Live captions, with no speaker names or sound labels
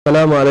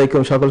আসসালামু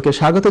আলাইকুম, সকলকে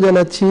স্বাগত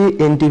জানাচ্ছি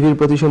এনটিভির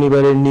প্রতি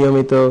শনিবারের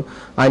নিয়মিত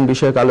আইন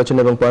বিষয়ক আলোচনা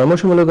এবং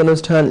পরামর্শমূলক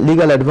অনুষ্ঠান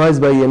legal advice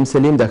by M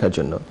Selim দেখার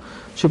জন্য।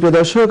 সুপ্রিয়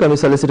দর্শক, আমি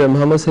সলিসিটর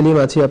মোহাম্মদ সেলিম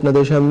আছি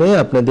আপনাদের সামনে।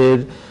 আপনাদের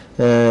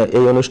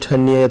এই অনুষ্ঠান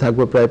নিয়ে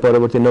থাকবো প্রায়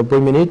পরবর্তী 90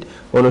 মিনিট।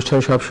 অনুষ্ঠান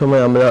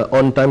সবসময় আমরা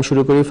অন টাইম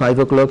শুরু করি 5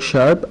 o'clock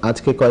শার্প।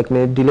 আজকে কয়েক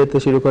মিনিট ডিলেতে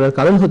শুরু করার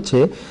কারণ হচ্ছে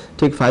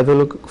ঠিক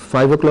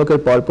 5 o'clock-এর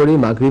পরপরই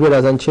মাগরিবের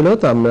আজান ছিল,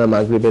 তো আমরা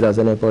মাগরিবের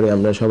আজানের পরে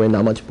আমরা সবাই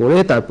নামাজ পড়ে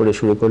তারপরে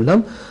শুরু করলাম,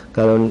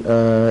 কারণ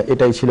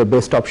এটাই ছিল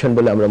বেস্ট অপশন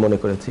বলে আমরা মনে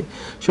করেছি।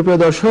 সুপ্রিয়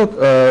দর্শক,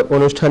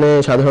 অনুষ্ঠানে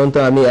সাধারণত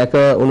আমি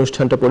একা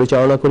অনুষ্ঠানটা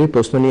পরিচালনা করি,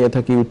 প্রশ্ন নিয়ে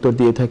থাকি, উত্তর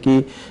দিয়ে থাকি,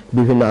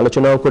 বিভিন্ন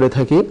আলোচনাও করে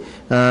থাকি।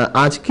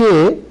 আজকে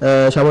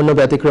সামান্য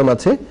ব্যতিক্রম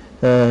আছে।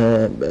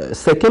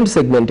 সেকেন্ড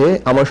সেগমেন্টে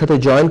আমার সাথে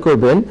জয়েন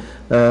করবেন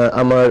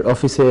আমার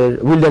অফিসের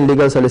উইলডেন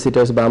লিগাল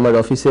সলিসিটার্স বা আমার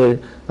অফিসের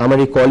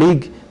আমারই কলিগ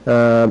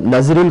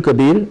নাজিরুল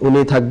কবির। উনি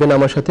থাকবেন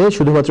আমার সাথে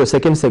শুধুমাত্র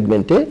সেকেন্ড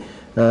সেগমেন্টে,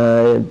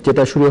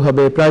 যেটা শুরু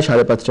হবে প্রায়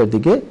 5:30টার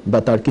দিকে বা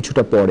তার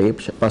কিছুটা পরে,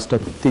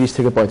 5:30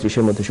 থেকে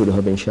 35-এর মধ্যে শুরু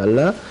হবে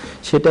ইনশাআল্লাহ।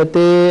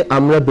 সেটাতে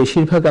আমরা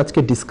বেশিরভাগ আজকে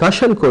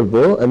ডিসকাশন করব,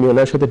 আমি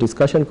ওনার সাথে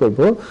ডিসকাশন করব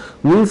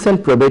উইলস অ্যান্ড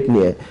প্রবেট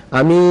নিয়ে।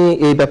 আমি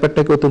এই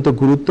ব্যাপারটাকে অত্যন্ত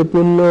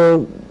গুরুত্বপূর্ণ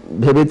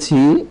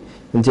ভেবেছি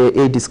যে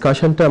এই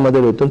ডিসকাশনটা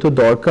আমাদের অত্যন্ত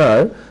দরকার।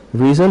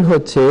 রিজন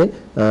হচ্ছে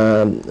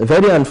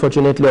ভেরি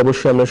আনফর্চুনেটলি,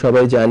 অবশ্যই আমরা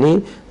সবাই জানি,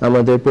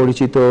 আমাদের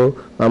পরিচিত,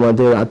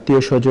 আমাদের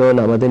আত্মীয় স্বজন,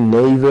 আমাদের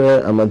নেইবার,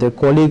 আমাদের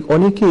কলিগ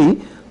অনেকেই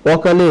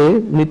অকালে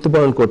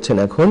মৃত্যুবরণ করছেন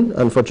এখন।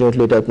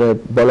 আনফর্চুনেটলি এটা আপনার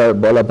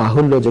বলা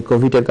বাহুল্য যে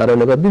কোভিডের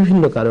কারণে বা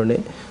বিভিন্ন কারণে,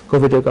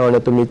 কোভিডের কারণে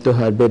তো মৃত্যু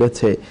হার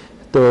বেড়েছে।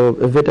 তো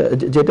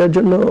যেটার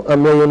জন্য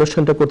আমরা এই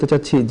অনুষ্ঠানটা করতে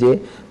চাচ্ছি যে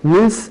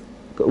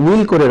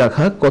উইল করে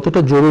রাখা কতটা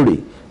জরুরি,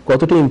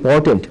 কতটা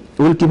ইম্পর্টেন্ট,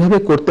 উইল কিভাবে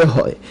করতে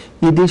হয়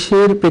এই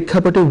দেশের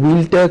প্রেক্ষাপটে।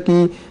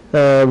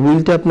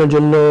 উইলটা আপনার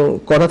জন্য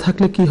করা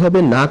থাকলে কি হবে,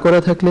 না করা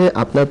থাকলে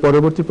আপনার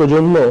পরবর্তী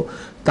প্রজন্ম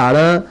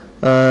তারা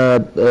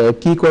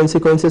কি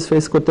কনসিকোয়েন্সেস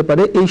ফেস করতে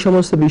পারে, এই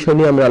সমস্ত বিষয়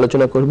নিয়ে আমরা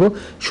আলোচনা করব।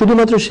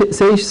 শুধুমাত্র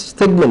সেই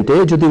সেগমেন্টে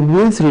যদি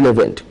উইলস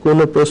রিলেভেন্ট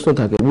কোনো প্রশ্ন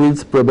থাকে,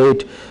 উইলস প্রবেট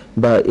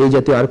বা এই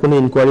জাতীয় আর কোনো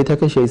ইনকোয়ারি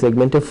থাকে, সেই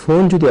সেগমেন্টে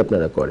ফোন যদি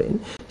আপনারা করেন,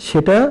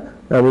 সেটা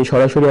আমি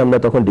সরাসরি আমরা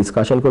তখন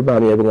ডিসকাশন করবো,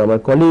 আমি এবং আমার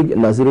কলিগ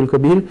নাজিরুল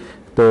কবির।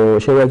 তো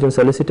সেও একজন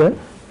সলিসিটার,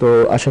 তো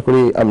আশা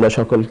করি আমরা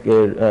সকলকে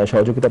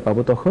সহযোগিতা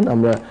পাবো। তখন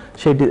আমরা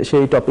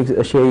সেই টপিক,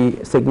 সেই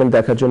সেগমেন্ট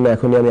দেখার জন্য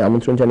এখনই আমি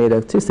আমন্ত্রণ জানিয়ে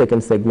রাখছি।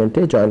 সেকেন্ড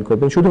সেগমেন্টে জয়েন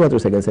করবেন, শুধুমাত্র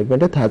সেকেন্ড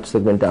সেগমেন্টে। থার্ড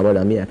সেগমেন্টে আবার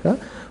আমি একা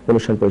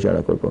অনুষ্ঠান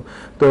পরিচালনা করব।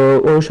 তো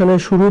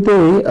অনুষ্ঠানের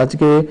শুরুতেই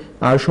আজকে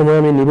আর সময়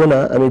আমি নিব না,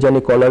 আমি জানি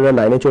কলাররা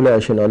লাইনে চলে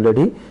আসেন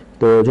অলরেডি।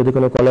 তো যদি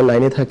কোনো কলার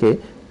লাইনে থাকে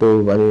তো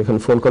আমি এখন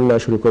ফোন কল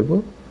নেওয়া শুরু করবো।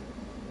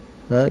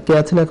 কে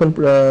আছেন এখন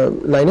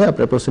লাইনে?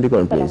 আপনার প্রশ্নটি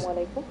করুন প্লিজ।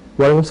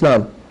 ওয়ালাইকুম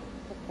আসসালাম।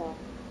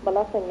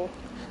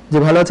 জি,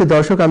 ভালো আছে।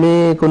 দর্শক, আমি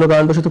কোনো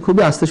কারণবশত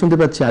খুবই আস্তে শুনতে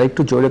পাচ্ছি, আর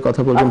একটু জোরে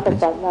কথা বলবেন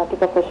প্লিজ।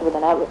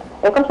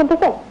 এখন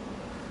শুনতেছেন?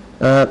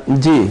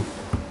 জি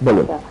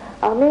বলুন।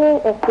 আমি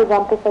একটু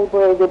জানতে চাইবো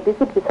এই যে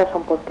ভিজিট ভিসা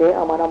সম্পর্কে।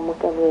 আমার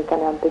আম্মুকে আমি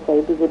এখানে আনতে চাই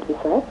ভিজিট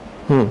ভিসায়।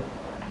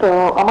 তো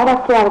আমার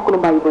আজকে আর কোনো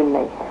ভাই বোন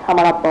নাই,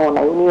 আমার আব্বাও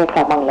নাই, উনি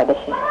একা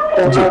বাংলাদেশে। তো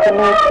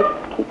এখানে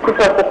কি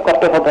প্রসেস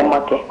করতে হবে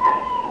আমাকে?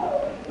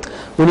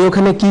 উনি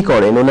ওখানে কি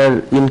করেন? ওনার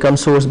ইনকাম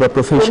সোর্স বা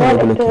প্রফেশন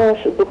এগুলো কি?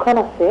 দোকান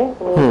আছে,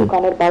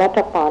 দোকানের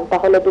ভাড়াটা পান,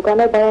 তাহলে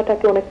দোকানের ভাড়াটা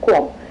কি অনেক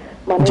কম,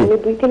 মানে উনি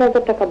 2-3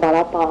 হাজার টাকা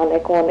ভাড়া পান।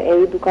 এখন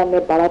এই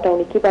দোকানের ভাড়াটা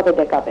উনি কিভাবে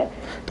দেখাবেন?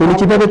 তো উনি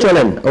কিভাবে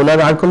চলেন? ওনার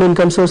আর কোনো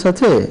ইনকাম সোর্স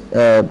আছে?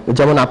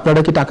 যেমন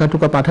আপনারা কি টাকা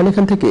টুকা পাঠান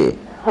এখান থেকে?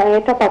 হ্যাঁ,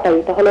 এটা পাঠাই।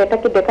 তাহলে এটা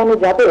কি দেখানো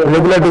যাবে?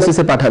 রেগুলার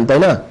বেসিসে পাঠান, তাই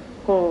না?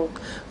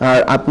 আর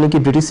আপনি কি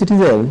ব্রিটিশ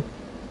সিটিজেন?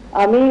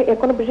 আমি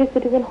এখনো ব্রিটিশ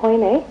সিটিজেন হই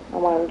নাই,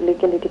 আমার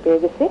লিগ্যালিটি পেয়ে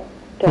গেছি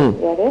 10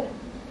 ইয়ারের।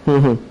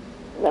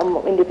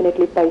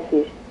 ইনডিফিনিটলি পাইছি।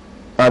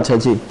 আচ্ছা,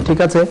 জি, ঠিক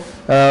আছে।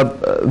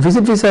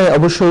 ভিজিট ভিসায়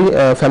অবশ্যই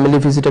ফ্যামিলি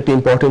ভিজিট একটা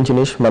ইম্পর্টেন্ট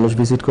জিনিস, মানুষ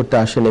ভিজিট করতে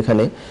আসেন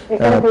এখানে।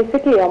 হয়েছে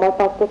কি, আমার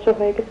 5 বছর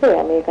হয়ে গেছে,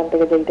 আমি এখান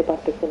থেকে যেতে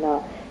পারতেছি না।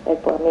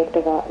 এরপর আমি একটা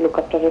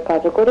লোকাটারের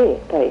কাজও করি,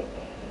 তাই।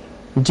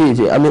 জি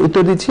জি, আমি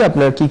উত্তর দিচ্ছি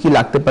আপনার কি কি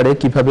লাগতে পারে,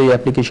 কিভাবে এই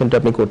অ্যাপ্লিকেশনটা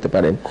আপনি করতে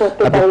পারেন।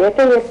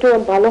 এটাই একটু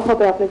ভালো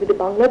হবে আপনি যদি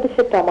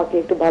বাংলাদেশেরটা আমাকে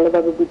একটু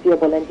ভালোভাবে বুঝিয়ে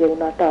বলেন যে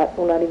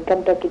ওনার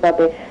ইনকামটা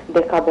কিভাবে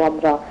দেখাবো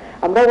আমরা।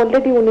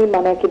 অলরেডি উনি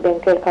মানে কি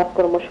ব্যাংকের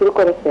কাজকর্ম শুরু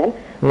করেছেন,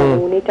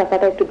 উনি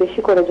টাকাটা একটু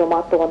বেশি করে জমা,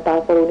 তখন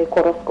তারপর উনি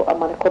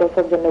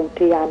খরচের জন্য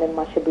উঠিয়ে আনেন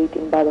মাসে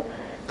 2-3 বার।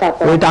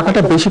 ওই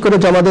টাকাটা বেশি করে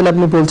জমা দেন,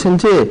 আপনি বলছেন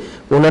যে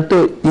ওনার তো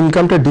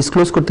ইনকামটা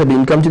ডিসক্লোজ করতে হবে।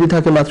 ইনকাম যদি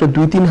থাকে মাত্র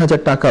 2-3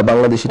 হাজার টাকা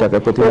বাংলাদেশি টাকা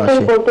প্রতি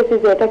মাসে,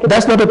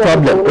 দ্যাটস নট এ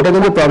প্রবলেম। ওটা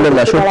কিন্তু প্রবলেম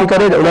না।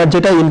 সত্যিকারের ওনার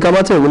যেটা ইনকাম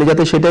আছে উনি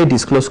যাতে সেটাই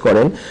ডিসক্লোজ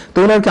করেন। তো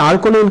ওনার কি আর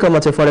কোনো ইনকাম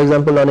আছে? ফর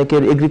এক্সাম্পল,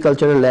 অনেকের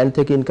এগ্রিকালচারাল ল্যান্ড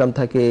থেকে ইনকাম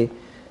থাকে,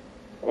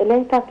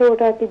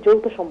 ওটা কি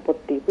যৌথ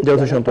সম্পত্তি।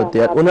 যৌথ সম্পত্তি।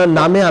 আর ওনার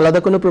নামে আলাদা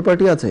কোনো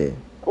প্রপার্টি আছে?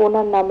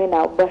 ওনার নামে না,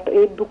 বাট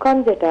এই দোকান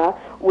যেটা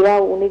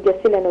উনি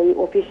গেছিলেন ওই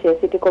অফিসে,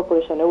 সিটি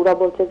কর্পোরেশনে, ওরা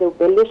বলছে যে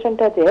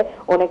ভ্যালুয়েশনটা যে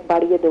অনেক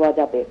বাড়িয়ে দেওয়া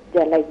যাবে, যে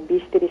লাইক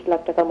 20-30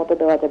 লাখ টাকার মতো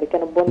দেওয়া যাবে।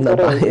 কেন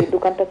বন্ধুরা এই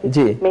দোকানটা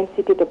মেইন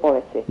সিটিতে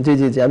পড়েছে। জি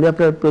জি জি, আমি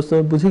আপনার প্রশ্ন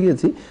বুঝে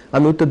গিয়েছি,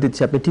 আমি উত্তর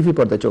দিচ্ছি। আপনি টিভি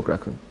পর্দায় চোখ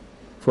রাখুন,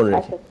 ফোন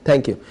রেখে।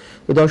 Thank you.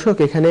 দর্শক,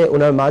 এখানে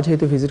ওনার মা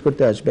যেহেতু ভিজিট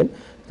করতে আসবেন,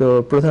 তো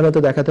প্রধানত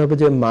দেখাতে হবে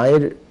যে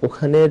মায়ের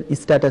ওখানের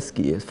স্ট্যাটাস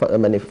কি,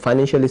 মানে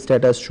ফাইন্যান্সিয়াল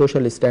স্ট্যাটাস,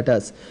 সোশ্যাল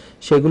স্ট্যাটাস,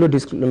 সেগুলো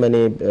মানে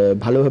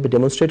ভালোভাবে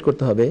ডেমনস্ট্রেট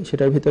করতে হবে।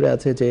 সেটার ভিতরে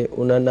আছে যে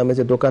ওনার নামে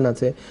যে দোকান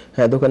আছে,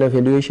 হ্যাঁ দোকানের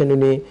ভ্যালুয়েশন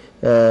উনি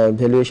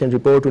ভ্যালুয়েশন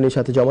রিপোর্ট উনি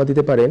সাথে জমা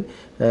দিতে পারেন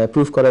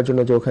প্রুফ করার জন্য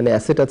যে ওখানে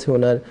অ্যাসেট আছে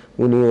ওনার,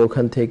 উনি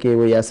ওখান থেকে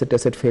ওই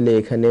অ্যাসেট ফেলে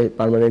এখানে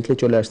পার্মানেন্টলি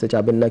চলে আসতে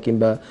চাবেন না,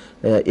 কিংবা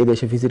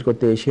এদেশে ভিজিট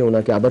করতে এসে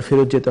ওনাকে আবার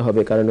ফেরত যেতে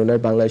হবে কারণ ওনার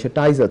বাংলাদেশে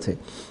টাইজ আছে।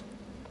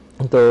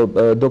 তো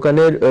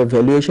দোকানের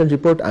ভ্যালুয়েশন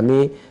রিপোর্ট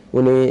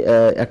উনি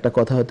একটা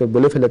কথা হয়তো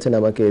বলে ফেলেছেন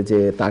আমাকে যে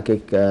তাকে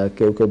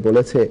কেউ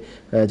বলেছে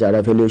যারা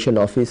ভ্যালুয়েশন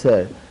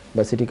অফিসার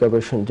বা সিটি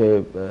কর্পোরেশন যে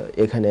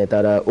এখানে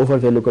তারা ওভার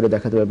ভ্যালু করে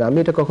দেখাতে পারবে। আমি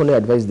এটা কখনো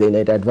অ্যাডভাইস দিই না,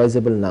 এটা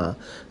অ্যাডভাইজেবল না।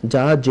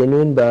 যা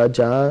জেনুইন বা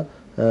যা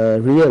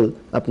রিয়েল,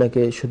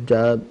 আপনাকে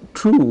যা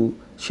ট্রু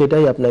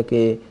সেটাই আপনাকে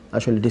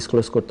আসলে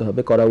ডিসক্লোজ করতে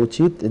হবে, করা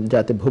উচিত,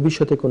 যাতে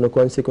ভবিষ্যতে কোনো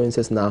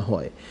কনসিকুয়েন্সেস না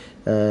হয়।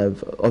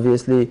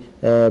 অবভিয়াসলি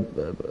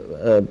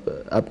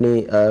আপনি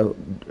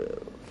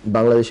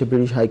বাংলাদেশের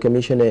ব্রিটিশ হাই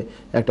কমিশনে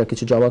একটা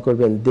কিছু জমা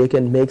করবেন, they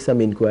can make some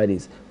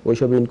enquiries.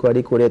 ওইসব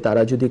ইনকোয়ারি করে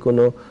তারা যদি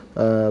কোনো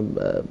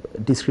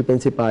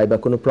ডিসক্রিপেন্সি পায় বা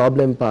কোনো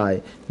প্রবলেম পায়,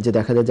 যে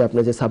দেখা যায় যে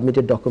আপনার যে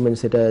সাবমিটেড ডকুমেন্ট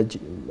সেটা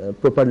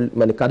প্রপার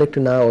মানে কারেক্ট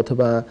না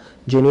অথবা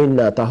জেনুইন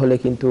না, তাহলে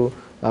কিন্তু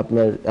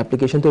আপনার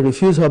অ্যাপ্লিকেশন তো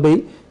রিফিউজ হবেই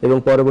এবং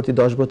পরবর্তী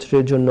 10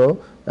 বছরের জন্য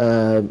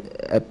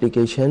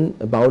application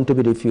bound to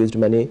B refused,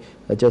 মানে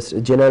জাস্ট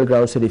জেনারেল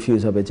গ্রাউন্ডসে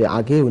রিফিউজ হবে যে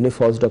আগে উনি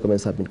ফলস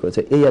ডকুমেন্ট সাবমিট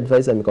করেছে। এই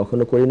অ্যাডভাইস আমি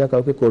কখনো করি না,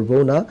 কাউকে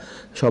করবও না।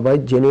 সবাই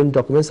জেনুইন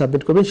ডকুমেন্ট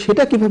সাবমিট করবেন,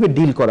 সেটা কিভাবে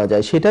ডিল করা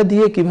যায়, সেটা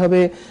দিয়ে কিভাবে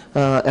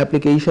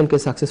অ্যাপ্লিকেশনকে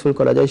সাকসেসফুল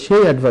করা যায়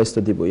সেই অ্যাডভাইস তো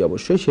দিবই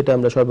অবশ্যই, সেটা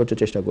আমরা সর্বোচ্চ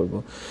চেষ্টা করব।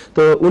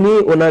 তো উনি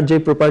ওনার যে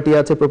প্রপার্টি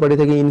আছে, প্রপার্টি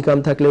থেকে ইনকাম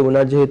থাকলে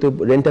ওনার যেহেতু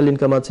রেন্টাল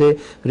ইনকাম আছে,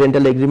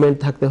 রেন্টাল এগ্রিমেন্ট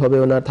থাকতে হবে,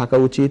 ওনার থাকা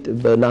উচিত,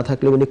 না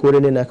থাকলে উনি করে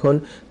নেন এখন।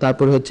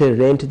 তারপর হচ্ছে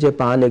রেন্ট যে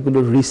পান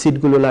এগুলোর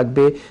রিসিটগুলো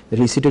লাগবে,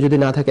 রিসিটও যদি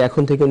না থাকে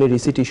এখন থেকে উনি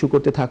রিসিট ইস্যু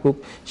করতে থাকুক,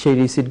 সেই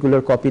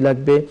রিসিটগুলোর কপি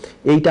লাগবে।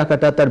 এই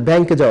টাকাটা তার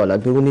ব্যাংকে যাওয়া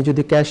লাগবে, উনি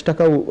যদি ক্যাশ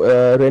টাকাও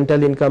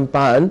রেন্টাল ইনকাম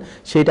পান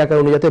সেই টাকা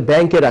উনি যাতে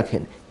ব্যাংকে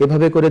রাখেন,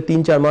 এভাবে করে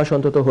 3-4 মাস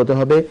অন্তত হতে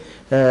হবে।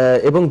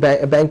 এবং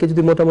ব্যাংকে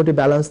যদি মোটামুটি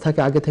ব্যালেন্স থাকে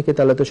আগে থেকে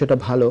তাহলে তো সেটা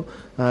ভালো,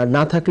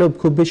 না থাকলেও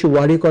খুব বেশি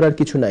ওয়ারি করার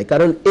কিছু নাই,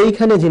 কারণ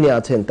এইখানে যিনি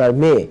আছেন তার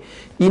মেয়ে,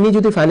 ইনি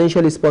যদি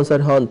ফাইন্যান্সিয়াল স্পন্সর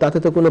হন তাতে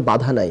তো কোনো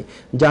বাধা নাই।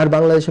 যার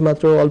বাংলাদেশে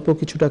মাত্র অল্প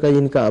কিছু টাকা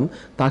ইনকাম,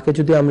 তাকে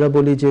যদি আমরা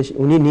বলি যে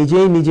উনি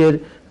নিজেই নিজের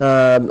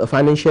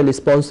ফাইন্যান্সিয়াল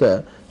স্পন্সর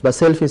বা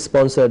সেলফ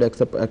স্পন্সার্ড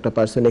একটা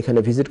পার্সন এখানে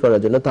ভিজিট করার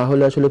জন্য,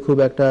 তাহলে আসলে খুব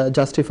একটা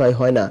জাস্টিফাই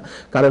হয় না,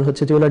 কারণ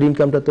হচ্ছে যে ওনার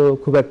ইনকামটা তো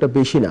খুব একটা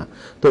বেশি না।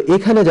 তো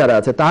এখানে যারা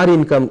আছে তার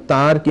ইনকাম,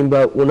 তার কিংবা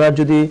ওনার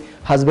যদি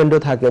হাজব্যান্ডও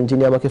থাকেন,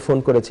 যিনি আমাকে ফোন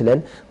করেছিলেন,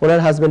 ওনার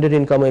হাজব্যান্ডের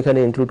ইনকামও এখানে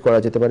ইনক্লুড করা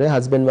যেতে পারে।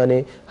 হাজব্যান্ড মানে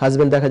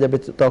হাজব্যান্ড দেখা যাবে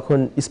তখন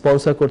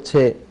স্পন্সর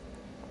করছে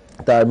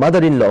তার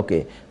মাদার ইন লকে,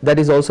 that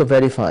is also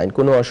very fine,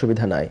 কোনো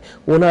অসুবিধা নাই।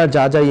 ওনার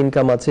যা যা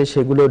ইনকাম আছে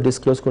সেগুলো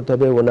ডিসক্লোজ করতে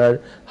হবে, ওনার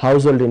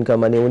হাউস হোল্ড ইনকাম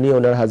মানে উনি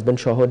ওনার হাজব্যান্ড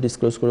সহ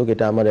ডিসক্লোজ করুক,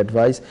 এটা আমার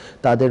অ্যাডভাইস।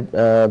 তাদের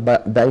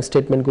ব্যাংক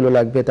স্টেটমেন্টগুলো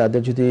লাগবে,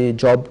 তাদের যদি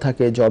জব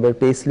থাকে জবের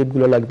পে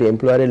স্লিপগুলো লাগবে,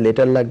 এমপ্লয়ারের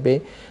লেটার লাগবে,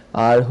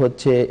 আর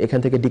হচ্ছে এখান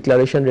থেকে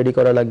ডিক্লারেশন রেডি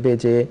করা লাগবে,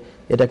 যে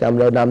এটাকে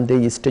আমরা নাম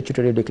দিই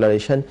স্ট্যাচুটরি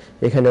ডিক্লারেশন।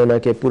 এখানে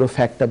ওনাকে পুরো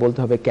ফ্যাক্টটা বলতে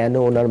হবে, কেন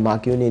ওনার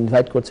মাকে উনি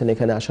ইনভাইট করছেন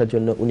এখানে আসার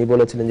জন্য। উনি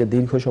বলেছিলেন যে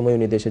দীর্ঘ সময়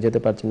উনি দেশে যেতে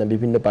পারছেন না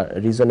বিভিন্ন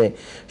রিজনে,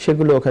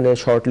 সেগুলো ওখানে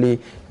শর্টলি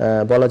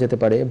বলা যেতে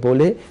পারে,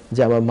 বলে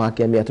যে আমার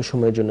মাকে আমি এত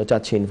সময়ের জন্য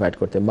চাচ্ছি ইনভাইট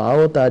করতে।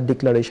 মাও তার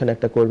ডিক্লারেশন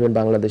একটা করবেন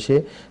বাংলাদেশে,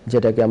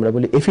 যেটাকে আমরা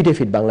বলি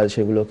এফিডেভিট বাংলাদেশে,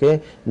 এগুলোকে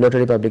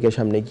নোটারি পাবলিকের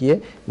সামনে গিয়ে,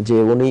 যে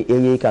উনি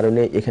এই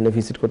কারণে এখানে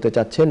ভিজিট করতে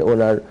চাচ্ছেন।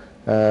 ওনার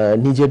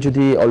নিজের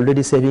যদি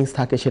অলরেডি সেভিংস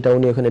থাকে সেটা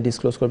উনি ওখানে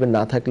ডিসক্লোজ করবেন,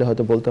 না থাকলে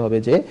হয়তো বলতে হবে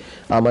যে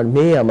আমার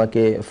মেয়ে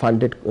আমাকে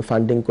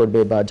ফান্ডিং করবে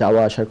বা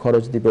যাওয়া আসার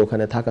খরচ দিবে,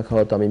 ওখানে থাকা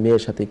খাওয়া তো আমি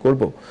মেয়ের সাথেই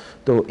করব।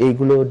 তো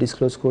এইগুলো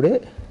ডিসক্লোজ করে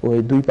ওই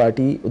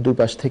দুই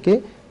পাশ থেকে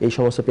এই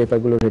সমস্ত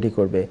পেপারগুলো রেডি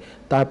করবে।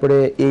 তারপরে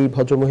এই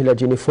ভদ্রমহিলা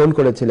যিনি ফোন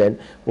করেছিলেন,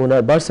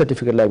 ওনার বার্থ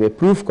সার্টিফিকেট লাগবে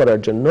প্রুফ করার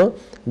জন্য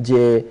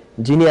যে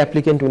যিনি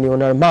অ্যাপ্লিকেন্ট উনি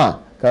ওনার মা,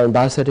 কারণ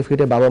বার্থ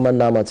সার্টিফিকেটে বাবা মার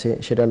নাম আছে,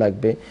 সেটা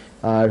লাগবে।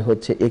 আর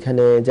হচ্ছে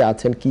এখানে যে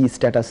আছেন কি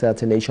স্ট্যাটাসে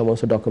আছেন এই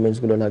সমস্ত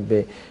ডকুমেন্টসগুলো লাগবে,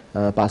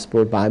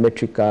 পাসপোর্ট,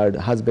 বায়োমেট্রিক কার্ড,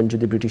 হাজব্যান্ড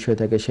যদি ব্রিটিশ হয়ে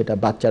থাকে সেটা,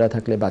 বাচ্চারা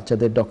থাকলে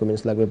বাচ্চাদের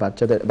ডকুমেন্টস লাগবে।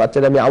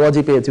 বাচ্চাদের আমি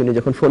আওয়াজই পেয়েছি উনি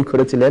যখন ফোন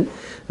করেছিলেন,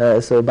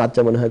 সো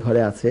বাচ্চা মনে হয়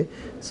ঘরে আছে।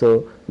 সো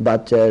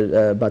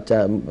বাচ্চা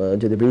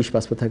যদি ব্রিটিশ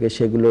পাসপোর্ট থাকে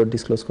সেগুলো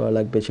ডিসক্লোজ করা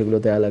লাগবে, সেগুলো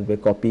দেওয়া লাগবে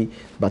কপি,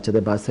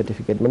 বাচ্চাদের বার্থ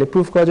সার্টিফিকেট, মানে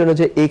প্রুফ করার জন্য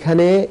যে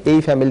এইখানে এই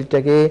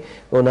ফ্যামিলিটাকে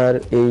ওনার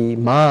এই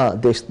মা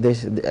দেশ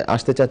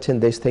আসতে চাচ্ছেন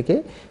দেশ থেকে,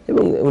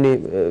 এবং উনি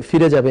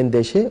ফিরে যাবেন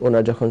দেশে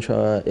ওনার যখন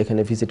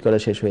এখানে ভিজিট করা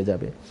শেষ হয়ে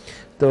যাবে।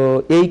 তো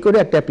এই করে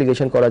একটা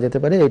অ্যাপ্লিকেশন করা যেতে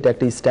পারে। এটা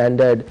একটা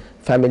স্ট্যান্ডার্ড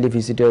ফ্যামিলি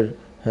ভিজিটর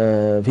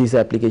ভিসা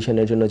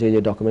অ্যাপ্লিকেশনের জন্য যে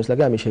ডকুমেন্টস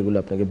লাগে আমি সেগুলো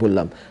আপনাকে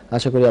বললাম।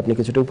 আশা করি আপনি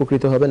কিছুটা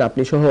উপকৃত হবেন।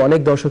 আপনি সহ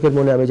অনেক দর্শকের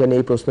মনে আমি জানি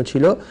এই প্রশ্ন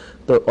ছিল,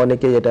 তো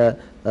অনেকেই এটা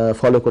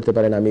ফলো করতে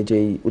পারেন আমি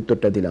যেই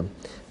উত্তরটা দিলাম।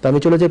 তো আমি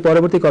চলে যাই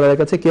পরবর্তী কলারের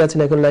কাছে। কে আছেন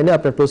এখন লাইনে?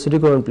 আপনার প্রস্তুতি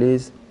করুন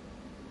প্লিজ।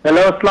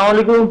 হ্যালো, আসসালামু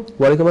আলাইকুম।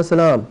 ওয়ালাইকুম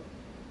আসসালাম।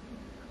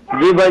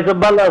 জি ভাই, সব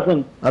ভালো আছেন?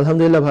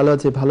 আলহামদুলিল্লাহ ভালো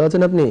আছি। ভালো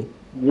আছেন আপনি?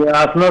 জি,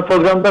 আপনার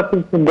প্রোগ্রামটা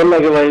খুব সুন্দর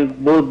লাগে ভাই,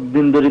 বহুত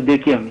দিন ধরে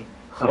দেখি আমি।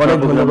 অনেক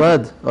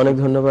ধন্যবাদ, অনেক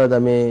ধন্যবাদ।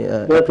 আমি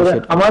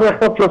appreciate করি। আমার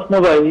একটা প্রশ্ন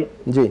ভাই,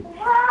 জি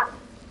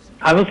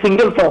আমি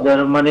সিঙ্গেল ফাদার,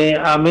 মানে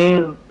আমি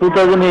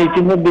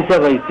 2018 ভিসা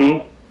পাইছি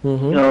হুম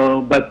হুম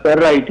বাচ্চার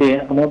রাইটে।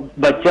 আমার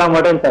বাচ্চা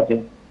আমার কাছে,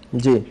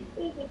 জি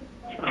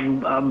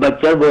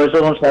বাচ্চার বয়স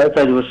এখন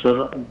 4.5 বছর।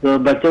 তো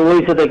বাচ্চা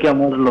ওইসে থেকে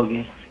আমার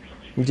লগে,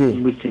 জি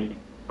বুঝছেন,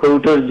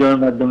 কোর্টের জন্য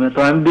মাধ্যমে। তো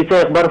আমি ভিসা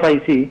একবার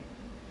পাইছি,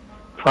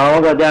 পাওয়া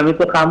বাদে আমি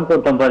তো কাম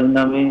করতাম পারি না,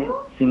 আমি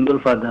সিঙ্গেল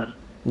ফাদার,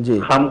 জি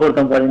কাম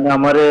করতাম পারি না।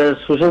 আমার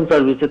সোশ্যাল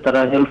সার্ভিসে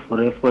তারা হেল্প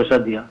করে পয়সা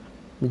দিয়া,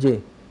 জি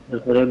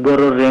তারপরে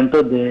গরুর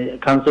রেন্টও দেয়,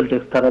 কাউন্সিল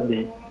ট্যাক্স তারা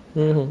দেয়।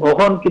 হুম হুম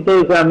ওখন কিন্তু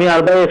আমি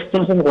আরবার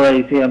এক্সটেনশন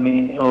করাইছি, আমি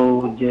ও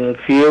যে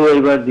ফিও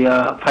এবার দিয়া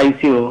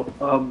পাইছিও,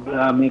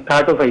 আমি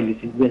কার্ডও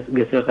পাইলিছি,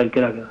 গেছে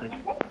কালকের আগে খাই।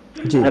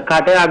 জি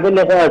কার্ডে আগে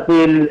লেখা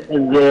আছিল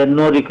যে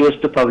নো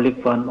রিকোয়েস্ট পাবলিক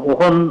ফান্ড,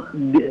 ওখন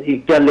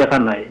একটা লেখা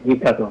নাই,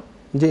 এটা তো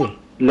জি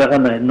লেখা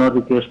নাই নো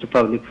রিকোয়েস্ট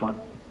পাবলিক ফান্ড।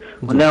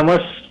 মানে আমার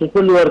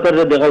সোশ্যাল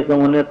ওয়ার্কারে দেখাইছে,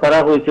 মানে তারা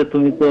হয়েছে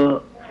তুমি তো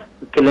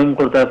ক্লেম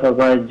করতে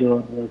পারবা যে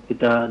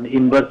এটা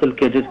ইউনিভার্সাল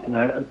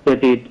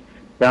ক্রেডিট,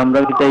 আমরা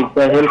এটা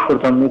একটা হেল্প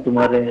করতাম না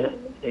তোমার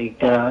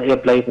এইটা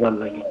অ্যাপ্লাই করার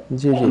লাগে।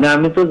 জি জি মানে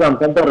আমি তো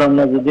জানতাম পারলাম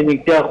না যদি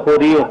একটা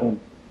করি এখন,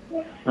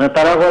 মানে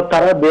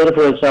তারা বের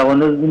হয়েছে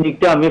অনেক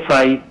জিনিসটা আমি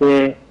পাইতে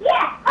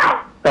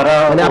তারা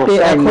মানে আপনি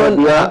এখন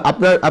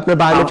আপনার আপনার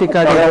বায়োমেট্রিক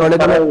কার্ডে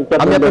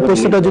আমি আপনার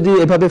প্রশ্নটা যদি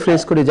এভাবে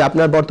ফ্রেজ করি যে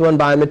আপনার বর্তমান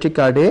বায়োমেট্রিক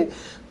কার্ডে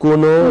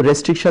কোনো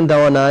রেস্ট্রিকশন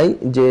দেওয়া নাই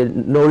যে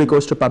no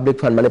request to public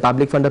fund, মানে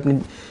পাবলিক ফান্ড আপনি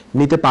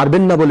নিতে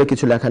পারবেন না বলে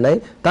কিছু লেখা নাই।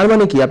 তার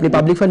মানে কি আপনি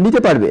পাবলিক ফান্ড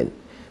নিতে পারবেন।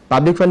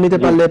 পাবলিক ফান্ড নিতে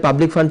পারলে,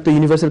 পাবলিক ফান্ড তো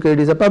universal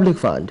credit is a public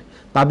fund.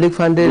 Public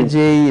ফান্ডের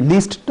যে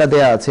লিস্টটা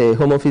দেয়া আছে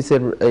হোম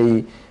অফিসের এই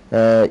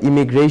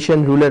ইমিগ্রেশন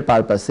রুলের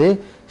পারপাসে,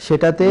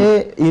 সেটাতে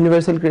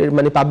ইউনিভার্সাল ক্রেডিট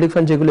মানে পাবলিক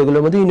ফান্ড যেগুলো,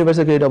 এগুলোর মধ্যে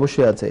ইউনিভার্সাল ক্রেডিট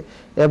অবশ্যই আছে।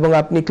 এবং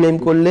আপনি ক্লেম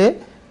করলে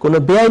কোনো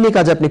বেআইনি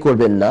কাজ আপনি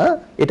করবেন না,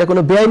 এটা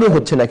কোনো বেআইনি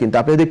হচ্ছে না। কিন্তু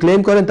আপনি যদি ক্লেম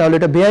করেন তাহলে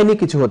এটা বেআইনি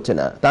কিছু হচ্ছে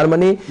না। তার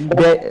মানে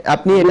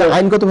আপনি এটা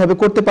আইনগতভাবে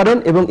করতে পারেন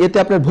এবং এতে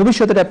আপনার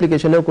ভবিষ্যতের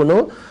অ্যাপ্লিকেশনেও কোনো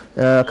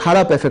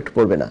খারাপ এফেক্ট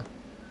পড়বে না।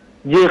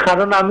 জি,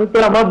 কারণ আমি তো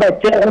আমার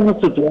বাচ্চা এখনো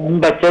ছোট, আমি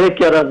বাচ্চারে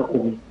কেয়ার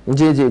করি।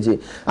 জি জি জি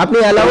আপনি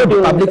অ্যালাউড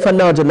পাবলিক ফান্ড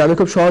নেওয়ার জন্য। আমি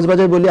খুব সহজ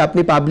ভাষায় বলি,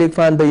 আপনি পাবলিক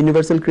ফান্ড বা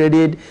ইউনিভার্সাল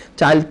ক্রেডিট,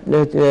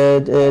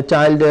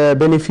 চাইল্ড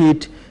বেনিফিট,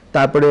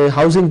 তারপরে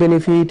হাউজিং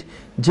বেনিফিট,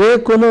 যে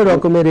কোনো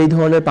রকমের এই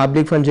ধরনের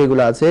পাবলিক ফান্ড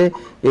যেগুলো আছে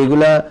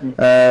এগুলা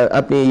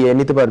আপনি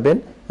নিতে পারবেন।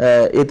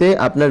 এতে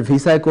আপনার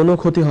ভিসায় কোনো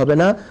ক্ষতি হবে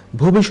না,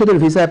 ভবিষ্যতের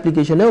ভিসা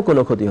অ্যাপ্লিকেশনেও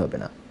কোনো ক্ষতি হবে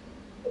না।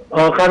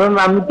 কারণ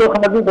আমি তো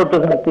কাজই করতে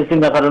পারতেছি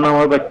না, কারণ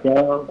আমার বাচ্চা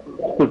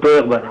ছোট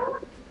একবারে।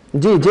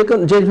 জি,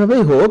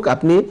 যেভাবেই হোক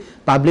আপনি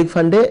পাবলিক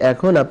ফান্ডে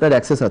এখন আপনার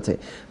অ্যাক্সেস আছে।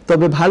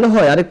 তবে ভালো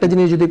হয় আরেকটা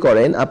জিনিস যদি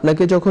করেন,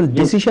 আপনাকে যখন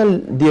ডিসিশন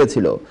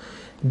দিয়েছিল,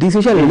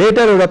 ডিসিশন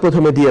লেটার ওরা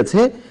প্রথমে দিয়েছে,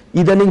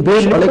 ইদানিং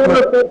বেশ অনেক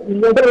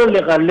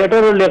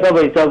লেটারও লেখা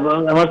ভাই সব,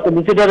 আমার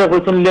সলিসিটারে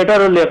কইছেন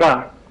লেটারও লেখা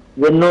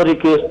যে no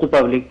request to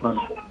public fund.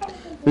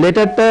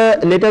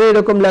 লেটারে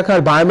এরকম লেখা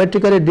আর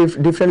বায়োমেট্রিকারে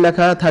ডিফারেন্ট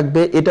লেখা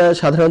থাকবে, এটা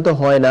সাধারণত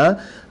হয় না।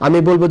 আমি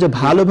বলবো যে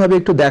ভালোভাবে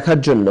একটু দেখার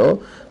জন্য,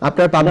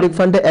 আপনার পাবলিক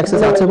ফান্ডে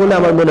অ্যাক্সেস আছে বলে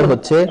আমার মনে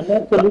হচ্ছে।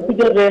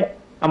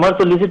 আমার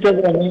সলিসিটার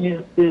আমি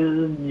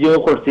জিও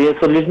করছি,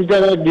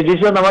 সলিসিটার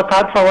ডিসিশন আমার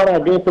কার্ড পাওয়ার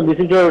আগে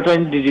সলিসিটার ওটা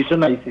ডিসিশন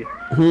আইছে,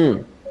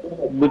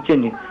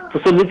 বুঝছেন? তো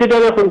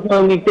সলিসিটারে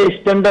কইছেন একটা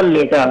স্ট্যান্ডার্ড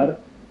লেটার,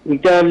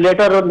 এটা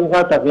লেটারও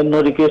লেখা থাকে no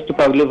request to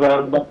public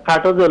fund, বা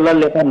কার্ডও যেগুলা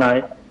লেখা নাই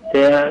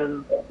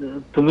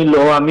তুমি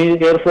লো। আমি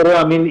এরপরে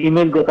আমি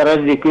ইমেল তারা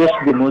রিকোয়েস্ট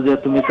দিব যে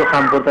তুমি তো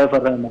কাম করতে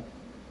পারবে না।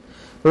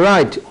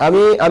 রাইট,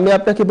 আমি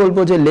আপনাকে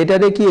বলবো যে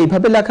লেটারে কি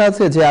এইভাবে লেখা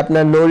আছে যে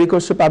আপনার no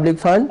request to public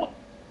fund?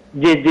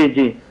 জি জি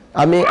জি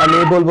আমি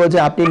বলবো যে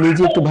আপনি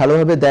নিজে একটু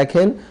ভালোভাবে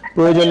দেখেন,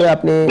 প্রয়োজনে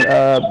আপনি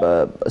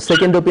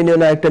সেকেন্ড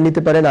ওপিনিয়ন একটা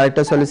নিতে পারেন,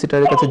 আরেকটা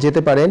সলিসিটারের কাছে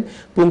যেতে পারেন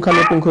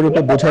পুঙ্খানুপুঙ্খ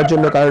রূপে বোঝার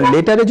জন্য। কারণ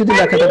লেটারে যদি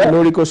লেখা থাকে no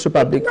request to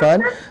public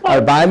fund, R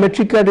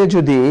biometric কার্ডে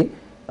যদি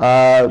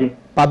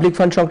পাবলিক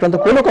ফান্ড সংক্রান্ত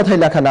কোনো কথাই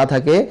লেখা না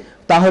থাকে,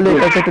 তাহলে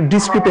এটা একটা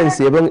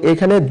ডিসক্রিপেন্সি এবং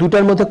এখানে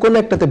দুটার মধ্যে কোনো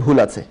একটাতে ভুল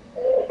আছে।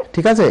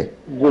 ঠিক আছে,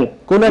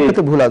 কোন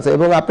একটাতে ভুল আছে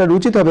এবং আপনার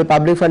উচিত হবে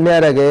পাবলিক ফান্ড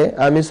নেওয়ার আগে,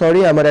 আমি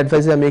সরি আমার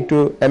অ্যাডভাইসে আমি একটু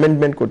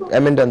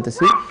অ্যামেন্ড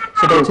আনতেছি,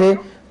 সেটা হচ্ছে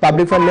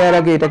পাবলিক ফান্ড নেওয়ার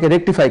আগে এটাকে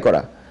রেকটিফাই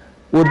করা।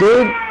 ওদের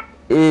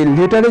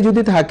লেটারে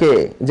যদি থাকে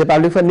যে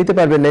পাবলিক ফান্ড নিতে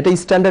পারবেন না, এটা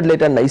স্ট্যান্ডার্ড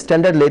লেটার না।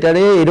 স্ট্যান্ডার্ড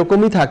লেটারে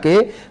এরকমই থাকে,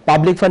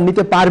 পাবলিক ফান্ড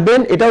নিতে পারবেন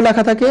এটাও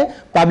লেখা থাকে,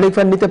 পাবলিক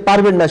ফান্ড নিতে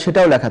পারবেন না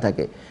সেটাও লেখা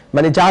থাকে।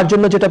 মানে যার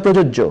জন্য যেটা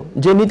প্রযোজ্য,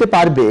 যে নিতে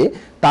পারবে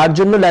তার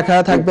জন্য লেখা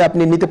থাকবে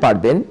আপনি নিতে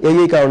পারবেন,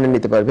 এই কারণে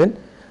নিতে পারবেন।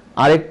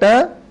 আরেকটা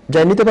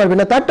যা নিতে পারবেন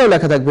না তারটাও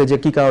লেখা থাকবে যে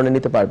কি কারণে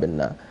নিতে পারবেন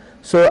না।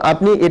 সো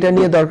আপনি এটা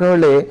নিয়ে দরকার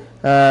হলে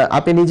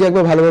আপনি নিজে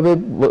একবার ভালোভাবে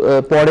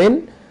পড়েন,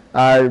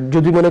 আর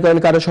যদি মনে করেন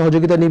কারো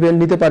সহযোগিতা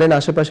নিতে পারেন,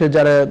 আশেপাশে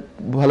যারা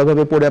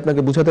ভালোভাবে পড়ে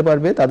আপনাকে বুঝাতে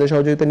পারবে তাদের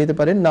সহযোগিতা নিতে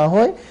পারেন। না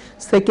হয়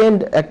সেকেন্ড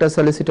একটা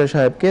সলিসিটর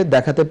সাহেবকে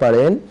দেখাতে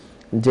পারেন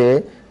যে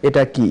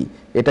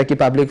এটা কি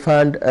পাবলিক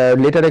ফান্ড,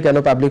 লেটারে কেন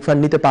পাবলিক ফান্ড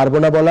নিতে পারবো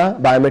না বলা,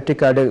 বায়োমেট্রিক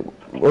কার্ডে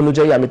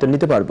অনুযায়ী আমি তো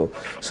নিতে পারবো।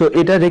 সো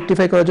এটা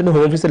রেকটিফাই করার জন্য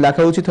হোম অফিসে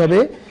লেখা উচিত হবে,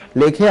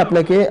 লেখে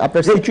আপনাকে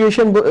আপনার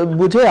সিচুয়েশন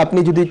বুঝে আপনি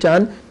যদি চান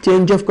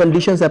চেঞ্জ অফ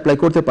কন্ডিশনস অ্যাপ্লাই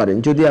করতে পারেন।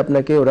 যদি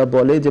আপনাকে ওরা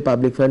বলে যে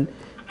পাবলিক ফান্ড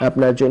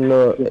আপনার জন্য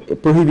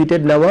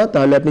প্রহিবিটেড নেওয়া,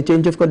 তাহলে আপনি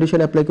চেঞ্জ অফ কন্ডিশন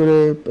অ্যাপ্লাই করে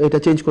এটা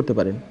চেঞ্জ করতে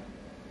পারেন।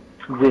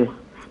 জি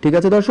ঠিক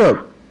আছে দর্শক,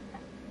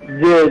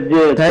 জি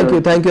জি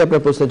থ্যাংক ইউ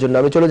আপনার প্রশ্নের জন্য।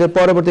 আমি চলে যাই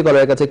পরবর্তী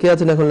কলারের কাছে। কে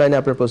আছেন এখন লাইনে?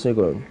 আপনার প্রশ্ন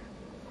করুন।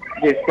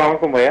 জি, আসসালামু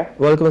আলাইকুম ভাইয়া।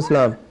 ওয়ালাইকুম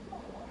আসসালাম।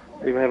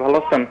 জি ভাই, ভালো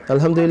আছেন?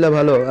 আলহামদুলিল্লাহ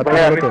ভালো। আপনি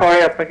ভাই ভালো আমি তো?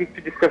 সবাই আপনাকে একটু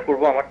ডিসকাস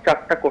করব। আমার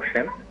 4টা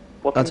কোশ্চেন।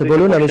 আচ্ছা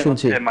বলুন, আমি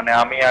শুনছি। মানে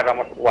আমি আর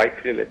আমার ওয়াইফ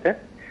রিলেটেড।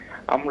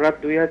 আমরা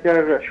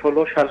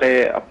 2016 সালে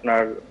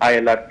আপনার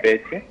আইএলআর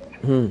পেয়েছি।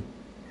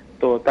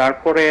 তো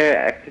তারপরে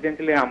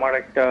অ্যাক্সিডেন্টালি আমার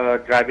একটা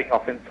ড্রাইভিং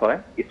অফেন্স হয়,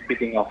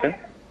 স্পিডিং অফেন্স,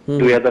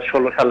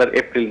 2016 সালের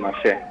এপ্রিল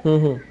মাসে।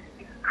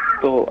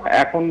 তো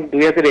এখন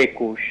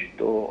 2021,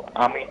 তো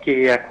আমি কি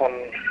এখন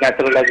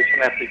ন্যাচারালাইজেশন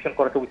অ্যাপ্লিকেশন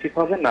করাটা উচিত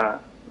হবে না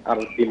আর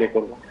ডিলে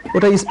করব?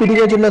 ওটা স্পিডিং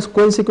এর জন্য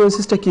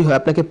কনসিকোয়েন্সেসটা কি হয়?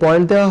 আপনাকে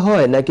পয়েন্ট দেওয়া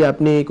হয় নাকি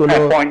আপনি কোনো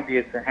পয়েন্ট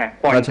দিয়েছে? হ্যাঁ,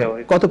 পয়েন্ট দেওয়া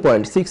হয়েছে। কত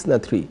পয়েন্ট? 6 না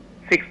 3?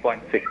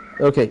 6.6।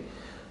 ওকে,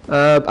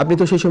 আপনি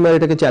তো সেই সময়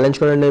এটাকে চ্যালেঞ্জ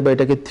করেন নাই বা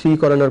এটাকে 3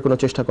 করানোর কোনো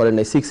চেষ্টা করেন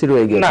নাই, 6 এর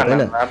হয়ে গিয়েছে, তাই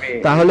না?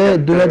 তাহলে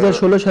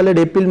 2016 সালের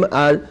এপ্রিল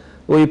আর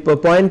ওই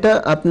পয়েন্টটা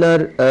আপনার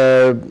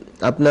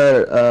আপনার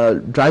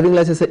ড্রাইভিং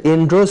লাইসেন্সে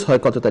এনড্রোজ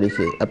হয় কত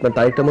তারিখে? আপনার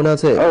তারিখটা মনে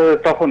আছে?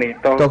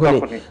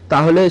 তখনই।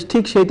 তাহলে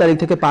ঠিক সেই তারিখ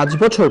থেকে 5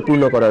 বছর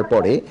পূর্ণ করার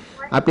পরে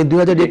আপনি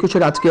 2021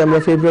 এর, আজকে আমরা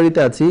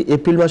ফেব্রুয়ারিতে আছি,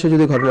 এপ্রিল মাসে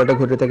যদি ঘটনাটা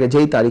ঘটে থাকে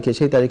যেই তারিখে,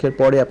 সেই তারিখের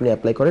পরে আপনি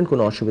অ্যাপ্লাই করেন,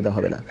 কোনো অসুবিধা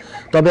হবে না।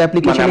 তবে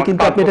অ্যাপ্লিকেশনে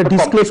কিন্তু আপনি এটা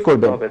ডিসক্লোজ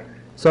করবেন।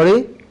 সরি,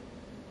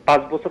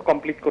 5 বছর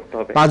কমপ্লিট করতে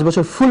হবে। 5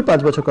 বছর, ফুল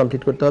 5 বছর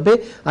কমপ্লিট করতে হবে।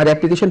 আর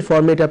অ্যাপ্লিকেশন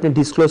ফর্মে এটা আপনি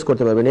ডিসক্লোজ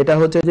করতে পারবেন। এটা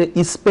হচ্ছে যে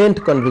স্পেন্ট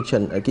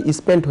কনভিকশন আর কি,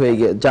 স্পেন্ট হয়ে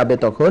যাবে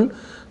তখন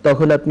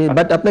আপনি,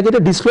 বাট আপনাকে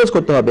এটা ডিসক্লোজ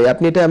করতে হবে।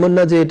 আপনি এটা এমন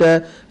না যে এটা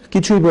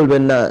কিছুই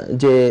বলবেন না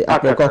যে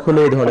আপনার কখনো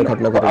এই ধরনের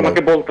ঘটনা ঘটে,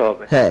 আমাকে বলতে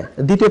হবে। হ্যাঁ।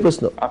 দ্বিতীয়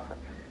প্রশ্ন।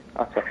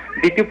 আচ্ছা,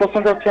 দ্বিতীয়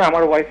প্রশ্নটা হচ্ছে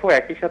আমার ওয়াইফও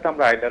একই সাথে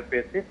আমরা আইলার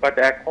পেয়েছি, বাট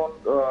এখন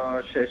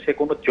সে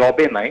কোনো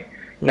জবে নাই।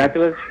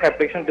 ন্যাচারালাইজেশন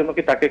অ্যাপ্লিকেশনের জন্য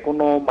কি তাকে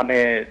কোনো মানে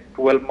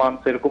 12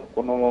 মান্থস এরকম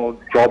কোনো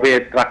জবে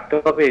রাখতে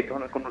হবে, এই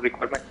ধরনের কোনো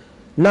রিকোয়ারমেন্ট?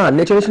 না,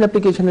 ন্যাচারালাইজেশন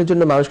অ্যাপ্লিকেশনের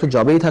জন্য মানুষকে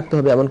জবেই থাকতে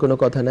হবে এমন কোনো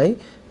কথা নাই।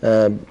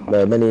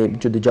 মানে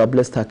যদি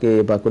জবলেস থাকে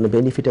বা কোনো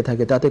বেনিফিটে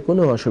থাকে তাতে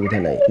কোনো অসুবিধা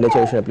নাই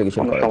ন্যাচারালাইজেশন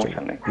অ্যাপ্লিকেশন করার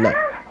জন্য। না।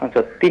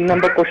 আচ্ছা, 3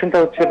 নম্বর কোশ্চেনটা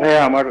হচ্ছে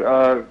ভাইয়া, আমার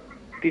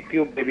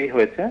তৃতীয় বেবি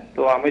হয়েছে।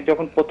 তো আমি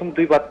যখন প্রথম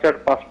 2 বাচ্চার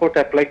পাসপোর্ট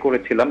অ্যাপ্লাই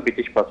করেছিলাম,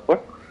 ব্রিটিশ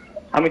পাসপোর্ট,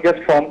 আমি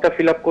জাস্ট ফর্মটা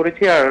ফিল আপ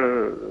করেছি আর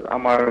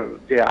আমার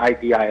যে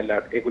আইডি,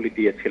 আইএলআর এগুলি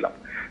দিয়েছিলাম।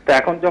 তো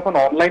এখন যখন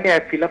অনলাইনে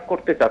ফিল আপ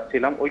করতে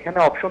চাচ্ছিলাম, ওইখানে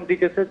অপশন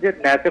দিতেছে যে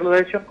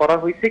ন্যাচারালাইজেশন করা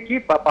হয়েছে কি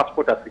বা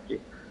পাসপোর্ট আছে কি।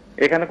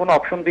 এখানে কোনো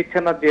অপশন দিচ্ছে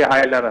না যে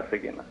আইএলআর আছে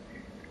কিনা।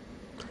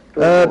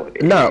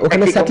 না,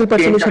 ওখানে সেটেল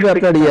পারসন হিসেবে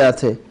আপনার ইয়ে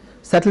আছে,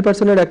 সেটেল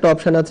পারসনের একটা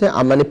অপশন আছে,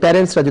 মানে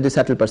প্যারেন্টসরা যদি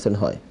সেটেল পারসন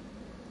হয়।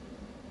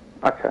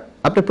 আচ্ছা,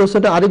 আপনি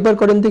প্রশ্নটা আরেকবার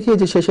করেন দেখি,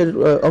 যে শেষের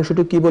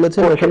অংশটুকু কি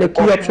বলেছেন, ওখানে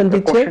কি অপশন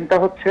দিচ্ছে? কোশ্চেনটা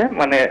হচ্ছে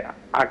মানে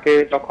আগে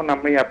যখন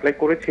আমি অ্যাপ্লাই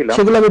করেছিলাম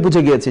সেগুলো আমি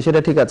বুঝে গিয়েছি,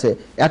 সেটা ঠিক আছে।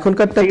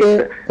 এখনকারটাতে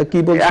কি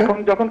বলছে? এখন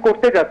যখন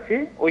করতে যাচ্ছি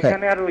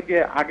ওইখানে আর ওই যে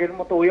আগের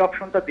মতো ওই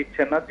অপশনটা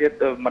দিচ্ছে না, যে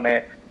মানে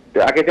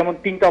আগে যেমন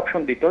 3টা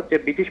অপশন দিত, যে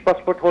ব্রিটিশ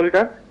পাসপোর্ট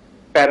হোল্ডার,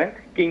 প্যারেন্ট,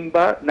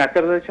 কিংবা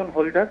ন্যাচারালাইজেশন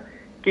হোল্ডার,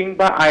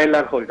 কিংবা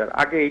আইএলআর হোল্ডার।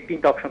 আগে এই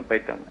 3টা অপশন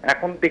পাইতাম,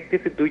 এখন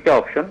দেখতেছি 2টা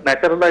অপশন,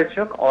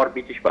 ন্যাচারালাইজেশন আর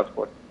ব্রিটিশ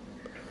পাসপোর্ট।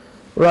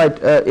 রাইট,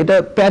 এটা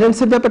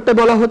প্যারেন্টসের ব্যাপারটা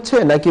বলা হচ্ছে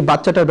নাকি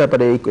বাচ্চাটার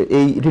ব্যাপারে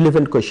এই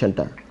রিলেভেন্ট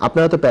কোশ্চেনটা?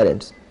 আপনারা তো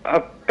প্যারেন্টস।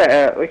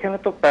 ওইখানে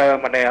তো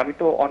মানে আমি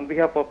তো অন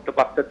বিহাফ অফ দ্য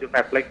বাচ্চার জন্য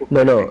অ্যাপ্লাই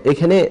করতে। নো,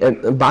 এখানে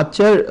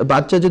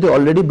বাচ্চা যদি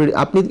অলরেডি,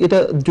 আপনি এটা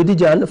যদি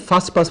যান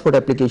ফার্স্ট পাসপোর্ট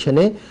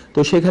অ্যাপ্লিকেশনে, তো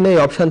সেখানে এই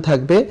অপশন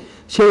থাকবে।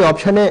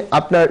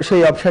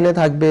 সেই অপশনে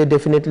থাকবে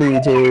ডেফিনেটলি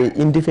যে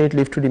indefinite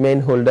leave to remain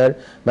holder,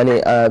 মানে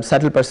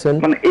সেটেল পারসন।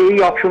 মানে এই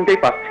অপশনটাই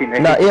পাচ্ছি না।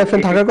 না, এই অপশন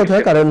থাকার কথা,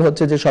 কারণ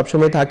হচ্ছে যে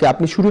সবসময় থাকে।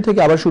 আপনি শুরু থেকে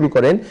আবার শুরু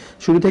করেন,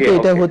 শুরু থেকে।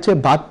 এটা হচ্ছে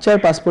বাচ্চার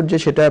পাসপোর্ট যে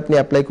সেটা আপনি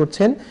অ্যাপ্লাই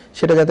করছেন,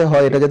 সেটা যাতে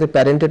হয়, এটা যাতে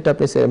প্যারেন্টেরটা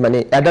আপনি মানে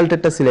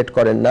অ্যাডাল্টেরটা সিলেক্ট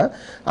করেন না।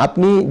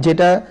 আপনি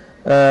যেটা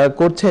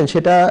করছেন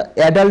সেটা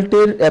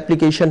অ্যাডাল্টের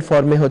অ্যাপ্লিকেশন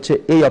ফর্মে হচ্ছে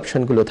এই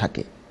অপশনগুলো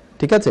থাকে,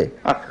 ঠিক আছে?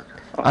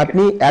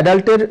 আপনি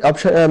অ্যাডাল্টের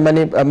অপশন,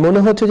 মানে মনে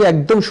হচ্ছে যে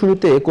একদম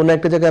শুরুতে কোনো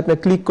একটা জায়গায়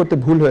আপনার ক্লিক করতে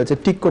ভুল হয়েছে,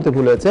 টিক করতে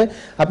ভুল হয়েছে,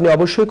 আপনি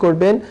অবশ্যই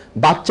করবেন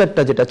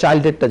বাচ্চারটা যেটা,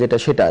 চাইল্ডেরটা যেটা,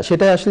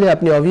 সেটা আসলে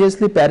আপনি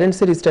অবভিয়াসলি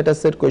প্যারেন্টসের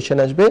স্ট্যাটাসের কোয়েশ্চেন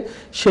আসবে,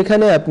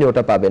 সেখানে আপনি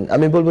ওটা পাবেন।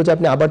 আমি বলবো যে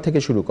আপনি আবার থেকে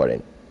শুরু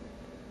করেন,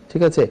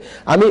 ঠিক আছে?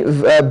 আমি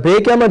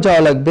ব্রেকে আমার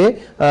যাওয়া লাগবে।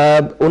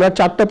 ওনার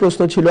 4টা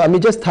প্রশ্ন ছিল, আমি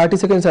জাস্ট 30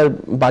 সেকেন্ডস আর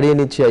বাড়িয়ে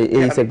নিচ্ছি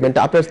এই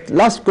সেগমেন্টটা। আপনার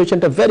লাস্ট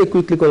কোয়েশ্চেনটা ভেরি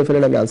কুইকলি করে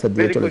ফেলেন, আমি আনসার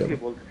দিয়ে চলে যাব।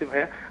 বলছি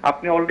ভাইয়া,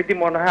 আপনি অলরেডি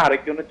মনে হয়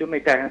আরেকজনের জন্য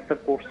এটা অ্যানসার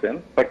করছেন,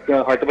 বাট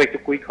হয়তো বা একটু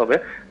কুইক হবে।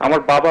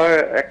 আমার বাবা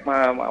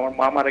আমার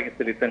মা মারা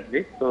গেছে recently,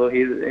 so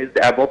he is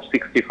above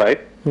 65।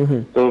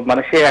 তো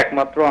মানে সে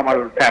একমাত্র আমার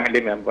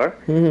ফ্যামিলি মেম্বার।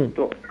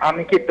 তো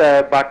আমি কি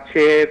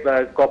বাচ্চে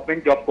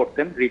গভর্নমেন্ট জব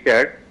করতেন,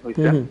 রিটায়ার্ড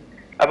হয়েছেন,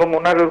 এবং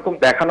ওনার এরকম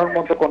দেখানোর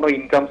মতো কোনো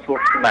ইনকাম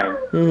সোর্স নাই।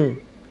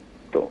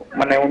 তো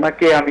মানে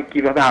ওনাকে আমি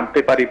কিভাবে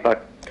আনতে পারি বা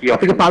কি?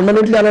 আপনি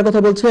পার্মানেন্টলি আনার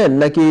কথা বলছেন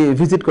নাকি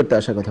ভিজিট করতে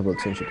আসার কথা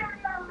বলছেন? সেটা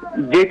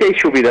যেটাই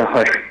সুবিধা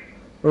হয়।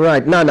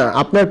 রাইট, না,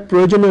 আপনার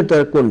প্রয়োজনীয়তা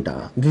কোনটা?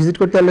 ভিজিট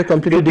করতে হলে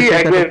কমপ্লিটলি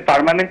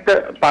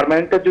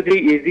পার্মানেন্টটা যদি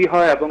ইজি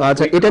হয় এবং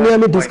আচ্ছা, এটা নিয়ে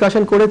আমি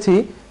ডিসকাশন করেছি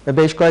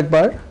বেশ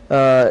কয়েকবার।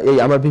 এই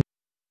আমার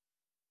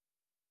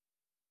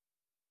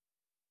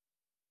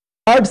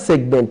থার্ড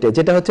সেগমেন্টে,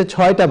 যেটা হচ্ছে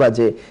 6টা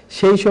বাজে,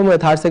 সেই সময়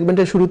থার্ড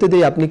সেগমেন্টের শুরুতে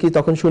দিয়ে আপনি কি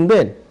তখন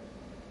শুনবেন?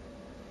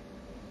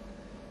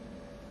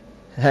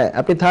 হ্যাঁ,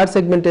 আপনি থার্ড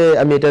সেগমেন্টে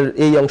আমি এটার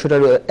এই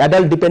অংশটার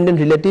অ্যাডাল্ট ডিপেন্ডেন্ট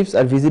রিলেটিভস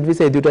আর ভিজিট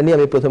ভিসা এই দুটো নিয়ে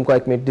আমি প্রথম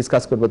কয়েক মিনিট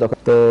ডিসকাস করব তখন।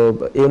 তো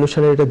এই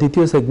অনুষ্ঠানের এটা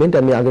দ্বিতীয় সেগমেন্ট।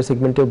 আমি আগের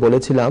সেগমেন্টেও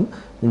বলেছিলাম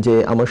যে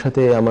আমার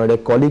সাথে আমার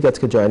এক কলিগ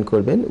আজকে জয়েন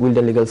করবেন,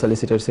 উইলডন লিগাল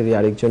সলিসিটারসেরই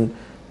আরেকজন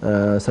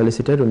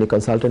সলিসিটার, উনি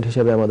কনসালটেন্ট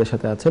হিসেবে আমাদের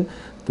সাথে আছেন।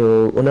 তো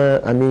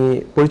আমি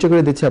পরিচয়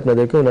করে দিচ্ছি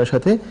আপনাদেরকে ওনার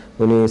সাথে।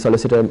 উনি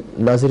সলিসিটার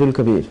নাজিরুল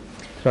কবির।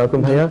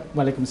 আসসালামু ভাইয়া।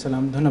 ওয়ালাইকুম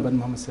আসসালাম। ধন্যবাদ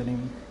মোহাম্মদ সেলিম।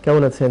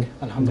 কেমন আছেন?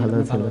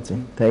 আলহামদুলিল্লাহ ভালো আছি।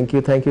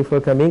 Thank you for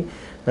coming.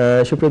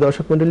 সুপ্রিয়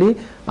দর্শক মণ্ডলী,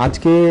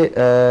 আজকে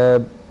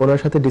ওনার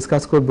সাথে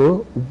ডিসকাস করব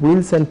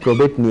উইলস অ্যান্ড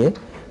প্রবেট নিয়ে।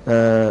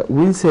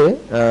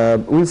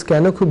 উইলস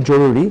কেন খুব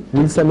জরুরি,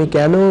 আমি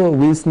কেন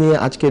উইলস নিয়ে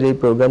আজকের এই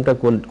প্রোগ্রামটা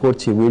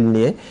করছি উইল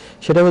নিয়ে,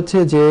 সেটা হচ্ছে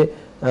যে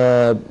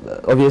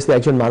অবভিয়াসলি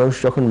একজন মানুষ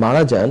যখন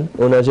মারা যান,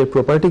 ওনার যে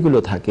প্রপার্টিগুলো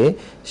থাকে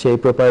সেই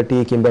প্রপার্টি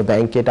কিংবা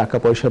ব্যাংকে টাকা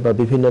পয়সা বা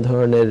বিভিন্ন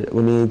ধরনের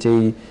উনি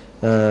যেই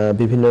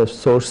বিভিন্ন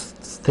সোর্স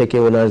থেকে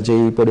ওনার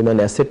যেই পরিমাণ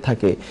অ্যাসেট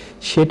থাকে,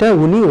 সেটা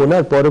উনি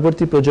ওনার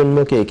পরবর্তী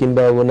প্রজন্মকে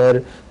কিংবা ওনার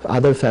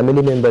আদার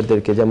ফ্যামিলি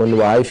মেম্বারদেরকে, যেমন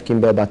ওয়াইফ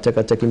কিংবা বাচ্চা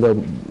কাচ্চা, কিংবা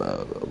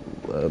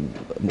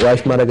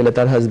ওয়াইফ মারা গেলে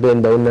তার হাজবেন্ড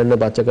বা অন্যান্য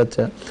বাচ্চা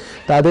কাচ্চা,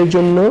 তাদের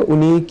জন্য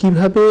উনি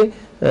কিভাবে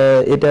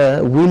এটা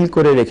উইল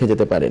করে রেখে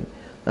যেতে পারেন।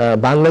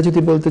 বাংলা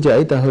যদি বলতে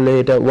যাই তাহলে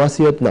এটা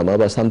ওয়াসিয়তনামা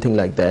বা সামথিং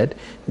লাইক দ্যাট,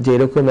 যে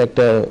এরকম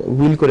একটা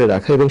উইল করে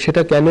রাখা। এবং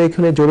সেটা কেন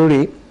এখানে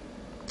জরুরি,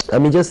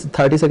 আমি জাস্ট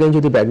 30 সেকেন্ড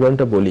যদি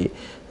ব্যাকগ্রাউন্ডটা বলি।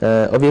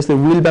 অবভিয়াসলি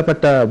উইল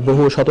ব্যাপারটা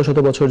বহু শত শত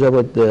বছর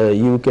যাবৎ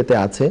ইউকেতে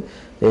আছে,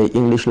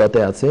 ইংলিশ লতে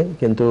আছে,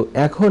 কিন্তু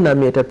এখন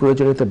আমি এটার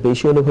প্রয়োজনীয়তা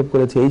বেশি অনুভব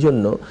করেছি। এই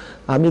জন্য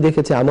আমি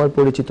দেখেছি আমার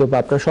পরিচিত বা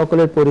আপনার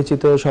সকলের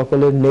পরিচিত,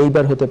 সকলের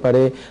নেইবার হতে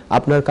পারে,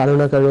 আপনার কারো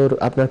না কারোর,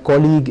 আপনার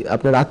কলিগ,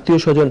 আপনার আত্মীয়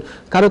স্বজন,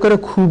 কারো কারো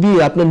খুবই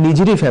আপনার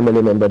নিজেরই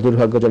ফ্যামিলি মেম্বার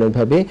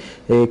দুর্ভাগ্যজনকভাবে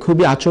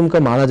খুবই আচমকা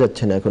মারা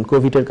যাচ্ছে না এখন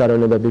কোভিডের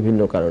কারণে বা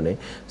বিভিন্ন কারণে।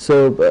 সো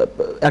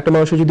একটা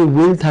মানুষের যদি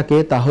উইল থাকে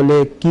তাহলে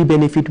কি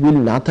বেনিফিট, উইল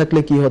না থাকলে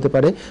কি হতে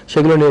পারে,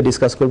 সেগুলো নিয়ে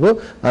ডিসকাস করব।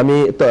 আমি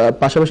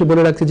পাশাপাশি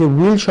বলে রাখছি যে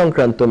উইল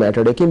সংক্রান্ত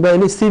ম্যাটারে কিংবা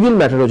এমনি সিভিল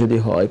ম্যাটারও যদি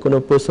হয় কোনো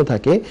প্রশ্ন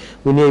থাকে,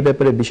 উনি এই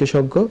ব্যাপারে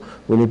বিশেষজ্ঞ,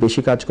 উনি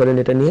বেশি কাজ করেন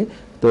এটা নিয়ে।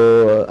 তো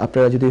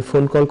আপনারা যদি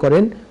ফোন কল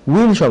করেন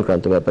উইল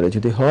সংক্রান্ত ব্যাপারে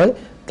যদি হয়,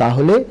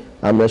 তাহলে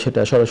আমরা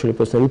সেটা সরাসরি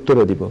প্রশ্নের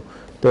উত্তরও দিব।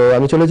 তো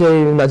আমি চলে যাই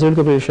নাজিরুল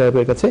কবির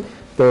সাহেবের কাছে।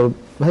 তো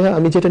ভাইয়া,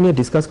 আমি যেটা নিয়ে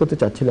ডিসকাস করতে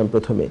চাচ্ছিলাম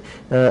প্রথমে,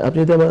 আপনি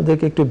যদি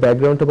আমাদেরকে একটু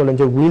ব্যাকগ্রাউন্ডটা বলেন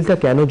যে উইলটা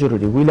কেন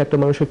জরুরি, উইল একটা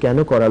মানুষের কেন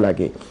করা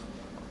লাগে,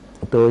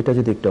 তো এটা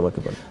যদি একটু আমাকে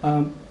বলেন।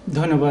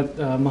 ধন্যবাদ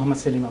মোহাম্মদ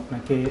সেলিম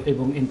আপনাকে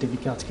এবং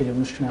এনটিভিকে আজকের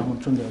অনুষ্ঠানে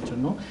আমন্ত্রণ দেওয়ার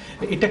জন্য।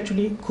 এটা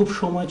অ্যাকচুয়ালি খুব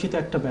সময়চিত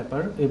একটা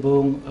ব্যাপার এবং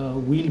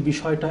উইল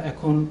বিষয়টা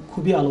এখন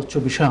খুবই আলোচ্য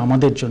বিষয়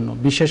আমাদের জন্য,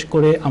 বিশেষ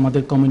করে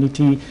আমাদের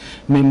কমিউনিটি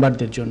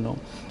মেম্বারদের জন্য।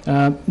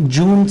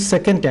 জুন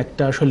 2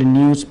 একটা আসলে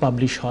নিউজ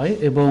পাবলিশ হয়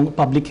এবং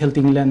পাবলিক হেলথ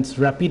ইংল্যান্ড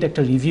র্যাপিড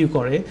একটা রিভিউ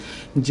করে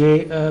যে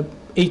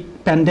এই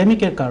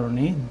প্যান্ডেমিকের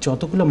কারণে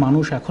যতগুলো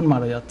মানুষ এখন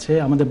মারা যাচ্ছে,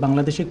 আমাদের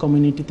বাংলাদেশি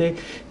কমিউনিটিতে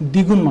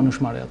দ্বিগুণ মানুষ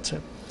মারা যাচ্ছে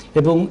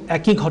এবং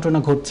একই ঘটনা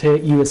ঘটছে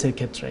ইউএসএর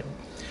ক্ষেত্রে।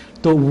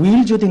 তো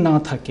উইল যদি না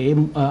থাকে,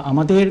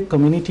 আমাদের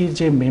কমিউনিটির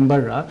যে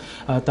মেম্বাররা,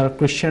 তারা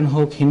খ্রিস্টান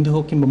হোক, হিন্দু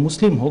হোক কিংবা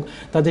মুসলিম হোক,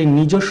 তাদের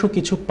নিজস্ব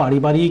কিছু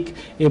পারিবারিক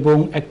এবং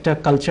একটা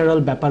কালচারাল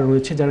ব্যাপার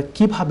রয়েছে, যারা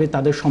কিভাবে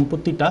তাদের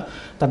সম্পত্তিটা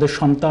তাদের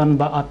সন্তান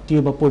বা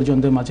আত্মীয় বা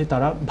পরিজনদের মাঝে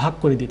তারা ভাগ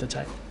করে দিতে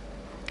চায়।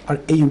 আর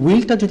এই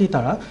উইলটা যদি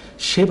তারা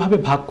সেভাবে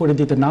ভাগ করে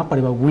দিতে না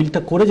পারে বা উইলটা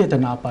করে যেতে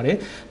না পারে,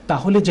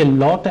 তাহলে যে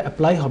লটা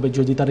অ্যাপ্লাই হবে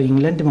যদি তারা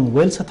ইংল্যান্ড এবং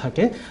ওয়েলসে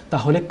থাকে,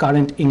 তাহলে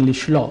current English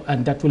law,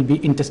 and that will be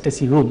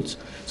ইন্টারস্টেসি rules.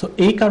 So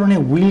এই কারণে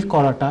উইল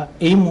করাটা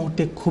এই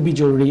মুহূর্তে খুবই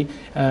জরুরি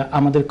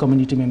আমাদের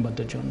কমিউনিটি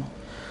মেম্বারদের জন্য।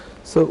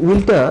 সো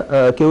উইলটা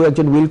কেউ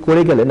একজন উইল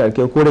করে গেলেন আর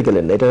কেউ করে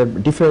গেলেন, এটার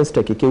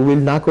ডিফারেন্সটা কি? কেউ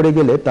উইল না করে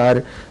গেলে তার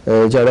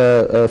যারা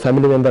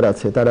ফ্যামিলি মেম্বার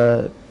আছে তারা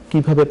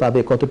কিভাবে পাবে,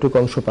 কতটুকু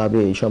অংশ পাবে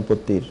এই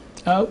সম্পত্তির?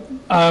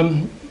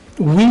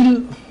 উইল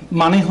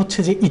মানে হচ্ছে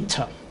যে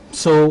ইচ্ছা।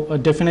 সো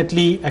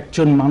ডেফিনেটলি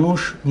একজন মানুষ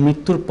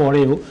মৃত্যুর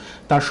পরেও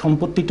তার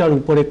সম্পত্তিটার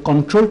উপরে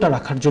কন্ট্রোলটা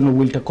রাখার জন্য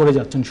উইলটা করে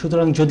যাচ্ছেন।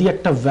 সুতরাং যদি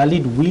একটা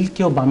ভ্যালিড উইল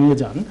কেউ বানিয়ে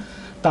যান,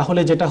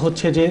 তাহলে যেটা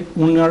হচ্ছে যে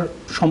উনার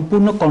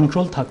সম্পূর্ণ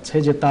কন্ট্রোল থাকছে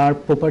যে তার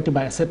প্রপার্টি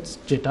বা অ্যাসেটস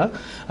যেটা,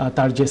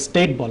 তার যে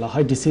স্টেট বলা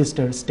হয়, ডিসিজড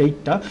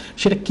স্টেটটা,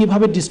 সেটা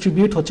কিভাবে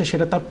ডিস্ট্রিবিউট হচ্ছে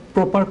সেটা তার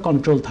প্রপার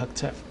কন্ট্রোল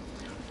থাকছে।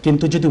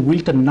 কিন্তু যদি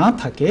উইলটা না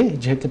থাকে,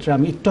 যে ক্ষেত্রে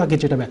আমি একটু আগে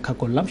যেটা ব্যাখ্যা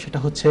করলাম, সেটা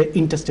হচ্ছে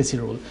ইন্টারস্টেসি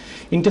রুল।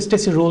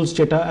 ইন্টারস্টেসি রুলস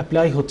যেটা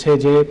অ্যাপ্লাই হচ্ছে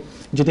যে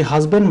যদি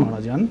হাজব্যান্ড মারা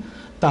যান,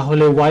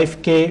 তাহলে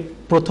ওয়াইফকে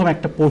প্রথম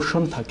একটা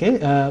পোর্শন থাকে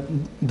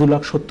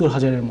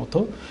 2,70,000-এর মতো,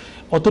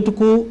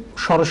 অতটুকু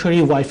সরাসরি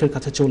ওয়াইফের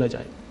কাছে চলে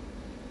যায়।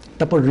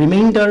 তারপর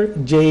রিমাইন্ডার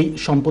যেই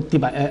সম্পত্তি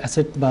বা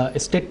অ্যাসেট বা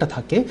এস্টেটটা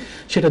থাকে,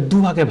 সেটা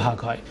দুভাগে ভাগ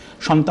হয়।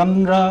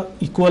 সন্তানরা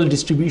ইকুয়াল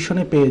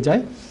ডিস্ট্রিবিউশনে পেয়ে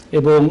যায়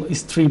এবং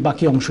স্ত্রী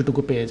বাকি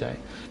অংশটুকু পেয়ে যায়।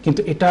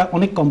 কিন্তু এটা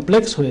অনেক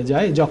কমপ্লেক্স হয়ে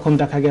যায় যখন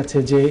দেখা গেছে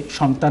যে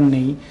সন্তান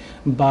নেই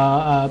বা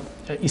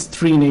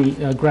স্ত্রী নেই,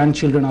 গ্র্যান্ড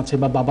চিলড্রেন আছে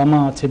বা বাবা মা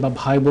আছে বা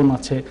ভাই বোন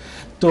আছে।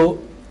 তো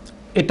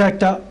এটা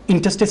একটা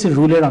ইন্টারস্টেসি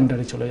রুলের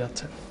আন্ডারে চলে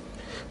যাচ্ছে।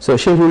 সো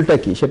সেই রুলটা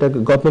কি, সেটা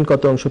গভর্নমেন্ট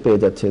কত অংশ পেয়ে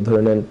যাচ্ছে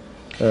ধরে নেন?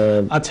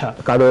 আচ্ছা,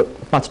 কারো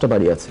 5টা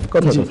বাড়ি আছে,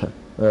 কথা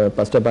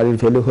 5টা বাড়ির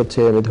ভ্যালু হচ্ছে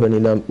আমি ধরে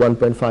নিলাম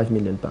 1.5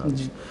 মিলিয়ন পাউন্ড।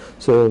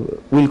 সো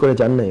উইল করে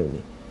যান নাই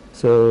উনি,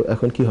 সো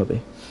এখন কি হবে?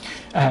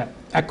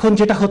 এখন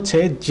যেটা হচ্ছে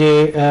যে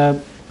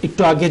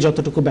একটু আগে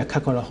যতটুকু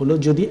ব্যাখ্যা করা হলো,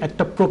 যদি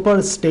একটা প্রপার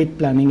স্টেট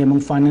প্ল্যানিং এবং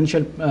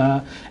ফাইন্যান্সিয়াল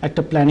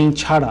একটা প্ল্যানিং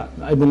ছাড়া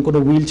এবং কোনো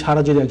উইল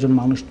ছাড়া যদি একজন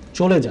মানুষ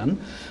চলে যান,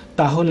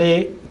 তাহলে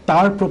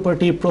তার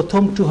প্রপার্টির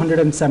প্রথম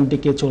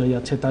 270K চলে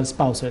যাচ্ছে তার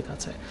স্পাউসের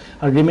কাছে,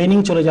 আর রিমেইনিং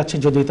চলে যাচ্ছে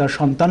যদি তার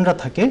সন্তানরা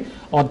থাকে,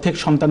 অর্ধেক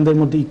সন্তানদের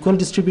মধ্যে ইকুয়াল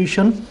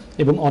ডিস্ট্রিবিউশন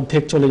এবং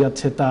অর্ধেক চলে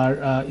যাচ্ছে তার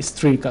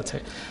স্ত্রীর কাছে।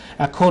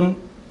 এখন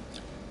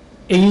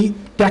এই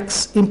ট্যাক্স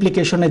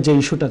ইমপ্লিকেশনের যে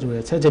ইস্যুটা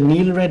রয়েছে, যে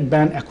নীল রেড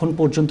ব্যান্ড এখন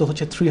পর্যন্ত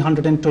হচ্ছে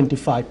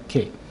 325K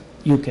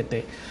ইউকেতে,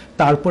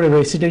 তারপরে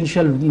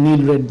রেসিডেন্সিয়াল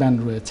নীল রেড ব্যান্ড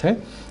রয়েছে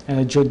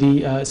যদি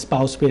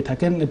স্পাউস পেয়ে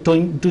থাকেন।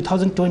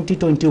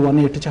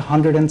 2020-21 এটা হচ্ছে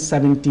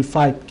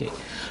 175K।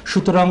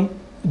 সুতরাং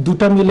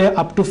দুটা মিলে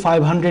up to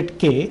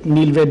 500K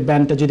Neil red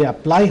ব্যান্ডটা যদি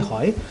অ্যাপ্লাই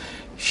হয়,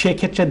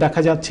 সেক্ষেত্রে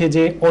দেখা যাচ্ছে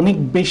যে অনেক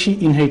বেশি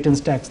ইনহেরিটেন্স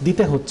ট্যাক্স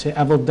দিতে হচ্ছে,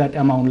 above that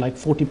amount, like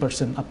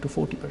 40%, up to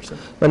 40%।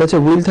 মানে হচ্ছে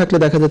উইল থাকলে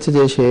দেখা যাচ্ছে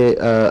যে সে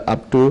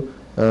up to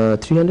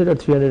 300 R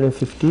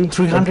 350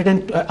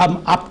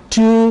 up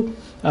to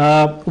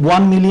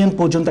 1 million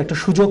পর্যন্ত একটা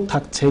সুযোগ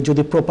থাকছে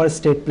যদি প্রপার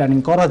স্টেট প্ল্যানিং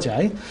করা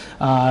যায়।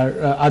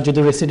 আর যদি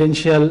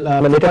রেসিডেন্সিয়াল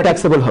মানে এটা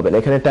ট্যাক্সেবল হবে না,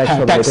 এখানে ট্যাক্স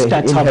হবে, এটা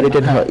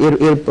ইনহেরিটেড হয়।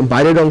 এর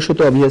বাইরের অংশ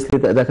তো অবভিয়াসলি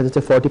দেখা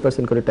যাচ্ছে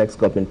 40% করে ট্যাক্স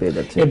গভর্নমেন্ট পেয়ে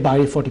যাচ্ছে, এর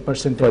বাইরে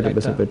 40%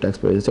 ট্যাক্স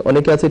পেয়ে যাচ্ছে।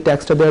 অনেকে আছে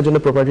ট্যাক্সটা দেওয়ার জন্য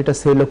প্রপার্টিটা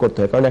সেলও করতে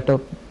হয়, কারণ একটা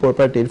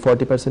প্রপার্টির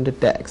 40%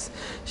 ট্যাক্স,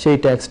 সেই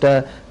ট্যাক্সটা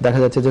দেখা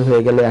যাচ্ছে যে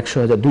হয়ে গেল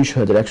 100,000,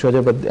 200,000,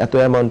 100,000 এত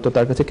অ্যামাউন্ট তো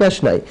তার কাছে ক্যাশ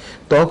নাই,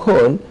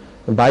 তখন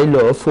বাই ল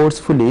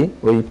ফোর্সফুলি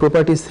ওই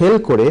প্রপার্টি সেল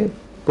করে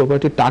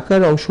প্রপার্টির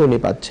টাকার অংশ উনি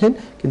পাচ্ছেন,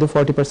 কিন্তু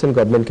 40%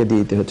 গভর্নমেন্টকে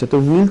দিয়ে দিতে হচ্ছে। তো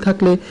উইল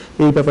থাকলে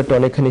এই ব্যাপারটা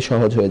অনেকখানি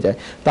সহজ হয়ে যায়।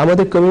 তো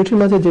আমাদের কমিউনিটির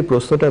মাঝে যে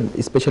প্রশ্নটা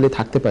স্পেশালি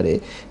থাকতে পারে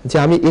যে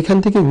আমি এখান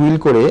থেকে উইল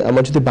করে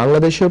আমার যদি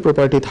বাংলাদেশেও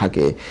প্রপার্টি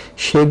থাকে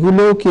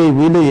সেগুলোকে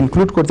উইলে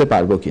ইনক্লুড করতে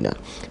পারবো কিনা,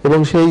 এবং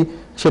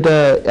সেটা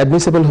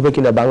অ্যাডমিসেবল হবে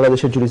কিনা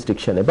বাংলাদেশের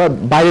জুরিসডিকশনে বা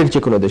বাইরের যে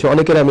কোনো দেশে।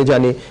 অনেকের আমি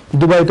জানি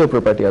দুবাইতেও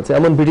প্রপার্টি আছে,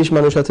 এমন ব্রিটিশ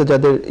মানুষ আছে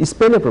যাদের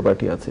স্পেনে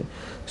প্রপার্টি আছে।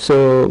 So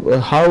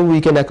how we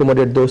can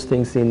accommodate those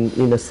things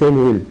in a same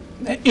will?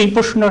 এই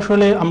প্রশ্ন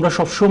আসলে আমরা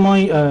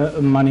সবসময়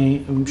মানে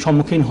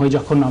সম্মুখীন হই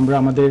যখন আমরা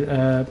আমাদের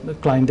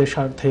ক্লায়েন্টদের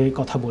সাথে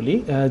কথা বলি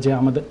যে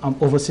আমাদের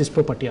ওভারসিজ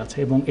প্রপার্টি আছে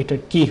এবং এটা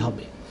কি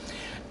হবে।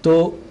 তো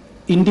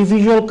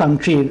ইন্ডিভিজুয়াল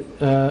কান্ট্রির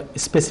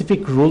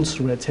স্পেসিফিক রুলস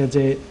রয়েছে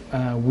যে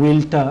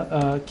উইলটা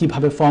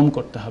কিভাবে ফর্ম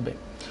করতে হবে।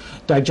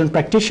 তো একজন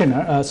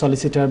প্র্যাকটিশনার,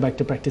 সলিসিটার বা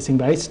একটা প্র্যাকটিসিং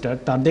ব্যারিস্টার,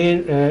 তাদের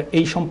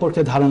এই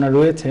সম্পর্কে ধারণা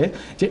রয়েছে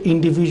যে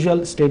ইন্ডিভিজুয়াল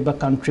স্টেট বা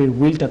কান্ট্রির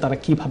উইলটা তারা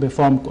কিভাবে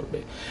ফর্ম করবে।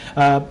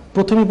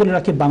 প্রথমে বলে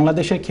রাখি,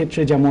 বাংলাদেশের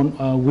ক্ষেত্রে যেমন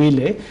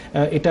উইলে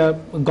এটা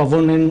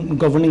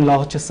গভর্নিং ল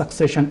হচ্ছে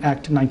সাকসেশন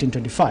অ্যাক্ট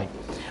 1925,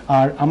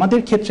 আর আমাদের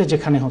ক্ষেত্রে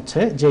যেখানে হচ্ছে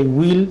যে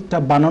উইলটা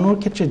বানানোর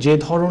ক্ষেত্রে যে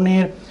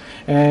ধরনের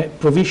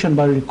প্রভিশন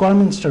বা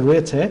রিকোয়ারমেন্টসটা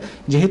রয়েছে,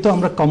 যেহেতু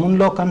আমরা কমন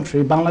ল কান্ট্রি,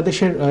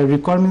 বাংলাদেশের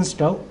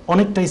রিকোয়ারমেন্টসটাও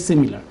অনেকটাই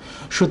সিমিলার।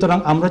 সুতরাং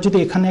আমরা যদি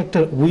এখানে একটা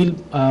উইল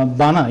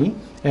বানাই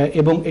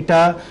এবং এটা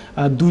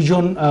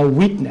দুজন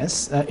উইটনেস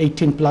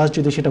 18+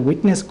 যদি সেটা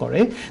উইটনেস করে,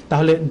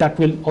 তাহলে that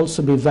will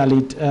also be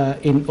valid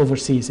in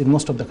overseas in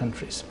most of the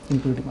countries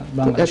including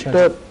Bangladesh.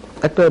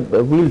 একটা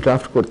উইল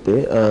ড্রাফট করতে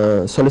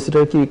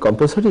সলিসিটর কি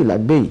কম্পালসরি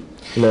লাগবেই,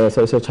 না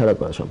সলিসিটর ছাড়া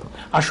করা সম্ভব?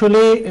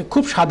 আসলে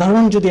খুব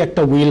সাধারণ যদি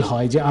একটা উইল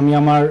হয় যে আমি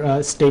আমার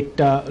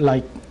স্টেটটা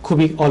লাইক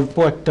খুবই অল্প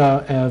একটা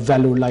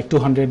ভ্যালু লাইক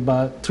 200 বা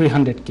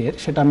 300K,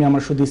 সেটা আমি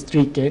আমার শুধু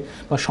স্ত্রীকে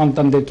বা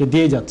সন্তানদেরকে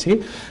দিয়ে যাচ্ছি,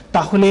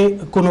 তাহলে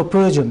কোনো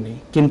প্রয়োজন নেই।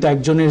 কিন্তু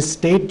একজনের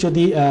স্টেট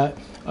যদি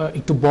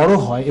একটু বড়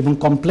হয় এবং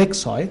কমপ্লেক্স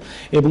হয়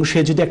এবং সে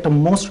যদি একটা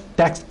মোস্ট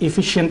ট্যাক্স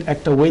এফিশিয়েন্ট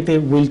একটা ওয়েতে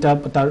উইলটা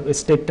তার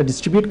স্টেটটা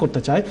ডিস্ট্রিবিউট করতে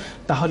চায়,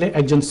 তাহলে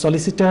একজন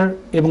সলিসিটার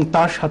এবং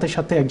তার সাথে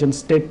সাথে একজন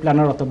স্টেট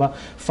প্ল্যানার অথবা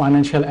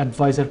ফাইন্যান্সিয়াল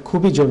অ্যাডভাইজার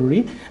খুবই জরুরি।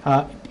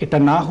 এটা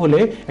না হলে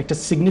একটা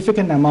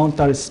সিগনিফিক্যান্ট অ্যামাউন্ট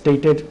তার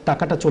স্টেটের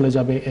টাকাটা চলে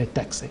যাবে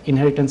ট্যাক্সে,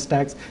 inheritance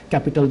tax,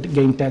 capital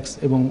gain tax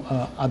এবং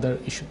আদার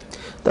ইস্যুতে।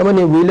 তার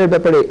মানে উইলের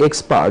ব্যাপারে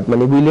এক্সপার্ট,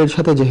 মানে উইলের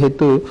সাথে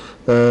যেহেতু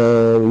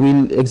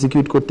উইল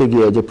এক্সিকিউট করতে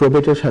গিয়ে যে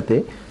প্রবেটের সাথে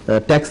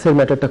ট্যাক্সের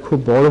ম্যাটারটা খুব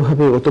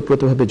বড়ভাবে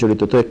ওতপ্রোতভাবে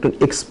জড়িত, তো একটু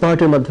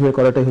এক্সপার্টের মাধ্যমে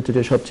করাটাই হচ্ছে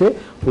যে সবচেয়ে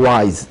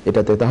ওয়াইজ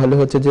এটাতে। তাহলে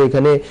হচ্ছে যে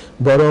এখানে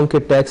বড়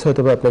অঙ্কের ট্যাক্স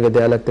হয়তো আপনাকে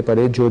দেয়া লাগতে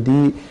পারে, যদি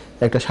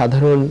একটা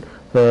সাধারণ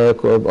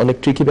অনেক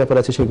ট্রিকি ব্যাপার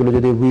আছে সেগুলো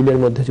যদি উইলের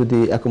মধ্যে যদি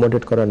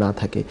অ্যাকোমোডেট করা না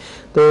থাকে।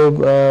 তো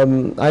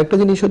আরেকটা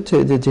জিনিস হচ্ছে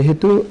যে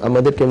যেহেতু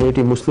আমাদের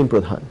কমিউনিটি মুসলিম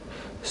প্রধান,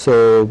 সো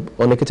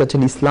অনেকে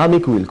চাচ্ছেন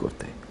ইসলামিক উইল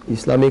করতে।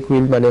 ইসলামিক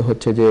উইল মানে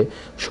হচ্ছে যে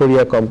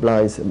শরিয়া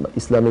কমপ্লায়েন্স,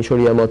 ইসলামী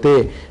শরিয়া মতে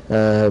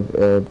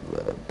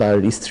তার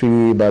স্ত্রী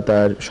বা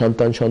তার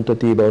সন্তান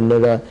সন্ততি বা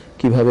অন্যরা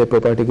কিভাবে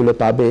প্রপার্টিগুলো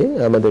পাবে,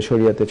 আমাদের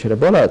শরিয়াতে সেটা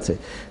বলা আছে।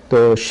 তো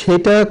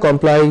সেটা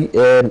কমপ্লাই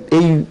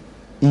এই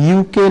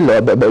ইউকে ল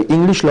বা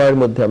ইংলিশ ল এর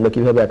মধ্যে আমরা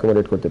কিভাবে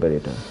অ্যাকোমোডেট করতে পারি?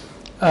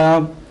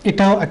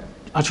 এটাও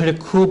আসলে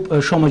খুব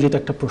সময়োচিত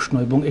একটা প্রশ্ন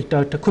এবং এটা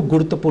একটা খুব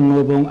গুরুত্বপূর্ণ,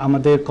 এবং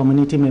আমাদের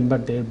কমিউনিটি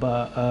মেম্বারদের বা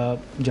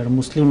যারা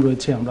মুসলিম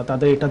রয়েছে আমরা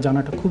তাদের এটা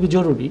জানাটা খুবই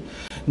জরুরি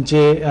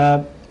যে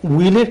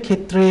উইলের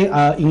ক্ষেত্রে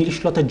ইংলিশ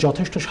লতে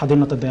যথেষ্ট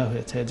স্বাধীনতা দেওয়া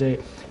হয়েছে যে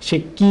সে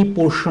কি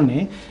পোর্শনে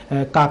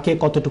কাকে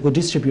কতটুকু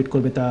ডিস্ট্রিবিউট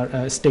করবে তার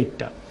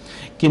স্টেটটা,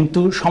 কিন্তু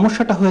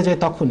সমস্যাটা হয়ে যায়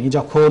তখনই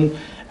যখন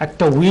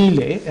একটা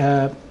উইলে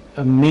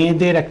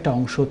মেয়েদের একটা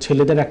অংশ,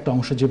 ছেলেদের একটা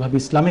অংশ, যেভাবে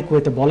ইসলামিক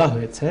ওয়েতে বলা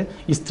হয়েছে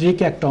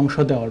স্ত্রীকে একটা অংশ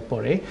দেওয়ার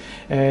পরে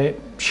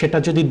সেটা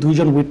যদি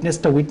দুইজন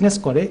উইটনেস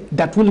করে,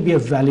 that will B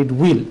a valid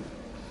will.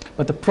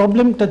 But the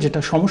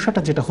প্রবলেমটা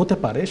সমস্যাটা যেটা হতে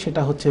পারে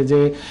সেটা হচ্ছে যে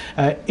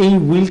এই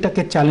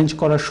উইলটাকে চ্যালেঞ্জ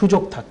করার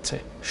সুযোগ থাকছে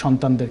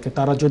সন্তানদেরকে।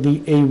 তারা যদি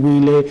এই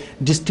উইলে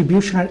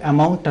ডিস্ট্রিবিউশনের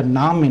অ্যামাউন্টটা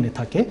না মেনে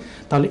থাকে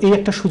তাহলে এই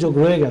একটা সুযোগ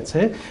রয়ে গেছে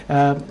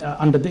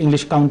under the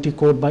English county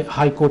court বা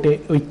হাইকোর্টে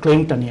ওই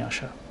ক্লেমটা নিয়ে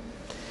আসা।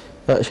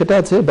 সেটা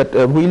আছে, বাট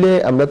উইলে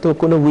আমরা তো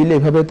কোনো উইলে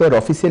এভাবে তো আর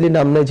অফিসিয়ালি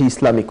নাম নাই যে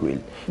ইসলামিক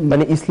উইল,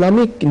 মানে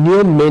ইসলামিক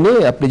নিয়ম মেনে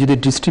আপনি যদি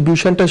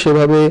ডিস্ট্রিবিউশনটা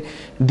সেভাবে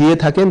দিয়ে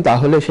থাকেন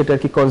তাহলে সেটা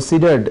কি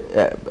কনসিডার্ড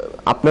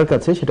আপনার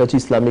কাছে, সেটা হচ্ছে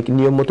ইসলামিক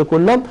নিয়ম মতো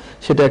করলাম,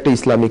 সেটা একটা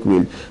ইসলামিক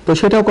উইল। তো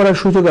সেটাও করার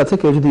সুযোগ আছে,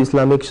 কেউ যদি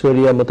ইসলামিক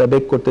শরিয়া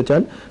মোতাবেক করতে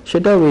চান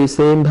সেটাও এই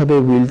সেম ভাবে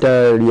উইলটা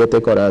ইয়েতে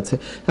করা আছে।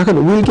 এখন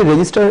উইল কি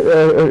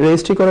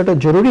রেজিস্ট্রি করাটা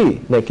জরুরি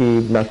নাকি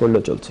না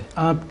করলেও চলছে?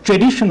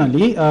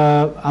 ট্রেডিশনালি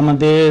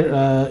আমাদের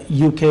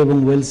ইউকে এবং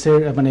ওয়েলসের,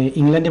 মানে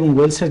ইংল্যান্ড এবং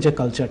ওয়েলসের যে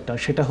কালচারটা,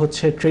 সেটা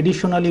হচ্ছে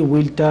ট্রেডিশনালি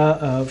উইলটা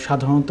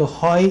সাধারণত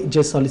হয়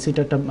যে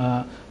সলিসিটারটা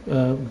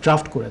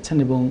ড্রাফট করেছেন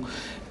এবং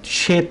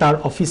সে তার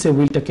অফিসে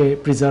উইলটাকে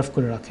প্রিজার্ভ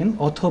করে রাখেন,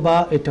 অথবা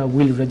এটা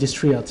উইল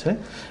রেজিস্ট্রি আছে,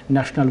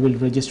 ন্যাশনাল উইল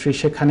রেজিস্ট্রি,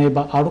 সেখানে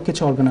বা আরও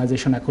কিছু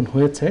অর্গানাইজেশন এখন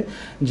হয়েছে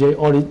যে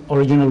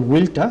অরিজিনাল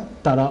উইলটা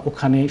তারা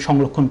ওখানে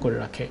সংরক্ষণ করে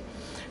রাখে।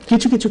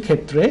 কিছু কিছু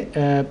ক্ষেত্রে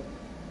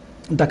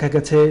দেখা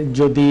গেছে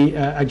যদি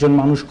একজন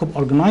মানুষ খুব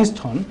অর্গানাইজড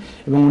হন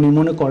এবং উনি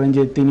মনে করেন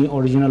যে তিনি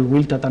অরিজিনাল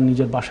উইলটা তার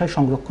নিজের বাসায়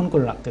সংরক্ষণ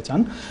করে রাখতে চান,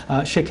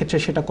 সেক্ষেত্রে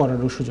সেটা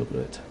করারও সুযোগ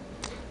রয়েছে।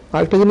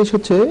 আরেকটা জিনিস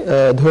হচ্ছে,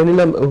 ধরে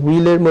নিলাম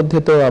উইলের মধ্যে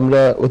তো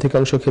আমরা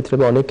অধিকাংশ ক্ষেত্রে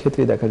বা অনেক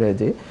ক্ষেত্রেই দেখা যায়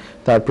যে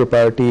তার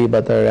প্রপার্টি বা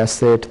তার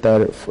অ্যাসেট,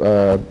 তার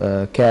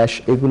ক্যাশ,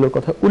 এগুলোর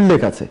কথা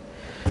উল্লেখ আছে,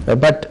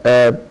 বাট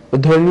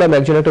ধরে নিলাম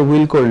একজন একটা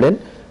উইল করলেন,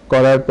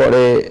 করার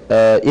পরে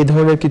এই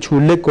ধরনের কিছু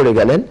উল্লেখ করে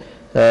গেলেন,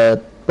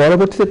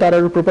 পরবর্তীতে তার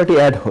আরো প্রপার্টি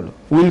অ্যাড হলো,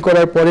 উইল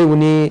করার পরে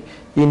উনি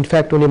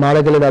ইনফ্যাক্ট উনি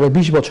মারা গেলেন আরো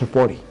 20 বছর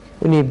পরে,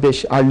 উনি বেশ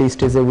আর্লি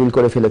স্টেজে উইল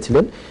করে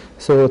ফেলেছিলেন,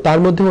 সো তার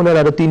মধ্যে ওনার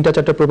আরো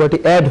 3-4টা প্রপার্টি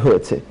অ্যাড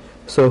হয়েছে।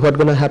 So what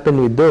gonna happen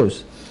with those?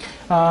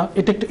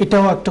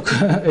 এটাও একটা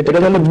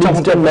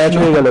চমৎকার ম্যাচ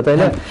হয়ে গেল, তাই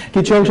না?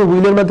 কিছু অংশ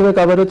উইলের মাধ্যমে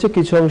কভার হচ্ছে,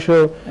 কিছু অংশ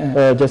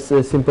জাস্ট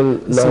সিম্পল।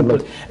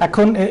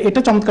 এখন এটা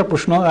চমৎকার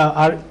প্রশ্ন।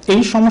 আর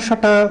এই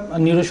সমস্যাটা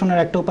নিরসনের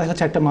একটা উপায়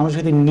হচ্ছে একটা মানুষ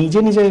যদি নিজে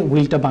নিজে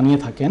উইলটা বানিয়ে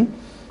থাকেন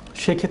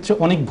সেক্ষেত্রে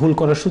অনেক ভুল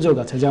করার সুযোগ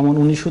আছে। যেমন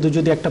উনি শুধু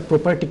যদি একটা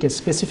প্রপার্টিকে,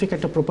 স্পেসিফিক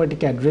একটা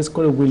প্রপার্টিকে অ্যাড্রেস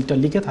করে উইলটা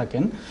লিখে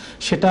থাকেন,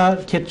 সেটার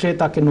ক্ষেত্রে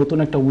তাকে নতুন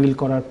একটা উইল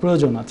করার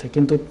প্রয়োজন আছে।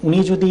 কিন্তু উনি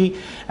যদি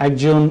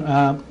একজন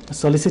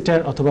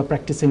সলিসিটার অথবা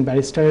প্র্যাকটিসিং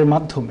ব্যারিস্টারের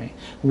মাধ্যমে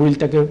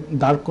উইলটাকে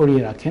দাঁড়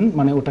করিয়ে রাখেন,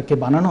 মানে ওটাকে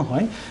বানানো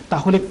হয়,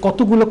 তাহলে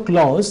কতগুলো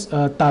ক্লজ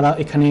তারা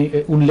এখানে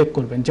উল্লেখ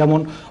করবেন। যেমন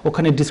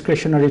ওখানে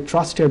ডিসক্রিশনারি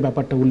ট্রাস্টের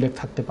ব্যাপারটা উল্লেখ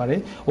থাকতে পারে,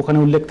 ওখানে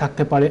উল্লেখ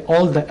থাকতে পারে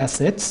all the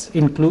assets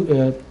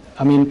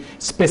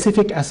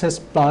specific assets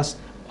plus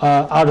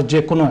আর যে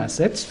কোনো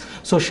অ্যাসেটস।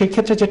 সো সেই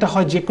ক্ষেত্রে যেটা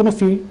হয়, যে কোনো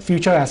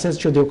ফিউচার অ্যাসেটস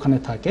যদি ওখানে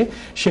থাকে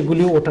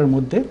সেগুলিও ওটার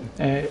মধ্যে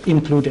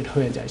ইনক্লুডেড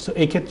হয়ে যায়। সো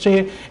এই ক্ষেত্রে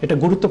এটা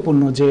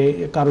গুরুত্বপূর্ণ যে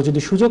কারো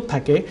যদি সুযোগ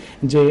থাকে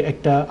যে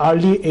একটা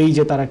আর্লি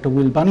যে তার একটা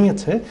উইল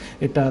বানিয়েছে,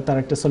 এটা তার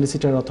একটা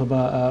সলিসিটার অথবা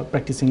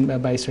প্র্যাকটিসিং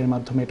ব্যারিস্টারের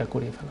মাধ্যমে এটা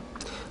করিয়ে ফেলা।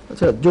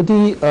 আচ্ছা, যদি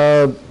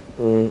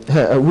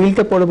হ্যাঁ,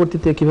 উইলটা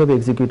পরবর্তীতে কিভাবে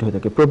এক্সিকিউট হয়ে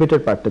থাকে,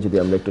 প্রবেটের পার্টটা যদি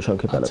আমরা একটু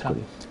সংক্ষেপে আলাপ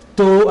করি।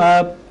 তো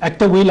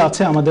একটা উইল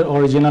আছে আমাদের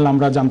অরিজিনাল,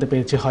 আমরা জানতে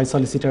পেরেছি হয়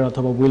সলিসিটার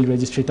অথবা উইল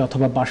রেজিস্ট্রিতে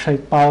অথবা বাসায়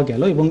পাওয়া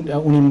গেল এবং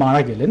উনি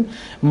মারা গেলেন।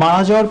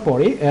 মারা যাওয়ার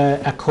পরে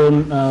এখন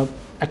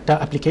একটা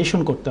অ্যাপ্লিকেশন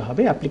করতে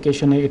হবে।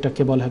 অ্যাপ্লিকেশনে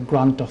এটাকে বলা হয়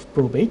গ্রান্ট অফ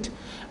প্রোবেট।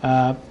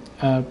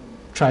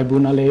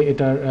 ট্রাইব্যুনালে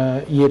এটার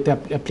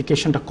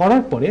অ্যাপ্লিকেশনটা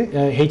করার পরে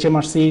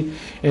HMRC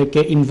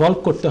কে ইনভলভ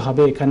করতে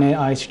হবে এখানে।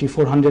 IHT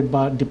 400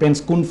 বা ডিপেন্ডস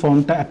কোন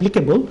ফর্মটা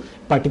অ্যাপ্লিকেবল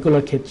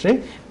পার্টিকুলার ক্ষেত্রে,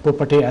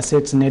 প্রপার্টি,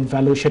 অ্যাসেটস, নেট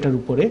ভ্যালু, সেটার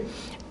উপরে।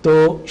 তো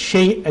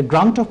সেই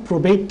গ্রান্ট অফ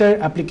প্রোবেটটার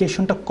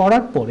অ্যাপ্লিকেশনটা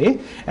করার পরে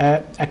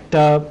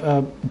একটা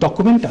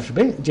ডকুমেন্ট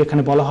আসবে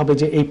যেখানে বলা হবে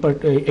যে এই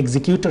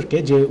এক্সিকিউটরকে,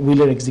 যে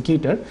উইলের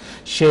এক্সিকিউটর,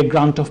 সে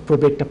গ্রান্ট অফ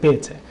প্রোবেটটা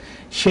পেয়েছে।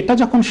 সেটা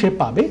যখন সে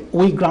পাবে,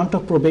 ওই গ্রান্ট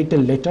অফ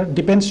প্রোবেটের লেটার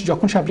ডিপেন্ডস,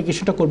 যখন সে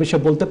অ্যাপ্লিকেশনটা করবে সে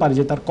বলতে পারে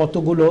যে তার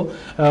কতগুলো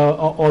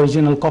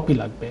অরিজিনাল কপি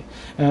লাগবে।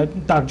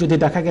 তার যদি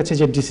দেখা গেছে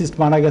যে ডিসিজড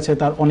মারা গেছে,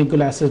 তার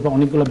অনেকগুলো অ্যাসেস বা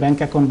অনেকগুলো ব্যাংক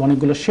অ্যাকাউন্ট বা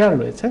অনেকগুলো শেয়ার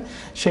রয়েছে,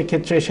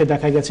 সেক্ষেত্রে সে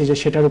দেখা গেছে যে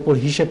সেটার উপর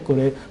হিসেব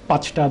করে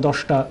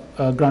 5টা-10টা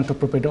grant of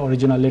probate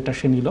original letter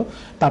সে নিল।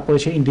 তারপরে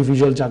সে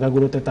ইন্ডিভিজুয়াল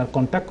জায়গাগুলোতে তার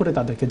কন্ট্যাক্ট করে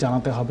তাদেরকে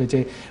জানাতে হবে যে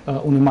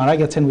উনি মারা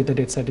গেছেন with a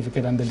death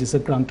certificate and this A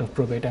grant of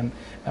probate, and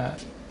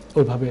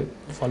ওইভাবে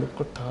ফলো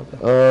করতে হবে।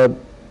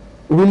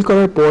 উইল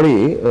করার পরে,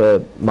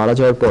 মারা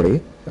যাওয়ার পরে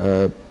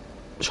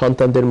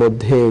সন্তানদের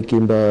মধ্যে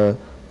কিংবা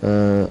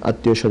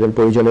আত্মীয় স্বজন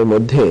পরিজনের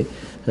মধ্যে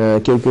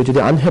কেউ কেউ যদি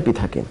আনহ্যাপি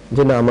থাকেন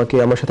যে না আমাকে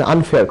আমার সাথে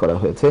আনফেয়ার করা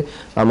হয়েছে,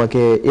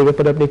 আমাকে এই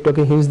ব্যাপারে আপনি একটু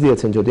আগে হিন্টস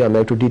দিয়েছেন, যদি আমরা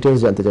একটু ডিটেলস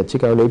জানতে চাচ্ছি,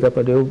 কারণ এই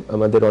ব্যাপারেও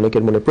আমাদের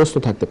অনেকের মনে প্রশ্ন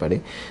থাকতে পারে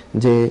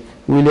যে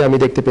উইলে আমি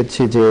দেখতে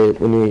পেয়েছি যে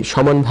উনি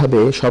সমানভাবে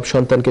সব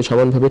সন্তানকে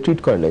সমানভাবে ট্রিট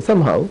করেন নাই,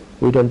 somehow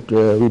we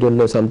don't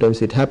know, sometimes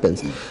it happens.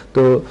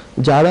 তো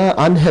যারা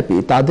আনহ্যাপি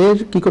তাদের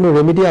কি কোনো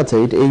রেমেডি আছে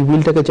এই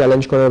উইলটাকে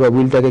চ্যালেঞ্জ করার বা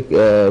উইলটাকে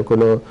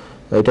কোনো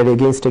এটার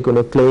এগেইনস্টে কোনো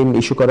ক্লেম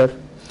ইস্যু করার?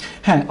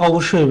 হ্যাঁ,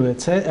 অবশ্যই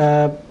রয়েছে।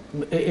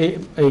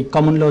 এই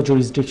common law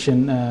jurisdiction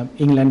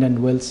England and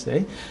ওয়েলসে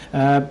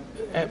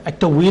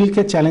একটা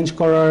উইলকে চ্যালেঞ্জ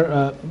করার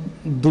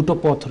দুটো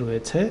পথ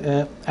রয়েছে।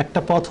 একটা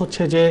পথ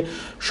হচ্ছে যে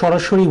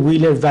সরাসরি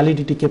উইলের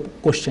ভ্যালিডিটিকে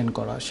কোশ্চেন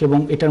করা, এবং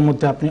এটার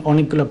মধ্যে আপনি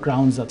অনেকগুলো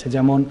গ্রাউন্ডস আছে,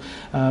 যেমন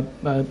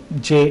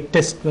যে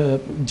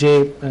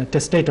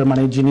টেস্টেটর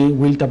মানে যিনি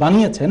উইলটা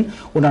বানিয়েছেন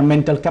ওনার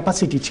মেন্টাল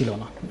ক্যাপাসিটি ছিল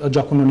না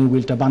যখন উনি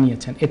উইলটা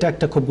বানিয়েছেন। এটা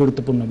একটা খুব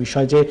গুরুত্বপূর্ণ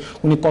বিষয় যে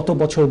উনি কত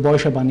বছর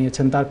বয়সে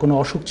বানিয়েছেন, তার কোনো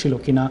অসুখ ছিল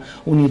কিনা,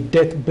 উনি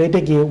ডেথ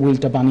বেডে গিয়ে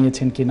উইলটা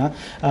বানিয়েছেন কিনা,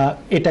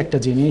 এটা একটা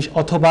জিনিস।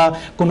 অথবা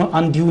কোনো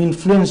আনডিউ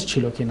ইনফ্লুয়েন্স ছিল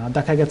কিনা।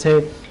 দেখা গেছে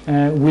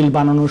উইল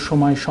বানানোর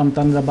সময়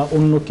সন্তানরা বা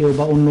অন্য কেউ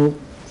বা অন্য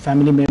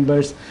ফ্যামিলি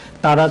মেম্বার্স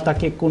তারা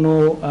তাকে কোনো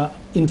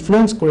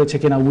ইনফ্লুয়েন্স করেছে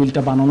কিনা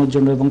উইলটা বানানোর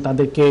জন্য, এবং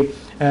তাদেরকে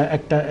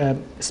একটা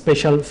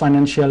স্পেশাল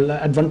ফাইন্যান্সিয়াল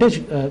অ্যাডভান্টেজ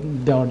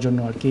দেওয়ার জন্য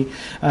আর কি,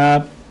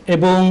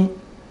 এবং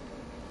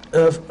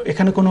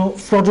এখানে কোনো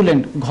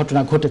ফ্রডুলেন্ট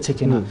ঘটনা ঘটেছে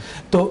কিনা।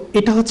 তো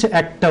এটা হচ্ছে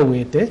একটা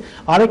ওয়েতে।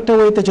 আরেকটা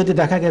ওয়েতে যদি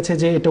দেখা গেছে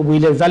যে এটা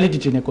উইলের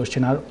ভ্যালিডিটি নিয়ে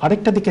কোশ্চেন, আর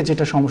আরেকটা দিকে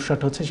যেটা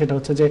সমস্যাটা হচ্ছে সেটা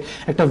হচ্ছে যে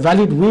একটা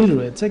ভ্যালিড উইল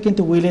রয়েছে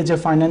কিন্তু উইলে যে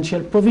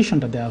ফাইন্যান্সিয়াল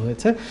প্রভিশনটা দেওয়া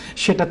হয়েছে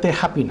সেটাতে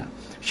হ্যাপি না।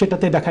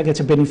 সেটাতে দেখা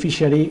গেছে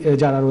বেনিফিশিয়ারি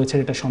যারা রয়েছে,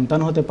 এটা সন্তান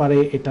হতে পারে,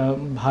 এটা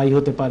ভাই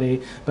হতে পারে,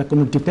 বা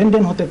কোনো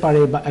ডিপেন্ডেন্ট হতে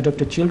পারে, বা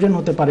অ্যাডপ্টেড চিলড্রেন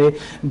হতে পারে,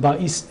 বা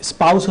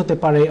স্পাউস হতে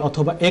পারে,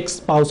 অথবা এক্স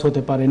স্পাউস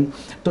হতে পারেন।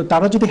 তো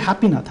তারা যদি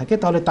হ্যাপি না থাকে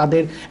তাহলে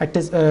তাদের একটা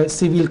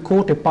সিভিল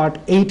কোর্টে পার্ট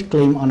 8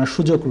 ক্লেম আনার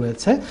সুযোগ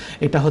রয়েছে।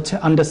 এটা হচ্ছে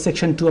under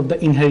section 2 of the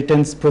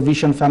inheritance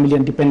provision family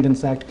and dependence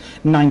act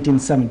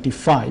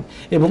 1975,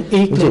 এবং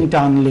এই ক্লেমটা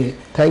আনলে।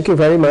 Thank you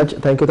very much,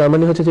 thank you. তার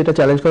মানে হচ্ছে যেটা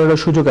চ্যালেঞ্জ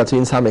করার সুযোগ আছে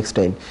ইন সাম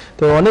এক্সটেন্ট।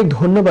 তো অনেক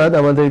ধন্যবাদ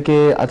আমাদেরকে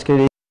আজকের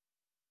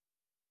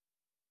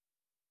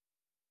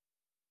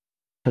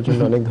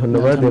জন্য, অনেক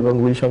ধন্যবাদ, এবং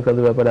উইল সংক্রান্ত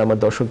ব্যাপারে আমার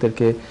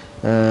দর্শকদেরকে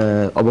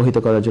অবহিত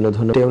করার জন্য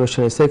ধন্যবাদ। এই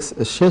অনুষ্ঠানের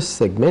শেষ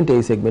সেগমেন্ট,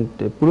 এই সেগমেন্ট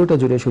পুরোটা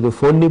জুড়ে শুধু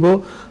ফোন নিব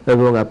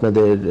এবং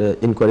আপনাদের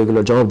ইনকোয়ারিগুলো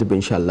জবাব দেবো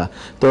ইনশাআল্লাহ।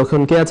 তো এখন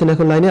কে আছেন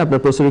এখন লাইনে?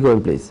 আপনার প্রস্তুতি করুন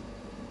প্লিজ।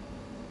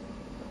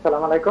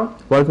 আসসালামু আলাইকুম।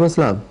 ওয়ালাইকুম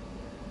আসসালাম।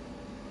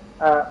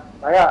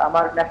 ভাইয়া,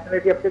 আমার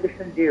ন্যাশনালিটি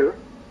অ্যাপ্লিকেশন ডিউ।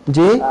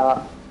 জি,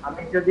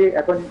 আমি যদি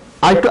এখন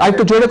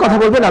আরেকটু জোরে কথা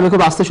বলবেন, আমি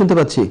খুব আস্তে শুনতে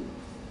পাচ্ছি।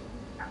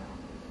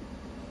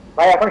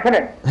 ভাই এখন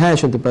শুনেন? হ্যাঁ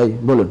শুনতে পাই,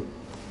 বলুন।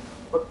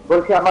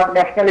 বলছি আমার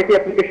ন্যাশনালিটি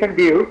অ্যাপ্লিকেশন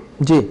ডিউ।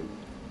 জি,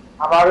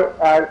 আমার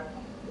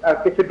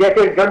কিছু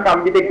ডেটের জন্য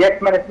আমি যদি ডেট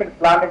ম্যানেজমেন্ট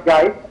প্ল্যানে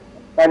যাই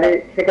তাহলে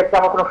সেক্ষেত্রে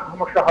আমার কোনো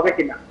সমস্যা হবে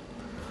কিনা?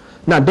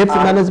 না, ডেট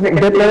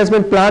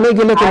ম্যানেজমেন্ট প্ল্যানে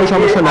গেলে কোনো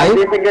সমস্যা নাই।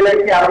 ডেটে গেলে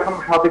কি আরো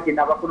সমস্যা হবে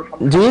কিনা বা কোনো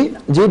সমস্যা? জি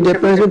জি, ডেট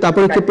ম্যানেজমেন্ট।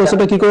 তারপরে কি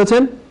প্রশ্নটা কি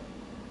করেছেন?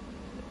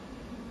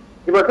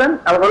 কি বলছেন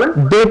আর বলেন?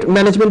 ডেট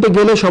ম্যানেজমেন্টে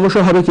গেলে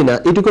সমস্যা হবে কিনা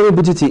এটুকু আমি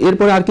বুঝেছি,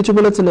 এরপরে আর কিছু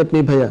বলেছেন আপনি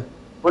ভাইয়া?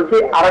 বলছি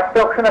আরেকটা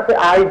অপশন আছে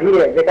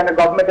আইভিএ, যেখানে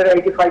গভর্নমেন্টের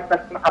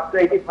 85% আপ টু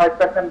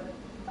 85%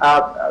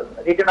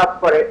 রিটার্ন আপ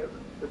করে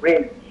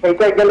রেন্ট,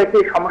 সেইটাই গেলে কি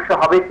সমস্যা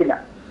হবে কিনা?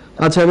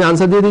 আচ্ছা, আমি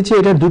আনসার দিয়ে দিচ্ছি।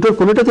 এটা দুটোর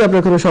কোনোটাতে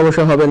আপনার কোনো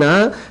সমস্যা হবে না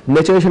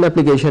ন্যাচারাইজেশন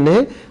অ্যাপ্লিকেশনে,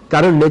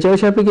 কারণ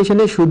ন্যাচারাইজেশন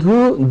অ্যাপ্লিকেশনে শুধু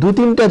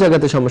 2-3টা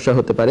জায়গাতে সমস্যা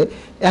হতে পারে।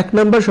 এক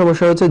নম্বর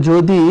সমস্যা হচ্ছে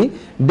যদি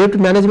ডেট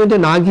ম্যানেজমেন্টে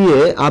না গিয়ে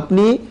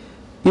আপনি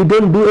ইউ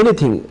ডোন্ট ডু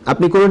এনিথিং,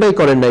 আপনি কোনোটাই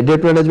করেন নাই,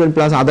 ডেট ম্যানেজমেন্ট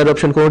প্লাস আদার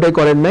অপশন কোনোটাই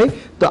করেন নাই,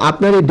 তো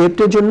আপনার এই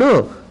ডেপ্টের জন্য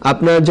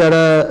আপনার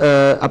যারা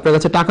আপনার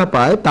কাছে টাকা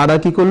পায় তারা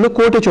কি করলো,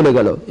 কোর্টে চলে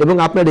গেল এবং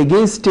আপনার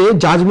এগেইনস্টে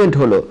জাজমেন্ট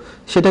হলো,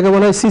 সেটাকে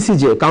বলা হয়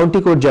সিসিজে, কাউন্টি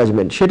কোর্ট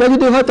জাজমেন্ট। সেটা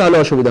যদি হয় তাহলে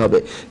অসুবিধা হবে,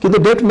 কিন্তু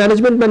ডেট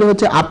ম্যানেজমেন্ট মানে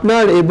হচ্ছে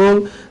আপনার এবং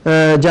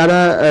যারা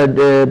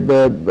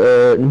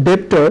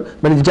ডেপ্টর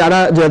মানে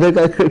যাদের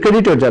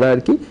ক্রেডিটর যারা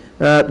আর কি,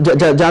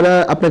 যারা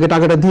আপনাকে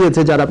টাকাটা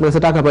দিয়েছে, যারা আপনার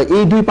কাছে টাকা পায়,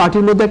 এই দুই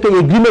পার্টির মধ্যে একটা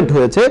এগ্রিমেন্ট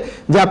হয়েছে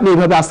যে আপনি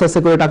এইভাবে আস্তে আস্তে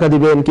করে টাকা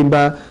দিবেন,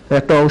 কিংবা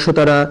একটা অংশ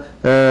তারা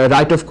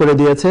রাইট অফ করে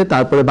দিয়েছে,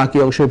 তারপরে বাকি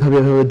অংশ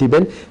এভাবে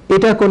দিবেন।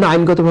 এটা কোনো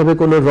আইনগতভাবে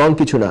কোনো রং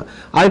কিছু না।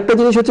 আরেকটা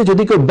জিনিস হচ্ছে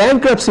যদি কেউ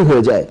ব্যাংক্রাপসি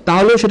হয়ে যায়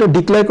তাহলে সেটা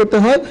ডিক্লেয়ার করতে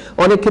হয়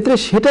অনেক ক্ষেত্রে,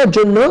 সেটার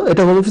জন্য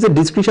এটা হোম অফিসের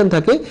ডিসক্রিপশন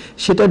থাকে,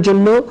 সেটার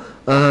জন্য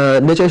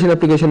ন্যাচারাইজেশন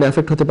অ্যাপ্লিকেশন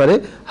এফেক্ট হতে পারে।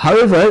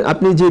 হাউএভার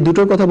আপনি যে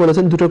দুটোর কথা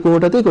বলেছেন দুটোর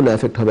কোনোটাতেই কোনো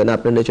এফেক্ট হবে না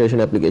আপনার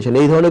ন্যাচারাইজেশন অ্যাপ্লিকেশন,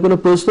 এই ধরনের কোনো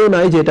প্রশ্ন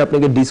নাই যে এটা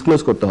আপনাকে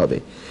ডিসক্লোজ করতে হবে।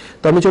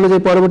 তো আমি চলে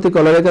যাই পরবর্তী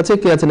কলারের কাছে।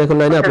 কে আছেন এখন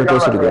লাইনে? আপনার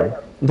প্রস্তুতি করুন।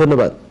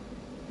 ধন্যবাদ।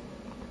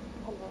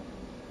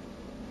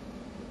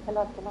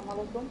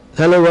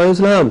 হ্যালো, ওয়ালাইকুম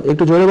আসসালাম।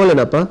 একটু জোরে বলেন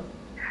আপা।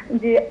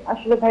 জি,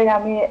 আসলে ভাই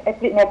আমি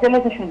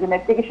ন্যাচারালাইজেশন জন্য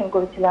অ্যাপ্লিকেশন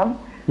করেছিলাম,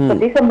 তো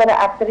ডিসেম্বরের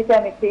 8 তারিখে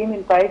আমি একটা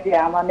ইমেল পাই যে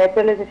আমার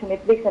ন্যাচারালাইজেশন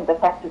অ্যাপ্লিকেশনটা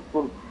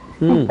সাকসেসফুল।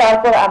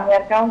 তারপর আমি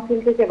আর কাউন্সিল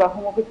থেকে বা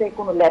হোম অফিস থেকে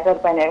কোনো লেটার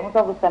পাই না, এমন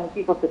অবস্থা আমি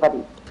কি করতে পারি?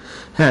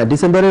 হ্যাঁ,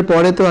 ডিসেম্বরের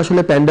পরে তো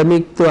আসলে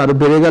প্যান্ডামিক তো আরো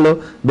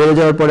বেড়ে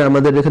যাওয়ার পরে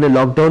আমাদের এখানে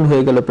লকডাউন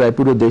হয়ে গেল প্রায়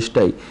পুরো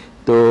দেশটাই।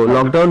 তো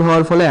লকডাউন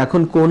হওয়ার ফলে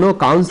এখন কোনো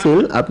কাউন্সিল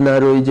আপনার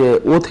ওই যে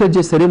ওথের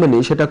যে সেরেমনি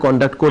সেটা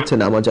কন্ডাক্ট করছে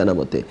না আমার জানা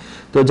মতে।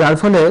 তো যার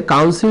ফলে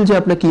কাউন্সিল যে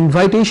আপনাকে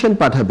ইনভাইটেশন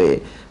পাঠাবে,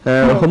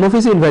 হোম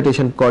অফিসে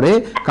ইনভাইটেশন করে,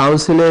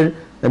 কাউন্সিলের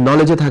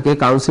নলেজে থাকে,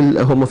 কাউন্সিল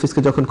হোম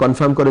অফিসকে যখন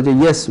কনফার্ম করে যে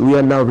yes we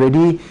are now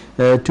ready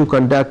to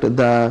conduct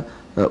the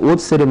oath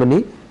ceremony,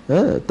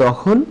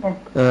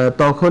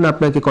 তখন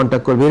আপনাকে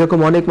কন্ট্যাক্ট করবে। এরকম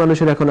অনেক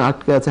মানুষের এখন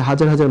আটকে আছে,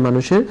 হাজার হাজার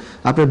মানুষের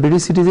আপনার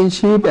ব্রিটিশ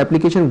সিটিজেনশিপ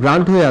অ্যাপ্লিকেশন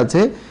গ্রান্ট হয়ে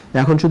আছে,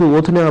 এখন শুধু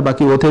ওথ নেওয়া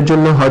বাকি। ওথের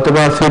জন্য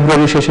হয়তোবা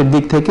ফেব্রুয়ারি শেষের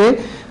দিক থেকে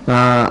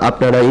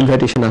আপনারা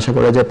ইনভাইটেশন আশা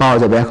করা যায় পাওয়া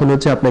যাবে। এখন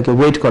হচ্ছে আপনাকে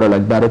ওয়েট করা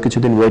লাগবে, আরো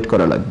কিছুদিন ওয়েট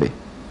করা লাগবে।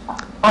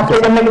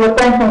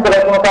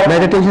 না,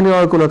 এটা টেনশন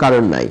করার কোনো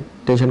কারণ নাই,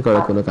 টেনশন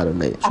করার কোনো কারণ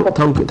নাই।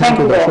 থ্যাংক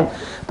ইউ দর্শক।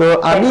 তো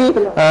আমি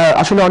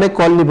আসলে অনেক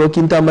কল নিব,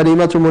 কিন্তু আমার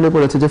এইমাত্র মনে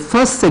পড়েছে যে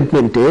ফার্স্ট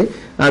সেগমেন্টে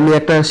আমি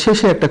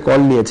শেষে একটা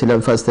কল নিয়েছিলাম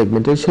ফার্স্ট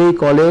সেগমেন্টে, সেই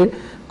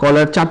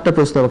কলার 4টা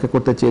প্রশ্ন আমাকে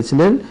করতে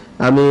চেয়েছিলেন,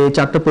 আমি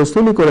 4টা প্রশ্ন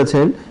উনি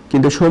করেছেন,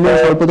 কিন্তু সময়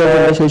স্বল্পতার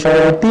জন্য সেই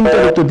সময়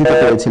 3টার উত্তর দিতে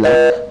পেরেছিলাম।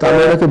 তো আমি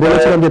ওনাকে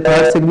বলেছিলাম যে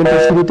থার্ড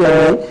সেগমেন্টের শুরুতে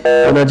আমি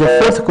ওনার যে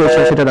ফোর্থ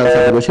কোয়েশ্চেন সেটার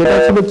আনসার দেবো। সেটা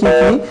ছিল কি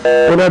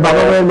ওনার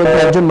বাবা মায়ের মধ্যে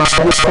একজন মারা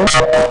গেছেন,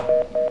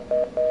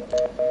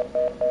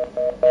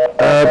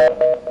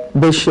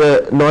 বেশ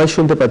নয়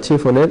শুনতে পাচ্ছি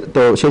ফোনের,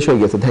 তো শেষ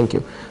হয়ে গেছে, থ্যাংক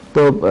ইউ।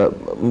 তো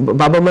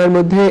বাবা মায়ের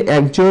মধ্যে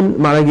একজন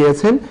মারা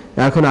গিয়েছেন,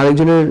 এখন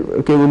আরেকজনের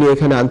কে উনি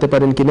এখানে আনতে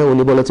পারেন কিনা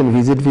উনি বলেছেন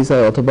ভিজিট ভিসা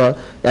অথবা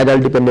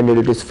অ্যাডাল্ট ডিপেন্ডেন্ট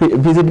রিলেটিভস।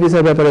 ভিজিট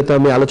ভিসার ব্যাপারে তো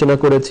আমি আলোচনা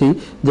করেছি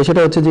যে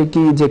সেটা হচ্ছে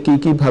যে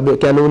কি ভাবে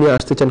কেন উনি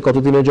আসতে চান,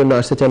 কতদিনের জন্য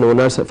আসতে চান,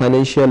 ওনার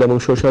ফাইন্যান্সিয়াল এবং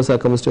সোশ্যাল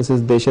সার্কামস্টেন্সেস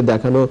দেশে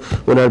দেখানো,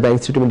 ওনার ব্যাংক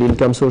স্টেটমেন্ট,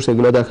 ইনকাম সোর্স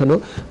এগুলো দেখানো,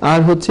 আর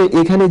হচ্ছে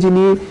এখানে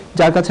যিনি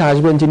যার কাছে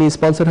আসবেন, যিনি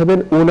স্পন্সর হবেন,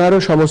 ওনারও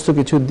সমস্ত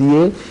কিছু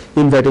দিয়ে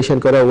ইনভাইটেশন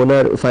করা,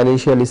 ওনার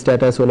ফাইন্যান্সিয়াল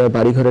স্ট্যাটাস, ওনার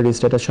বাড়িঘরের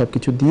স্ট্যাটাস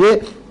সবকিছু দিয়ে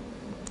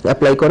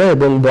অ্যাপ্লাই করা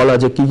এবং বলা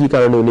যে কি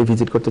কারণে উনি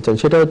ভিজিট করতে চান,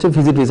 সেটা হচ্ছে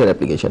ভিজিট ভিসার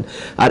অ্যাপ্লিকেশন।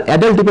 আর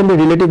অ্যাডাল্ট ডিপেন্ডেন্ট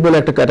রিলেটিভ বলে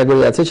একটা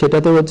ক্যাটাগরি আছে,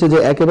 সেটাতে হচ্ছে যে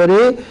একেবারে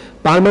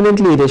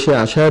পার্মানেন্টলি দেশে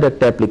আসার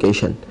একটা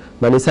অ্যাপ্লিকেশন,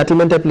 মানে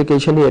সেটেলমেন্ট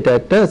অ্যাপ্লিকেশনই এটা,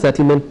 একটা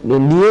সেটেলমেন্ট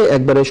নিয়ে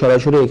একবারে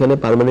সরাসরি এখানে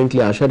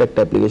পার্মানেন্টলি আসার একটা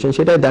অ্যাপ্লিকেশন।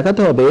 সেটা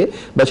দেখাতে হবে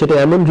বা সেটা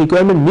এমন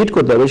রিকোয়ারমেন্ট মিট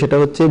করতে হবে, সেটা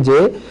হচ্ছে যে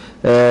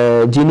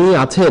যিনি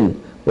আছেন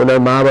ওনার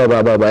মা বাবা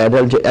বা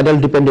অ্যাডাল্ট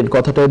ডিপেন্ডেন্ট,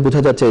 কথাটাই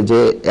বোঝা যাচ্ছে যে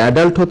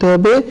অ্যাডাল্ট হতে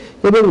হবে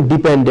এবং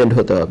ডিপেন্ডেন্ট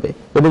হতে হবে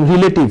এবং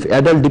রিলেটিভ,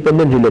 অ্যাডাল্ট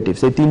ডিপেন্ডেন্ট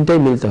রিলেটিভস, এই তিনটাই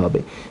মিলতে হবে।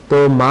 তো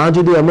মা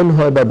যদি এমন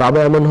হয় বা বাবা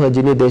এমন হয়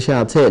যিনি দেশে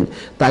আছেন,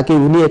 তাকে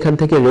উনি এখান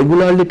থেকে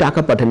রেগুলারলি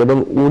টাকা পাঠান এবং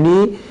উনি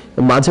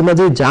মাঝে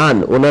মাঝে যান,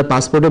 ওনার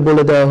পাসপোর্টে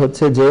বলে দেওয়া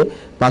হচ্ছে যে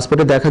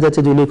পাসপোর্টে দেখা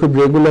যাচ্ছে যে উনি খুব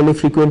রেগুলারলি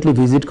ফ্রিকুয়েন্টলি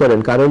ভিজিট করেন,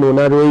 কারণ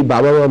ওনার ওই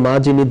বাবা বা মা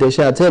যিনি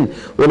দেশে আছেন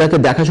ওনাকে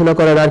দেখাশোনা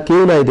করার আর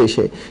কেউ নাই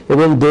দেশে,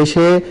 এবং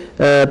দেশে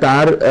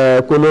তার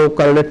কোনো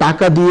কারণে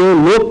টাকা দিয়ে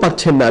লোক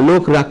পাচ্ছেন না,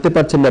 লোক রাখতে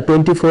পারছেন না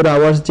 24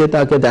 আওয়ার্স যে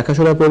তাকে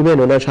দেখাশোনা করবেন,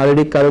 ওনার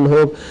শারীরিক কারণ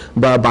হোক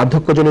বা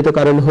বার্ধক্যজনিত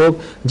কারণ হোক,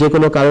 যে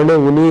কোনো কারণে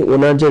উনি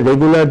ওনার যে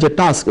রেগুলার যে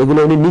টাস্ক এগুলো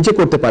উনি নিজে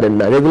করতে পারেন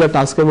না। রেগুলার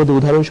টাস্কের মধ্যে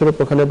উদাহরণস্বরূপ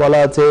ওখানে বলা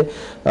আছে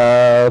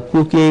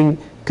কুকিং,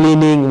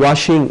 ক্লিনিং,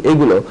 ওয়াশিং,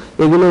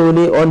 এগুলো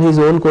উনি অন হিজ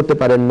ওন করতে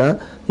পারেন না,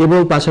 এবং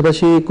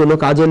পাশাপাশি কোনো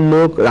কাজের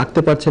লোক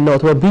রাখতে পারছেন না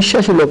অথবা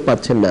বিশ্বাসী লোক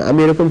পাচ্ছেন না। আমি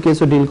এরকম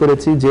কেসও ডিল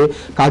করেছি যে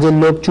কাজের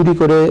লোক চুরি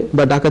করে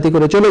বা ডাকাতি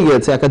করে চলে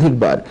গিয়েছে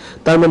একাধিকবার,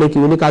 তার মানে কি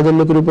উনি কাজের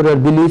লোকের উপরে আর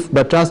বিলিফ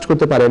বা ট্রাস্ট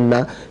করতে পারেন না।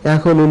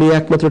 এখন উনি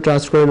একমাত্র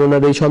ট্রাস্ট করেন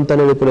ওনার এই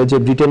সন্তানের উপরে যে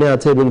ব্রিটেনে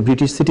আছে এবং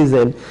ব্রিটিশ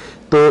সিটিজেন।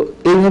 তো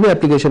এইভাবে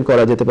অ্যাপ্লিকেশন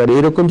করা যেতে পারে।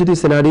 এরকম যদি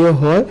সিনারিও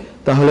হয়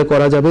তাহলে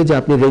করা যাবে যে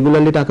আপনি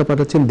রেগুলারলি টাকা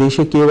পাঠাচ্ছেন,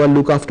 দেশে কেউ আর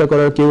লুক আফটার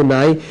করার কেউ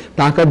নাই,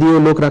 টাকা দিয়েও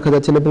লোক রাখা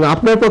যাচ্ছে না, এবং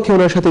আপনার পক্ষে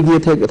ওনার সাথে গিয়ে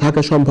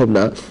থাকা সম্ভব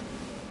না,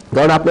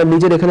 কারণ আপনার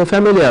নিজের এখানে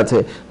ফ্যামিলি আছে,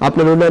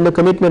 আপনার অন্যান্য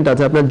কমিটমেন্ট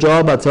আছে, আপনার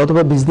জব আছে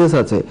অথবা বিজনেস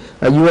আছে,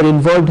 you R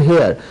involved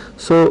hair.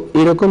 So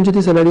এরকম যদি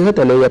সিনারি হয়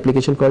তাহলে এই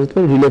অ্যাপ্লিকেশন করা যেতে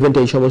পারে। রিলেভেন্ট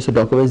এই সমস্ত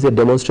ডকুমেন্টস দিয়ে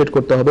ডেমনস্ট্রেট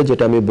করতে হবে,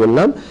 যেটা আমি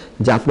বললাম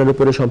যে আপনার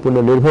উপরে সম্পূর্ণ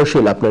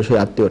নির্ভরশীল আপনার সেই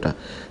আত্মীয়টা।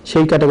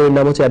 সেই ক্যাটাগরির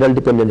নাম হচ্ছে অ্যাডাল্ট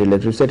ডিপেন্ডেন্ট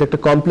রিলেটিভস। এটা একটা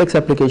কমপ্লেক্স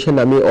অ্যাপ্লিকেশন।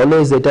 আমি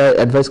অলওয়েজ এটা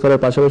অ্যাডভাইস করার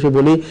পাশাপাশি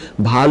বলি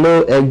ভালো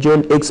একজন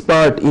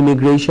এক্সপার্ট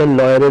ইমিগ্রেশন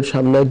লয়ারের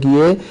সামনে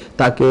গিয়ে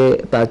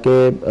তাকে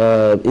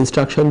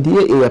ইনস্ট্রাকশন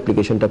দিয়ে এই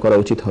অ্যাপ্লিকেশনটা করা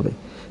উচিত হবে।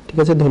 ঠিক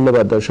আছে,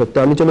 ধন্যবাদ দর্শক। তো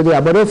আমি চলে যাই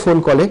আবারও ফোন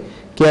কলে।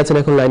 কে আছেন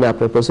এখন লাইনে?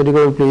 আপনার প্রসিডিং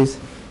করুন প্লিজ।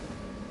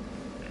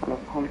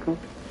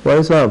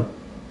 ওয়ালাইকুম আসসালাম।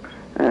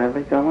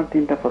 ভাই আমার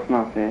 3টা প্রশ্ন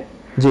আছে।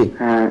 জি।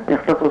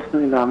 একটা প্রশ্ন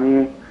হলো আমি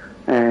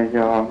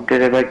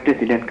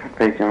প্রেসিডেন্ট কার্ড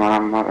পাইছি আমার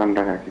আম্মার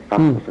আন্ডারে আছি,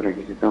 5 বছর হয়ে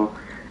গেছে। তো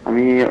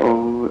আমি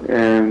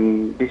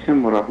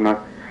ডিসেম্বর আপনার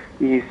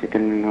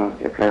সেটেলমেন্ট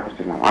অ্যাপ্লাই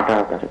করছিলাম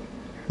 18 তারিখ।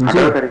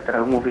 18 তারিখ তারা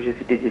অফিসে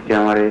চিঠি দিচ্ছে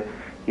আমার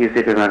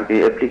সেটেলমেন্ট আর কি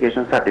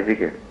অ্যাপ্লিকেশন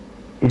সার্টিফিকেট।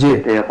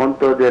 এখন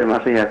তো 1.5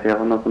 মাসই আছে,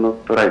 এখনো কোনো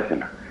উত্তর আসছে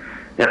না।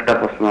 একটা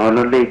প্রশ্ন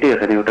হলো এইটাই,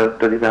 এখানে ওটা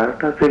উত্তর দিবে। আর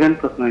একটা সেকেন্ড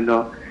প্রশ্ন হইলো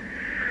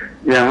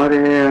যে আমার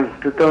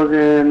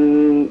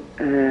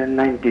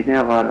 2019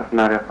 আবার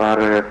আপনার একবার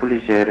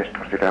পুলিশে অ্যারেস্ট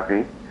করছিল আপনি,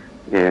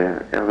 যে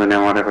এখানে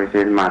আমার হয়েছে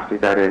মাসি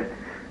তারে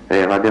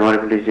এবার আমার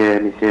পুলিশে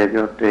নিচে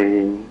এই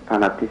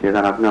থানার দিচ্ছে,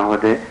 থানার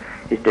আমাদের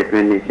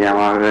স্টেটমেন্ট নিচ্ছে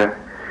আমার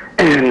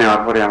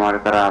নেওয়ার পরে আমার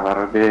তারা আবার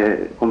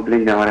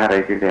কমপ্লেন আমার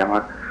হারাইছিল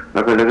আমার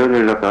লগে লগে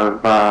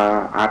বা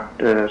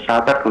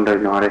 7-8 ঘন্টা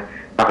আমার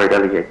পাকাইটা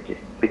লেগে যাচ্ছে,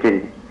 বুঝছেন।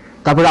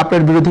 তারপর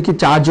আপনার বিরুদ্ধে কি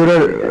চার্জ ওরা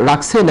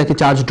রাখছে নাকি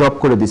চার্জ ড্রপ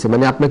করে দিছে,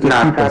 মানে আপনাকে না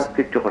কি স্যার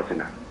কিছু করছে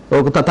না।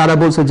 তারা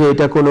বলছে যে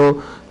এটা কোনো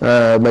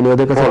মানে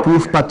ওদের কাছে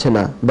প্রুফ পাচ্ছে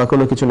না বা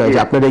কোনো কিছু নাই যে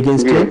আপনার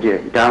এগেইনস্টে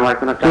এটা আমার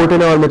কোনো কোর্টে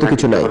নেওয়ার মতো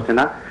কিছু নাই করছে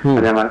না।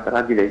 মানে আমার তারা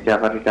দিলেছে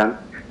আবার রিটার্ন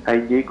তাই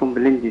যে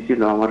কমপ্লেইন দিছিল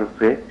আমার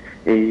উপরে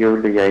এই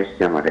লইয়া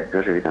এসছে, আমার একটা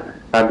অসুবিধা নাই।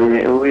 তাহলে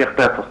ওই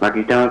একটা প্রশ্ন কি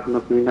এটা আমার কোনো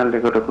ক্রিমিনাল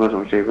রেকর্ডের কোনো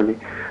সমস্যা এগুলি।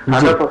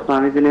 আরেকটা প্রশ্ন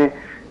আমি জেনে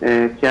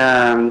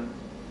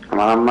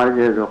আমার আম্মার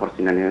যে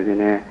করছি না ওই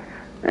জন্য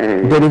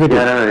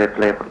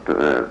অ্যাপ্লাই করতে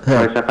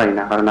পয়সা পাই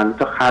না, কারণ আমি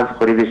তো কাজ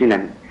করি বেশি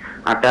নাই,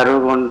 18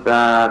 ঘন্টা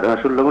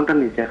 16 ঘন্টার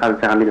নিচে কাজ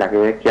আমি লাগে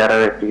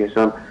কেয়ারার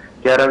অ্যাপ্লিকেশন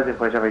কেয়ারার যে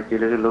পয়সা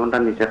পাইছিল 16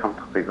 ঘন্টার নিচে কাম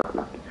থাকতে পারবে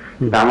না।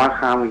 আমার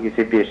কাম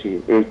গেছে বেশি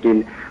 18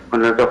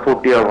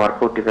 40 আওয়ার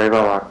 45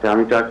 আওয়ার।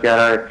 আমি তো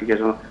কেয়ারার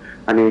অ্যাপ্লিকেশন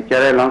মানে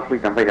কেয়ারার লঞ্চ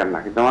লইতাম পাইলাম না,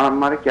 কিন্তু আমার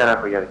আমার কেয়ারা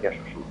হইয়া রেখে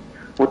সবসময়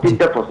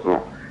অতীতটা প্রশ্ন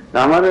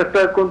আমার একটা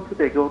কনফিউজ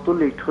থেকে অত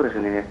লেট করেছে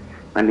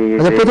মানে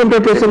প্রথমটা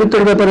প্রশ্নের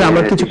উত্তর ব্যাপারে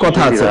আমার কিছু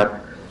কথা আছে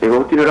এবং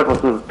 3টা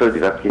প্রশ্নের উত্তর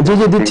দিবা। জি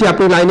জি দিচ্ছি,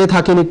 আপনি লাইনে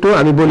থাকেন একটু,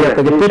 আমি বলি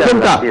আপনাকে।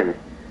 প্রথমটা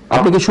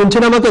আপনি কি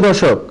শুনছেন আমাকে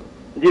দর্শক?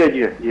 জি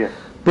জি জি।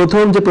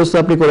 প্রথম যে প্রশ্ন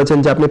আপনি করেছেন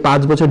যে আপনি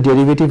 5 বছর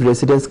ডেরিভেটিভ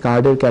রেসিডেন্স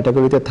কার্ডের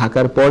ক্যাটাগরিতে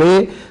থাকার পরে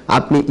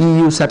আপনি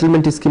ইইউ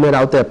সেটেলমেন্ট স্কিমের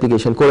আওতায়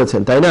অ্যাপ্লিকেশন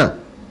করেছেন, তাই না?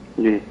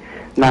 জি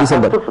না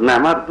না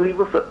আমার 2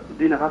 বছর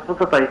 5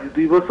 বছর তাই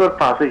 2 বছর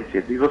পাস হইছে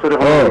 2 বছরে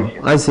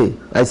হইছে।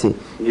 আই সি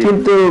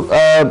কিন্তু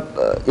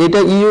এটা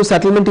ইইউ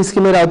সেটেলমেন্ট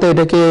স্কিমের আওতায়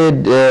এটাকে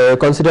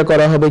কনসিডার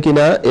করা হবে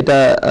কিনা এটা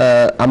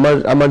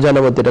আমার জানা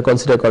মতে এটা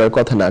কনসিডার করার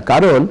কথা না,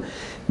 কারণ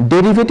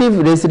ডেরিভেটিভ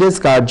রেসিডেন্স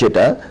কার্ড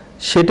যেটা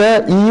সেটা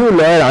ইইউ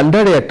লয়ের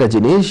আন্ডারে একটা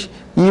জিনিস,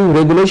 ইইউ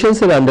রেগুলেশনস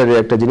এর আন্ডারে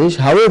একটা জিনিস।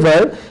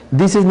 However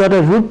this is not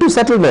a root two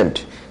settlement,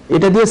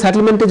 এটা দিয়ে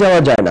সেটেলমেন্টে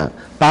যাওয়া যায় না।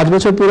 5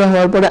 বছর পুরো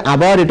হওয়ার পরে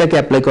আবার এটাকে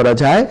অ্যাপ্লাই করা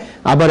যায়,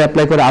 আবার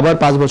অ্যাপ্লাই করে আবার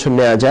 5 বছর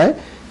নেওয়া যায়,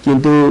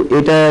 কিন্তু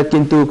এটা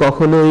কিন্তু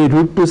কখনোই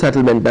রুট টু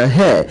সেটেলমেন্ট না।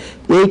 হ্যাঁ,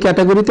 এই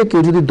ক্যাটাগরিতে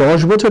কেউ যদি 10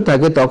 বছর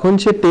থাকে তখন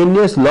সে 10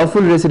 ইয়ার্স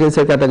লফুল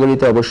রেসিডেন্সের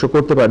ক্যাটাগরিতে অবশ্য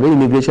করতে পারবে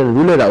ইমিগ্রেশন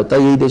রুলের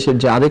আওতায়। এই দেশের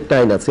যে আরেকটা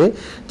আইন আছে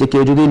যে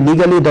কেউ যদি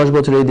লিগালি 10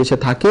 বছর এই দেশে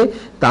থাকে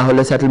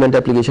তাহলে সেটেলমেন্ট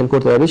অ্যাপ্লিকেশন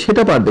করতে পারবে,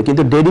 সেটা পারবে।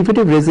 কিন্তু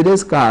ডেরিভেটিভ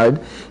রেসিডেন্স কার্ড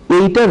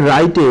এইটার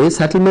রাইটে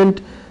সেটেলমেন্ট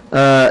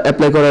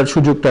অ্যাপ্লাই করার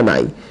সুযোগটা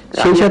নাই।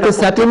 সেই সাথে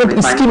সেটেলমেন্ট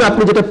স্কিম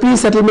আপনি যেটা প্রি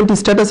সেটেলমেন্ট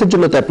স্ট্যাটাসের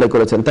জন্য তো অ্যাপ্লাই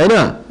করেছেন, তাই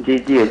না? জি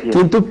জি জি।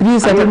 কিন্তু প্রি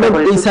সেটেলমেন্ট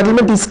এই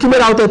সেটেলমেন্ট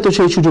স্কিমের আওতায় তো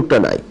সেই সুযোগটা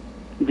নাই।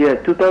 জি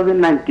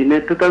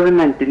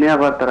 2019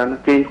 আবার তারা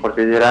চেঞ্জ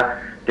করছে, যারা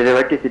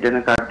ডেরিভেটিভ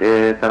রেসিডেন্স কার্ড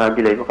তারা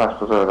দিলেই 5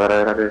 বছর তারা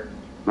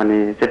মানে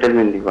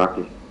সেটেলমেন্ট দিব আর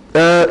কি।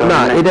 না,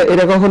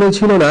 এটা কখনোই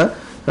ছিল না।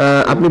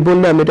 আপনি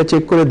বললে আমি এটা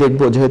চেক করে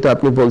দেখবো, যেহেতু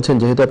আপনি বলছেন,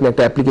 যেহেতু আপনি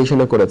একটা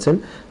অ্যাপ্লিকেশনও করেছেন,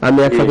 আমি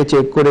এক ফাঁকে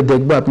চেক করে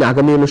দেখবো। আপনি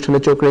আগামী অনুষ্ঠানে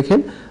চোখ রেখেন,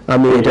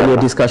 আমি এটা নিয়ে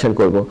ডিসকাশন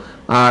করব।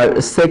 আর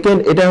সেকেন্ড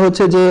এটা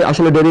হচ্ছে যে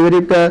আসলে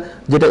ডেরিভেটিভটা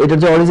যেটা এটার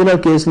যে অরিজিনাল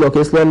কেস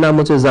লয়ের নাম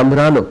হচ্ছে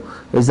জামরানো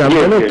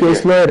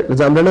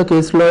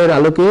কেস লয়ের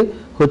আলোকে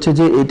হচ্ছে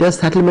যে এটা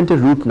সেটেলমেন্টের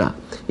রুট না।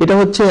 এটা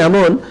হচ্ছে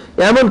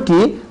এমন কি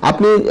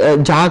আপনি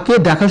যাকে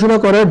দেখাশোনা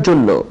করার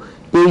জন্য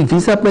এই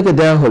ভিসা আপনাকে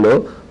দেওয়া হলো,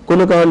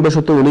 কোনো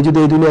কারণবশত উনি যদি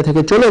এই দুনিয়া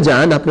থেকে চলে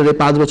যান আপনার এই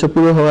 5 বছর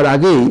পুরো হওয়ার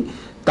আগেই,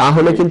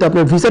 তাহলে কিন্তু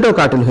আপনার ভিসাটাও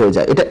কাটেল হয়ে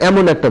যায়। এটা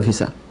এমন একটা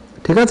ভিসা,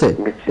 ঠিক আছে?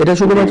 এটা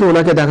শুধুমাত্র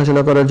ওনাকে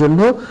দেখাশোনা করার জন্য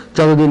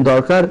যতদিন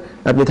দরকার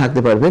আপনি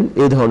থাকতে পারবেন,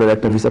 এই ধরনের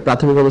একটা ভিসা।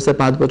 প্রাথমিক অবস্থায়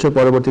 5 বছর,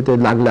 পরবর্তীতে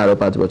লাগলে আরো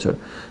 5 বছর।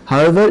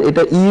 হাউএভার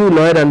এটা ইইউ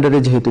লয়ের আন্ডারে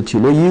যেহেতু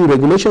ছিল, ইইউ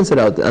রেগুলেশনস এর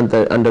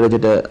আন্ডারে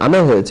যেটা আনা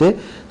হয়েছে,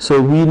 so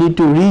we need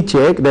to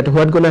recheck that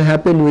what gonna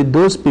happen with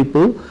those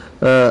people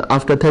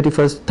after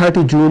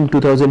 30 June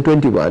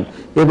 2021,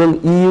 এবং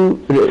ইইউ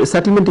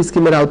সেটেলমেন্ট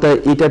স্কিমের আওতায়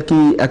এটার কি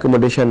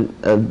অ্যাকোমোডেশন,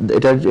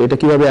 এটা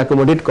কিভাবে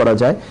অ্যাকোমোডেট করা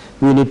যায়,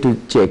 উই নিড টু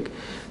চেক।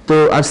 তো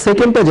আর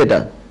সেকেন্ডটা যেটা,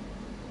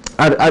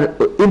 আর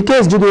ইন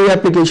কেস যদি এই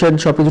অ্যাপ্লিকেশন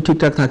সবকিছু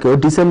ঠিকঠাক থাকে,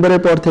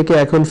 ডিসেম্বরের পর থেকে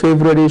এখন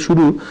ফেব্রুয়ারি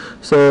শুরু,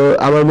 সো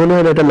আমার মনে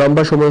হয় এটা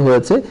লম্বা সময়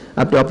হয়েছে,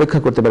 আপনি অপেক্ষা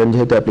করতে পারেন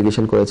যেহেতু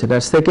অ্যাপ্লিকেশন করেছেন।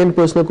 আর সেকেন্ড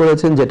প্রশ্ন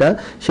করেছেন যেটা,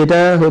 সেটা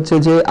হচ্ছে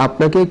যে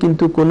আপনাকে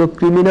কিন্তু কোনো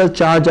ক্রিমিনাল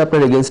চার্জ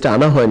আপনার এগেইনস্টে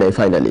আনা হয় নাই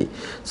ফাইনালি।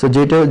 সো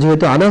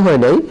যেহেতু আনা হয়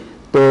নাই,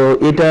 তো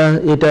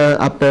এটা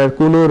আপনার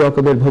কোনো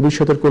রকমের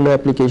ভবিষ্যতের কোনো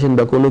অ্যাপ্লিকেশন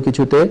বা কোনো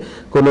কিছুতে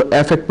কোনো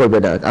এফেক্ট পড়বে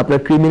না। আপনার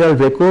ক্রিমিনাল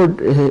রেকর্ড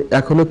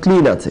এখনো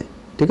ক্লিন আছে,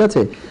 ঠিক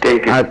আছে?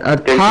 আর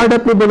থার্ড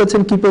আপনি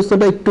বলেছেন কি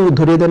প্রশ্নটা, একটু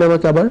ধরিয়ে দেন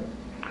আমাকে আবার।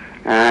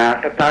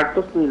 একটা থার্ড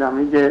প্রশ্ন নিলাম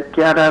যে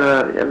কেয়ারার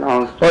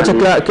অ্যালাউন্স। আচ্ছা,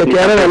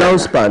 কেয়ারার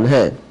অ্যালাউন্স পান?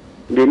 হ্যাঁ,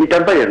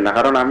 লিমিটার পাই না,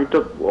 কারণ আমি তো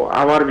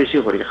আবার বেশি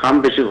করি, খাম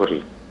বেশি করি।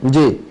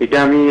 জি, এটা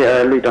আমি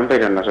লইতাম পাই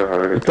না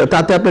সকালে।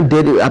 তাতে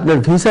আপনার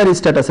ভিসার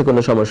স্ট্যাটাসে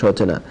কোনো সমস্যা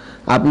হচ্ছে না।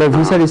 আপনার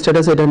ভিসার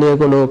স্ট্যাটাস এটা নিয়ে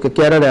কোনো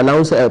কেয়ারার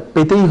অ্যালাউন্স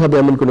পেতেই হবে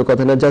এমন কোনো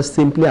কথা না। জাস্ট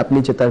সিম্পলি আপনি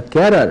যে তার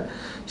কেয়ারার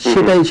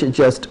সেটাই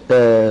জাস্ট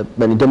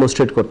মানে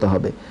ডেমনস্ট্রেট করতে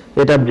হবে।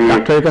 এটা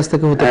ডাক্তারের কাছ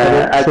থেকে হতে পারে।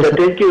 আচ্ছা,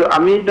 থ্যাংক ইউ।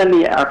 আমি জানি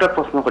একটা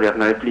প্রশ্ন করি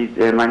আপনারা, প্লিজ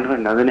মাইন্ড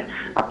করেন না। জানি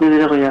আপনি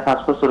যেটা কইয়া 5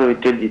 বছরের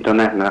ভিতরে দিত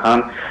না,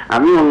 কারণ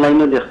আমি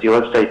অনলাইনে দেখছি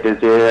ওয়েবসাইটে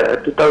যে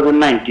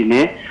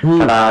 2019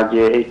 তারা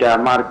যে এটা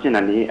মার্চে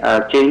নানি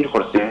চেঞ্জ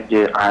করছে যে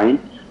আইন,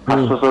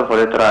 5 বছর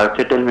পরে তারা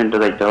সেটেলমেন্টে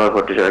যাইতে হবে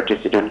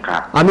রেসিডেন্ট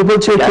কার্ড। আমি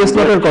বলছি এই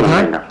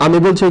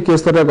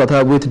কেস লটার কথা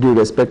উইথ ডিউ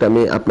রেসপেক্ট,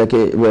 আমি আপনাকে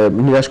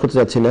নিরাশ করতে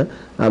চাচ্ছি না,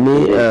 আমি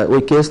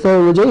ওই কেস লট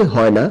অনুযায়ী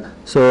হয় না।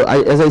 So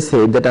as I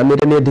said that আমি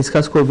এটা নিয়ে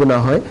ডিসকাস করব না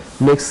হয়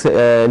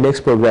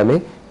নেক্সট প্রোগ্রামে,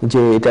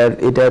 যে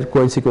এটার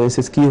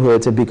কনসিকুয়েন্সেস কি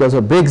হয়েছে বিকজ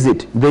অফ ব্রেক্সিট।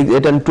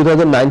 এটা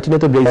 2019 এ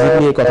তো ব্রেক্সিট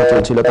নিয়ে কথা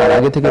চলছিল, তার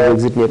আগে থেকে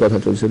ব্রেক্সিট নিয়ে কথা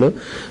চলছিল।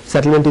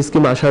 সেটেলমেন্ট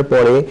স্কিম আসার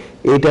পরে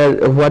এটার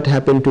what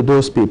happen to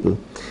those people.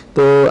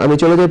 তো আমি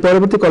চলে যাই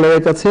পরবর্তী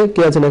কলারের কাছে।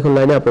 কে আছেন এখন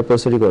লাইনে? আপনার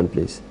প্রশ্নটি করুন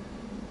প্লিজ।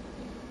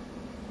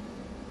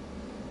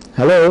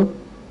 হ্যালো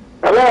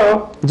হ্যালো,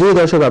 জি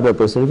দর্শক, আপনার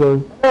প্রশ্নটি করুন।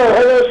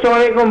 হ্যালো, আসসালামু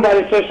আলাইকুম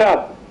ব্যারিস্টার সাহেব।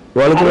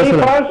 ওয়ালাইকুম আমি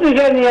আসসালাম। ফার্স্ট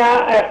বিষয় নিয়ে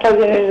একটা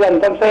জিনিস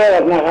জানতাম স্যার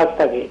আপনার কাছ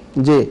থেকে।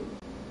 জি,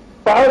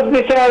 ফার্স্ট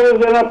বিষয়ের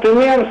জন্য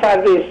প্রিমিয়াম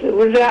সার্ভিস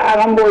বুঝে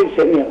আরম্ভ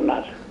হয়েছে নি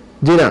আপনার?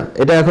 জি না,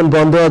 এটা এখন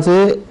বন্ধ আছে।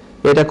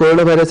 এটা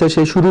করোনা ভাইরাসের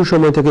সেই শুরুর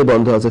সময় থেকে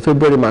বন্ধ আছে,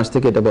 ফেব্রুয়ারি মাস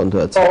থেকে এটা বন্ধ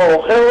আছে।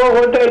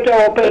 এটা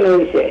ওপেন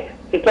হয়েছে,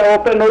 এটা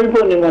ওপেন হইব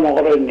নি মনে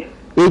করেননি?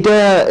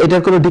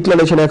 এটার কোনো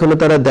ডিক্লারেশন এখনো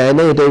তারা দেয়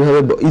না, এটা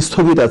এইভাবে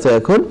স্থগিত আছে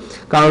এখন।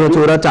 কারণ হচ্ছে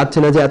ওরা চাচ্ছে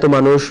না যে এত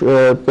মানুষ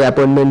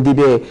অ্যাপয়েন্টমেন্ট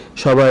দিবে,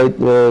 সবাই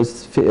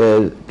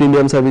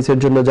প্রিমিয়াম সার্ভিসের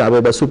জন্য যাবে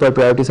বা সুপার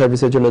প্রায়োরিটি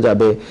সার্ভিসের জন্য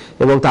যাবে,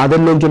 এবং তাদের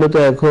লোকজন তো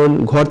এখন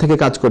ঘর থেকে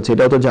কাজ করছে,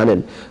 এটাও তো জানেন।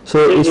 সো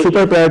এই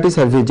সুপার প্রায়োরিটি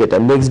সার্ভিস যেটা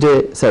নেক্সট ডে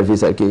সার্ভিস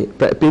আর কি,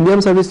 প্রিমিয়াম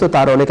সার্ভিস তো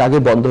তার অনেক আগে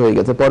বন্ধ হয়ে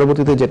গেছে।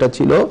 পরবর্তীতে যেটা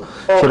ছিল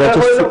সেটা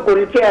হচ্ছে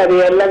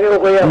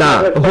না,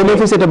 হোম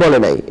অফিস এটা বলে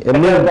নাই।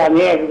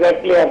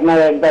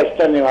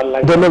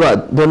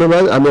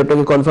 ধন্যবাদ, আমি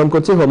আপনাকে কনফার্ম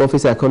করছি হোম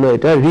অফিস এখনো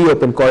এটা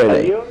রিওপেন করে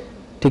নাই।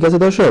 ঠিক আছে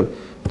দর্শক,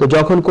 তো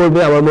যখন করবে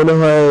আমার মনে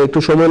হয় একটু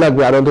সময়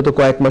লাগবে, আর অন্তত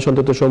কয়েক মাস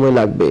অন্তত সময়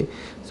লাগবে।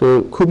 তো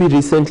খুবই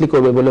রিসেন্টলি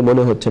করবে বলে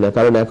মনে হচ্ছে না,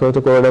 কারণ এখনো তো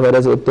করোনা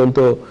ভাইরাস অত্যন্ত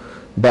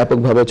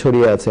ব্যাপকভাবে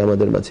ছড়িয়ে আছে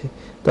আমাদের মাঝে।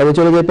 তো আমি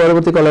চলে যাই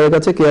পরবর্তী কলারের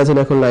কাছে। কে আছেন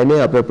এখন লাইনে?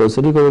 আপনার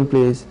প্রশ্নটি করুন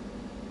প্লিজ।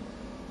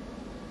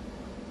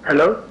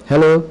 হ্যালো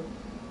হ্যালো,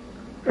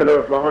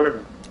 আসসালামু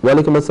আলাইকুম।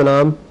 ওয়ালাইকুম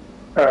আসসালাম।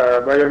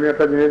 ভাই আমি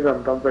একটা জিনিস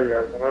জানতাম ভাই,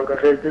 আমার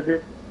কাছে যদি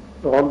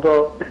তখন তো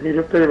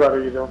নিযুক্তই বাড়ি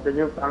যখন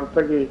প্রিমিয়াম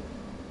ফ্রান্সটা কি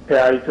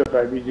আইসো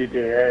তাই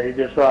ভিজিটে এই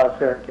দেশও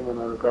আছে আর কি মনে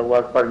হয়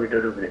ওয়ার্ক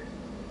পারমিটের উপরে।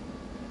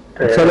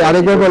 সরি,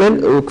 আরেকবার বলেন।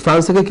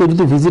 ফ্রান্স থেকে কেউ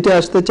যদি ভিজিটে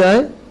আসতে চায়,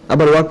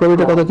 আবার ওয়ার্ক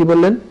পারমিটের কথা কি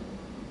বললেন?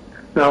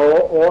 না,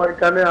 ও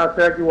এখানে আছে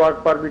আর কি ওয়ার্ক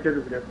পারমিটের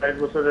উপরে, 5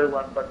 বছরের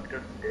ওয়ার্ক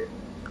পারমিটের উপরে।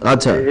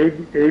 আচ্ছা,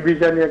 এই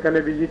ভিসা নিয়ে এখানে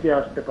ভিজিটে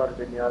আসতে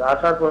পারবেন, আর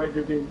আসার পরে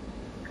যদি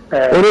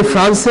উনি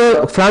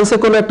ফ্রান্সে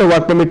কোনো একটা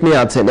ওয়ার্ক পারমিট নিয়ে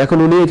আছেন, এখন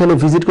উনি এখানে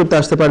ভিজিট করতে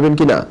আসতে পারবেন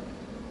কিনা?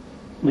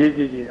 জি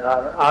জি জি,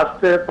 আর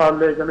আসতে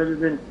পারলে এখানে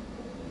যদি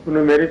কোনো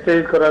মেরিট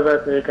চেঞ্জ করা যায়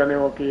এখানে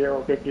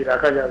ওকে কি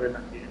রাখা যাবে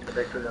নাকি?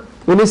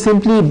 উনি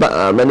সিম্পলি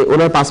মানে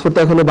ওনার পাসপোর্টটা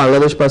এখনো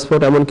বাংলাদেশ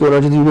পাসপোর্ট, এমনকি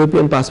ওনার যদি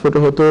ইউরোপিয়ান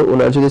পাসপোর্টও হতো,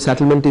 ওনার যদি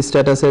সেটেলমেন্ট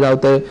স্ট্যাটাসের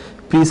আওতায়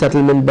প্রি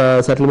সেটেলমেন্ট বা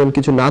সেটেলমেন্ট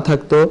কিছু না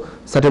থাকতো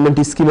সেটেলমেন্ট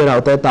স্কিমের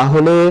আওতায়,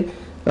 তাহলে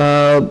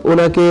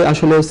ওনাকে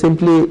আসলে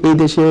সিম্পলি এই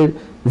দেশের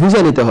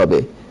ভিসা নিতে হবে।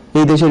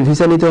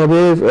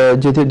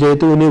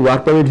 যেহেতু উনি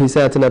ওয়ার্ক পারমিট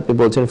ভিসা আছেন, আপনি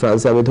বলছেন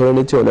ফ্রান্সে, আমি ধরে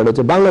নিচ্ছি ওনার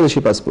হচ্ছে বাংলাদেশি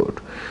পাসপোর্ট।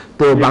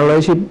 তো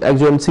বাংলাদেশি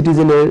একজন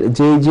সিটিজেনের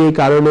যে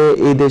কারণে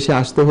এই দেশে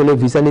আসতে হলে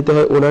ভিসা নিতে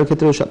হয়, ওনার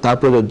ক্ষেত্রে তা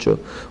প্রযোজ্য।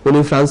 উনি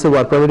ফ্রান্সে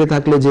ওয়ার্ক পারমিটে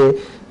থাকলে যে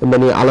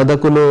মানে আলাদা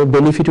কোনো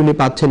বেনিফিট উনি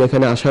পাচ্ছেন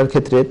এখানে আসার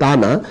ক্ষেত্রে, তা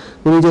না।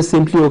 উনি যে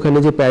সিম্পলি ওখানে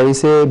যে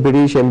প্যারিসে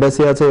ব্রিটিশ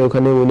এম্বাসি আছে,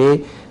 ওখানে উনি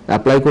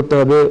অ্যাপ্লাই করতে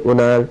হবে,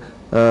 ওনার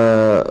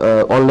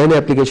অনলাইনে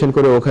অ্যাপ্লিকেশন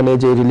করে ওখানে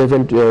যে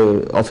রিলেভেন্ট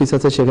অফিস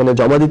আছে সেখানে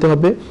জমা দিতে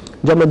হবে।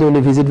 জমা দিয়ে উনি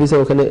ভিজিট ভিসা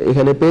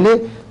এখানে পেলে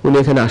উনি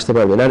এখানে আসতে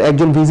পারবেন। আর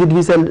একজন ভিজিট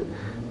ভিসা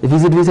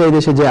এই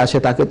দেশে যে আসে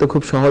তাকে তো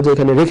খুব সহজে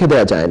এখানে রেখে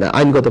দেওয়া যায় না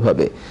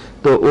আইনগতভাবে।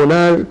 তো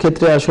ওনার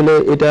ক্ষেত্রে আসলে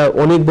এটা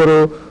অনেক বড়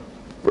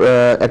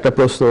একটা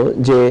প্রশ্ন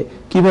যে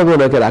কিভাবে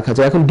ওনাকে রাখা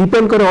যায়। এখন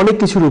ডিপেন্ড করে অনেক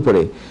কিছুর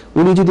উপরে।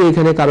 উনি যদি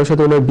এখানে কারোর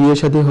সাথে ওনার বিয়ে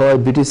শাদী হয়,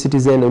 ব্রিটিশ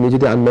সিটিজেন, উনি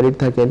যদি আনম্যারিড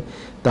থাকেন,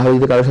 তাহলে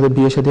যদি কারোর সাথে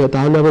বিয়ে শাদী হয়,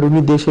 তাহলে আবার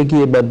উনি দেশে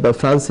গিয়ে বা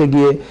ফ্রান্সে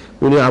গিয়ে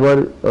উনি আবার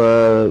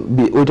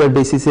ওইটার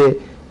বেসিসে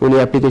উনি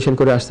অ্যাপ্লিকেশন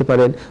করে আসতে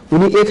পারেন।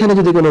 উনি এখানে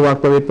যদি কোনো ওয়ার্ক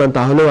পারমিট পান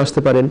তাহলেও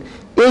আসতে পারেন।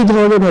 এই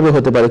ধরনের ভাবে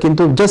হতে পারে,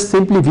 কিন্তু জাস্ট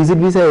সিম্পলি ভিজিট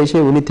ভিসা এসে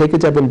উনি থেকে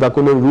যাবেন বা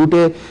কোনো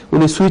রুটে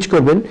উনি সুইচ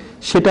করবেন,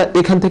 সেটা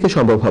এখান থেকে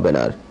সম্ভব হবে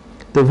না। আর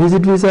তো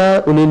ভিজিট ভিসা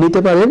উনি নিতে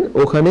পারেন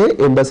ওখানে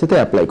এমবাসিতে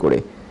অ্যাপ্লাই করে।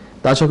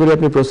 তা আশা করি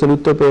আপনি প্রশ্নের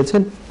উত্তর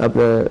পেয়েছেন।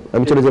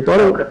 আমি চলে যাই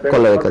পরের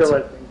কলারের কাছে।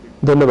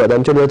 ধন্যবাদ,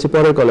 আমি চলে যাচ্ছি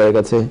পরের কলারের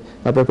কাছে।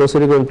 আপনার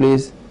প্রশ্নটি করুন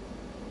প্লিজ।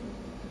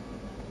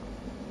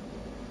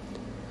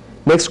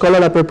 নেক্সট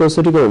কলার, আপনার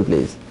প্রশ্নটি করুন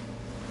প্লিজ।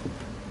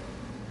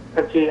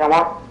 জি,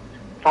 আমার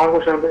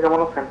কেমন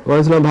আছেন?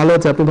 ওয়ালাইকুম, ভালো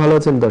আছে, আপনি ভালো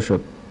আছেন? দর্শক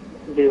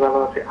জি ভালো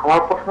আছে। আমার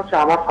প্রশ্ন হচ্ছে,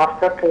 আমার ফার্স্ট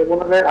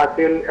ট্রাইব্যুনালে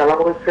আপিল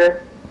এলাকা হচ্ছে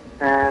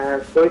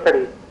 6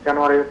 তারিখ,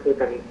 জানুয়ারির 6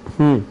 তারিখ।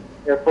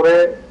 এরপরে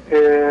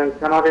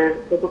জানুয়ারির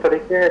 14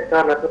 তারিখে একটা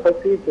লেটার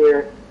পাইছি যে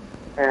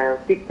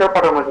পিকচার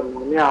পাঠানোর জন্য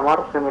আমি আমার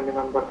ফ্যামিলি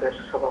মেম্বারদের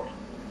সবার।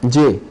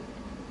 জি,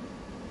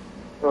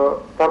 তো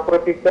তারপরে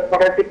পিকচার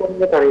পাঠাইছি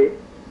 15 তারিখ,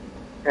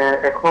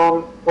 এখন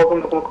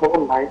পর্যন্ত কোনো খবর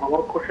নাই।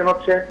 আমার কোশ্চেন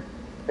হচ্ছে,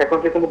 এখন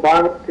কি কোনো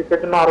বাংলাদেশের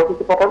জন্য আরো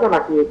কিছু পাঠাবে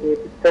নাকি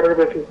পিকচারের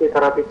বেসিসে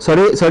তারা?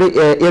 সরি,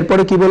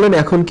 এরপরে কি বললেন?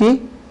 এখন কি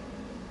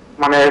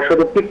মানে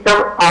শুধু পিকচার?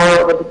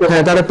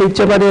 হ্যাঁ, তারা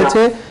পিকচার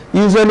পাঠিয়েছে,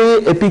 ইউজুয়ালি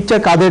পিকচার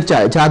কাদের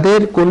চায়? যাদের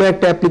কোনো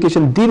একটা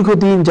অ্যাপ্লিকেশন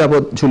দীর্ঘদিন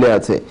যাবত ঝুলে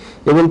আছে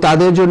এবং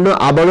তাদের জন্য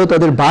আবারও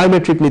তাদের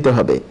বায়োমেট্রিক নিতে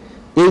হবে,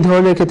 এই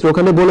ধরনের ক্ষেত্রে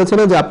ওখানে বলেছে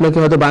না যে আপনাকে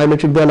হয়তো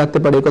বায়োমেট্রিক দেওয়া লাগতে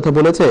পারে, এই কথা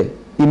বলেছে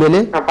ইমেলে?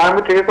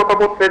 বায়োমেট্রিকের কথা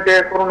বলছে যে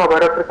করোনা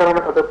ভাইরাসের কারণে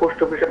তাদের পোস্ট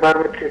অফিসে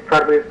বায়োমেট্রিক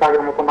সার্ভিস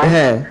আগের মতো নাই।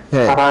 হ্যাঁ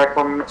হ্যাঁ, তারা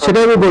এখন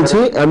সেটাই আমি বলছি।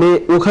 আমি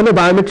ওখানে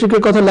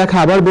বায়োমেট্রিকের কথা লেখা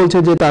আবার বলছে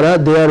যে তারা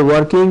দে are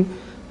working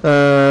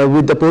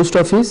with the post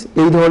office,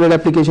 এই ধরনের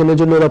অ্যাপ্লিকেশনের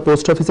জন্য ওরা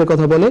পোস্ট অফিসের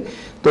কথা বলে।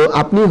 তো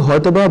আপনি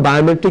হয়তোবা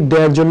বায়োমেট্রিক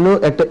দেওয়ার জন্য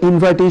একটা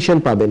ইনভাইটেশন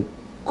পাবেন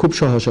খুব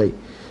সহসাই,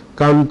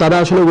 কারণ তারা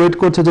আসলে ওয়েট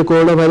করছে যে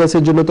করোনা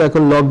ভাইরাসের জন্য তো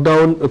এখন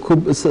লকডাউন, খুব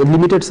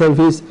লিমিটেড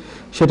সার্ভিস,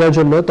 সেটার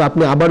জন্য তো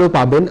আপনি আবারও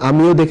পাবেন।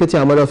 আমিও দেখেছি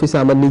আমার অফিসে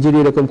আমার নিজেরই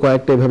এরকম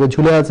কয়েকটা এভাবে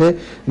ঝুলে আছে।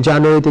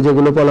 জানুয়ারিতে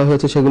যেগুলো বলা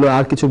হয়েছে সেগুলো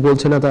আর কিছু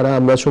বলছে না তারা,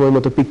 আমরা সময়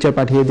মতো পিকচার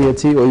পাঠিয়ে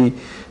দিয়েছি ওই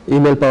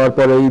ইমেল পাওয়ার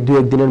পরে এই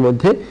 2-1 দিনের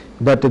মধ্যে,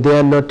 but they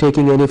are not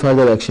taking any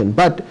further action.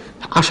 But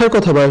আসার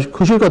কথা বা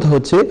খুশির কথা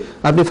হচ্ছে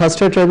আপনি ফার্স্ট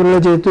ট্রায়াল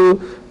ট্রাইব্যুনালে যেহেতু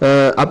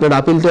আপনার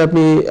আপিলটা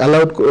আপনি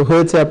অ্যালাউড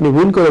হয়েছে, আপনি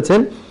উইন করেছেন,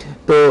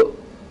 তো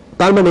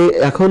তার মানে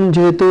এখন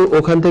যেহেতু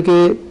ওখান থেকে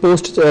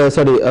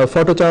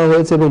ফটো চাওয়া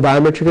হয়েছে এবং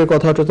বায়োমেট্রিকের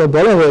কথাটা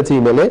বলা হয়েছে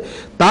ইমেলে,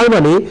 তার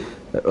মানে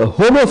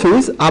হোম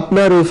অফিস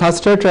আপনার ওই ফার্স্ট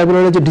ট্রায়াল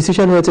ট্রাইব্যুনালের যে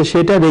ডিসিশন হয়েছে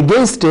সেটার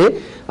এগেইনস্টে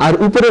আর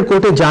উপরের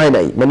কোর্টে যায়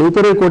নাই, মানে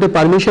উপরের কোর্টে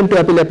পারমিশন টু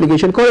অ্যাপিল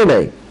অ্যাপ্লিকেশন করে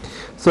নাই।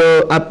 সো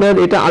আপনার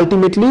এটা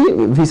আলটিমেটলি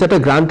ভিসাটা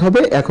গ্রান্ট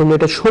হবে। এখন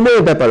এটা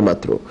সময়ের ব্যাপার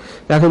মাত্র।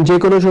 এখন যে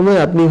কোনো সময়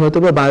আপনি হয়তো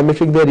বা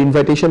বায়োমেট্রিক দেওয়ার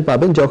ইনভাইটেশন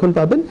পাবেন, যখন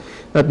পাবেন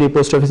আপনি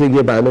পোস্ট অফিসে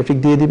গিয়ে বায়োমেট্রিক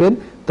দিয়ে দিবেন,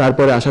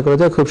 তারপরে আশা করা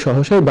যায় খুব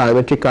সহসাই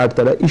বায়োমেট্রিক কার্ড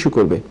তারা ইস্যু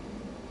করবে।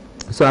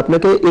 সো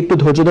আপনাকে একটু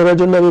ধৈর্য ধরার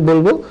জন্য আমি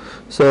বলবো।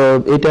 সো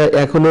এটা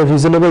এখনো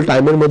রিজনেবল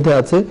টাইমের মধ্যে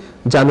আছে,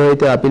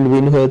 জানুয়ারিতে আপিল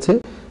উইন হয়েছে।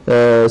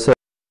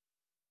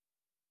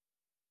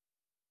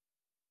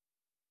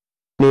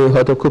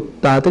 হয়তো খুব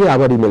তাড়াতাড়ি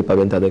আবার ইমেল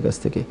পাবেন তাদের কাছ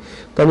থেকে।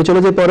 তো আমি চলে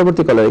যাই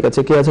পরবর্তী কলারের কাছে।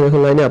 কে আছেন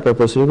এখন লাইনে? আপনার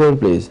প্রশ্ন করুন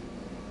প্লিজ।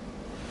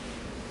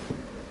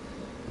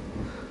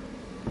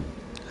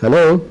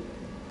 হ্যালো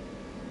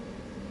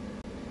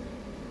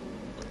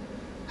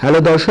হ্যালো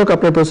দর্শক,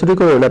 আপনার প্রশ্নটি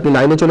করুন, আপনি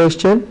লাইনে চলে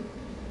এসেছেন।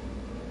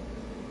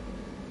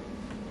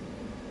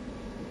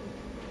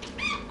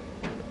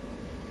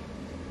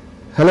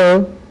 হ্যালো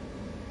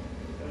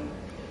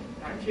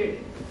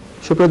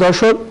সুপ্রিয়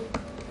দর্শক,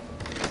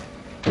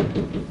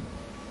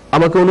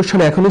 আমাকে অনুষ্ঠান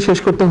এখনই শেষ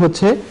করতে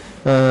হচ্ছে।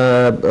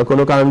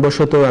 কোনো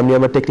কারণবশত আমি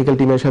আমার টেকনিক্যাল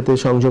টিমের সাথে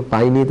সংযোগ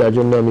পাইনি, তার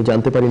জন্য আমি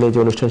জানতে পারিনি যে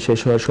অনুষ্ঠান শেষ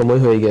হওয়ার সময়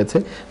হয়ে গেছে।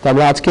 তো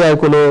আমরা আজকে আর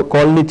কোনো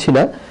কল নিচ্ছি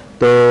না।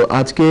 তো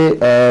আজকে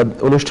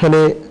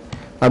অনুষ্ঠানে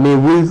আমি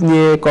উইল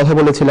নিয়ে কথা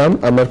বলেছিলাম,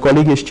 আমার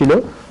কলিগ এসেছিল।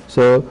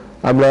 সো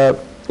আমরা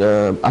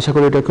আশা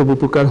করি এটা খুব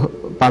উপকার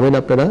পাবেন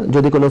আপনারা।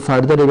 যদি কোনো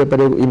ফার্দার এ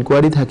ব্যাপারে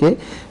ইনকোয়ারি থাকে,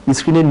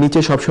 স্ক্রিনের নিচে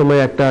সবসময়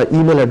একটা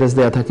ইমেল অ্যাড্রেস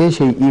দেওয়া থাকে,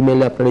 সেই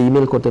ইমেলে আপনারা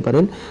ইমেল করতে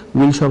পারেন।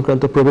 উইল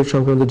সংক্রান্ত, প্রবেট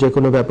সংক্রান্ত যে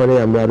কোনো ব্যাপারে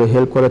আমরা আরও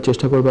হেল্প করার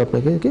চেষ্টা করবো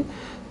আপনাকে।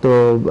 তো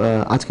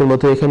আজকের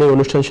মতো এখানে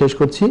অনুষ্ঠান শেষ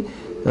করছি।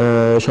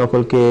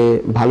 সকলকে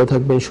ভালো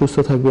থাকবেন, সুস্থ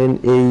থাকবেন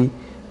এই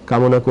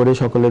কামনা করে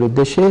সকলের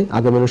উদ্দেশ্যে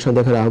আগামী অনুষ্ঠান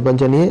দেখার আহ্বান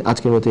জানিয়ে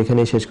আজকের মতো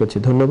এখানেই শেষ করছি।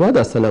 ধন্যবাদ।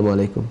 আসসালামু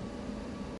আলাইকুম।